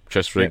 Yep.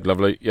 Chest rig. Yep.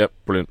 Lovely. Yep.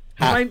 Brilliant.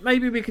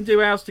 Maybe we can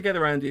do ours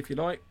together, Andy, if you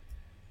like.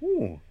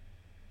 Ooh.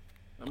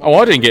 Oh,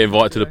 I didn't get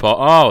invited to the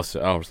party.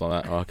 Oh, it's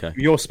like that. Oh, okay.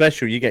 You're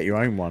special. You get your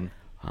own one.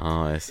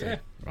 Oh, I see. Yeah.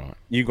 Right.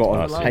 You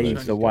got to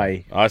pave the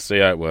way. I see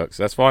how it works.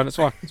 That's fine. It's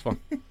fine.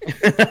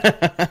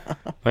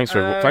 Thanks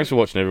for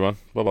watching, everyone.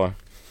 Bye bye.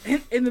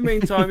 In the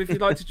meantime, if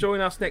you'd like to join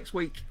us next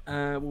week,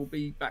 we'll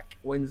be back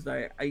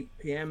Wednesday at 8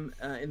 p.m.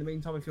 In the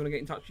meantime, if you want to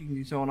get in touch, you can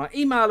do so on our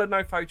email at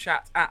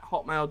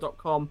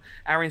nofochat@hotmail.com.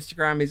 Our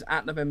Instagram is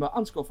at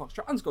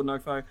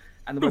November_Foxtrot_NoFo,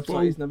 and the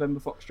website is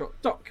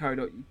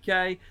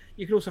novemberfoxtrot.co.uk.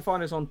 You can also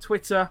find us on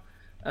Twitter,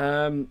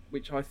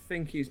 which I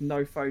think is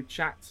NoFo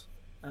Chat,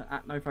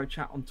 at NoFo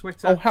Chat on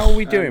Twitter. Oh, how are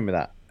we doing with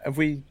that? Have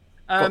we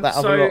got that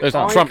other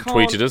lot? Trump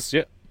tweeted us,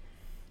 yeah.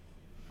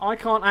 I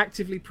can't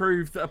actively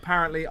prove that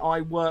apparently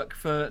I work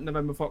for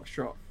November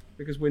Foxtrot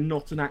because we're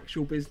not an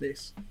actual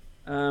business.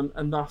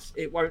 And thus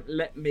it won't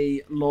let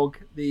me log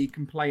the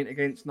complaint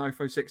against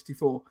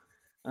NoFo64.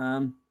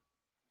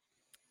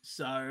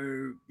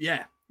 So,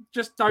 yeah,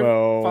 just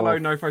don't follow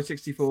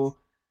NoFo64.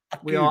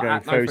 We are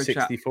at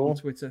NoFo64 on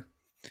Twitter.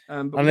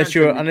 Unless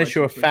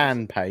you're a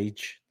fan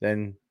page,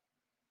 then...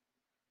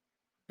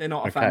 They're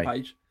not a fan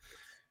page.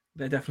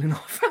 They're definitely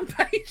not a fan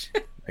page.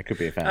 It could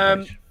be a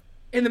fan page.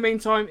 In the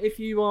meantime, if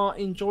you are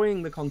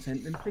enjoying the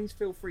content, then please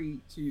feel free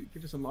to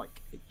give us a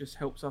like. It just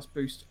helps us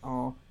boost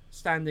our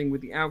standing with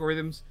the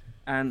algorithms,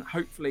 and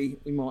hopefully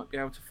we might be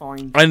able to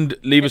find... And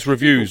leave us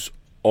reviews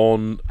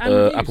on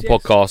Apple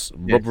Podcasts.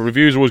 Yes.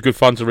 Reviews are always good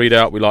fun to read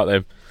out. We like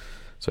them.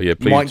 So yeah,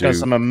 please Mike does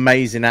some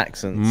amazing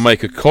accents.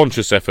 Make a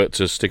conscious effort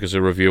to stick us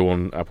a review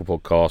on Apple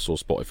Podcasts or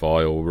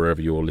Spotify or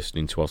wherever you're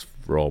listening to us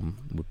from.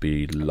 Would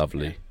be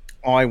lovely.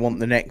 I want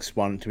the next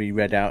one to be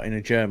read out in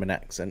a German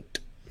accent.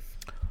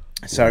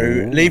 So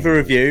leave a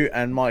review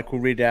and Mike will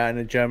read it out in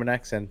a German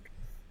accent.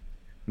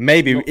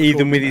 Maybe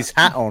even with his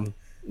hat on.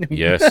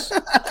 Yes.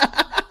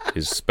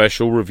 His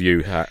special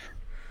review hat.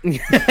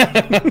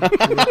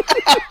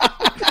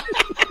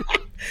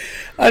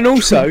 And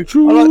also, I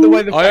like the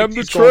way I am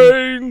the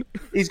train.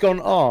 He's gone,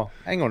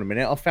 hang on a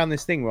minute. I found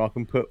this thing where I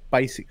can put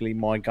basically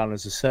my gun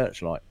as a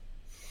searchlight.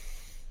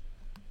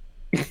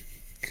 On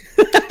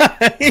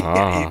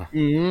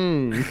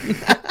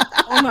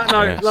that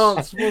note,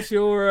 Lance, what's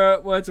your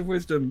words of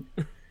wisdom?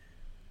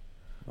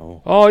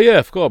 Oh yeah,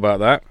 I forgot about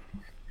that.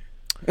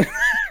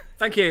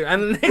 Thank you.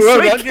 And this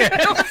week, I'll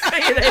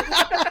see you then.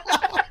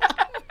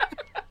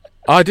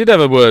 I did have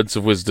a words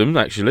of wisdom,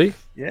 actually.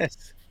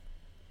 Yes.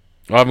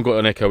 I haven't got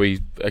an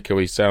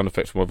echoey sound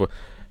effect from my voice.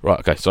 Right,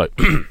 okay, so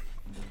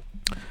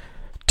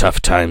tough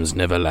times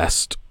never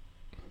last.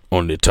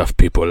 Only tough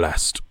people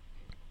last.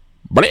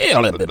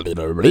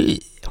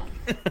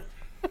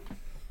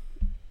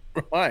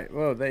 Right,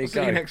 well, there you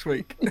go. See you next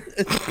week.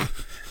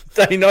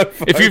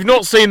 If you've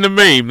not seen the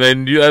meme,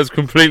 then that's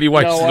completely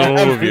wasted on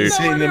all of you.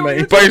 Seen the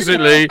meme.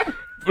 Basically,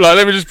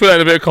 let me just put that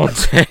in a bit of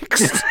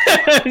context.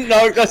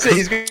 No, that's it.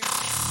 He's going.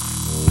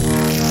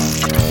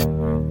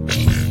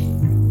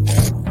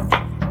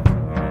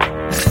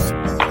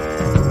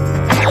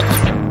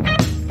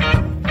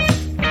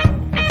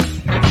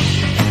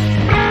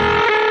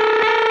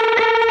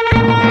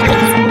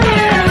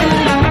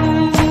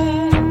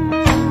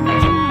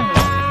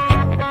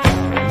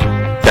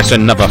 That's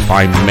another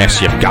fine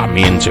mess you've got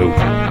me into.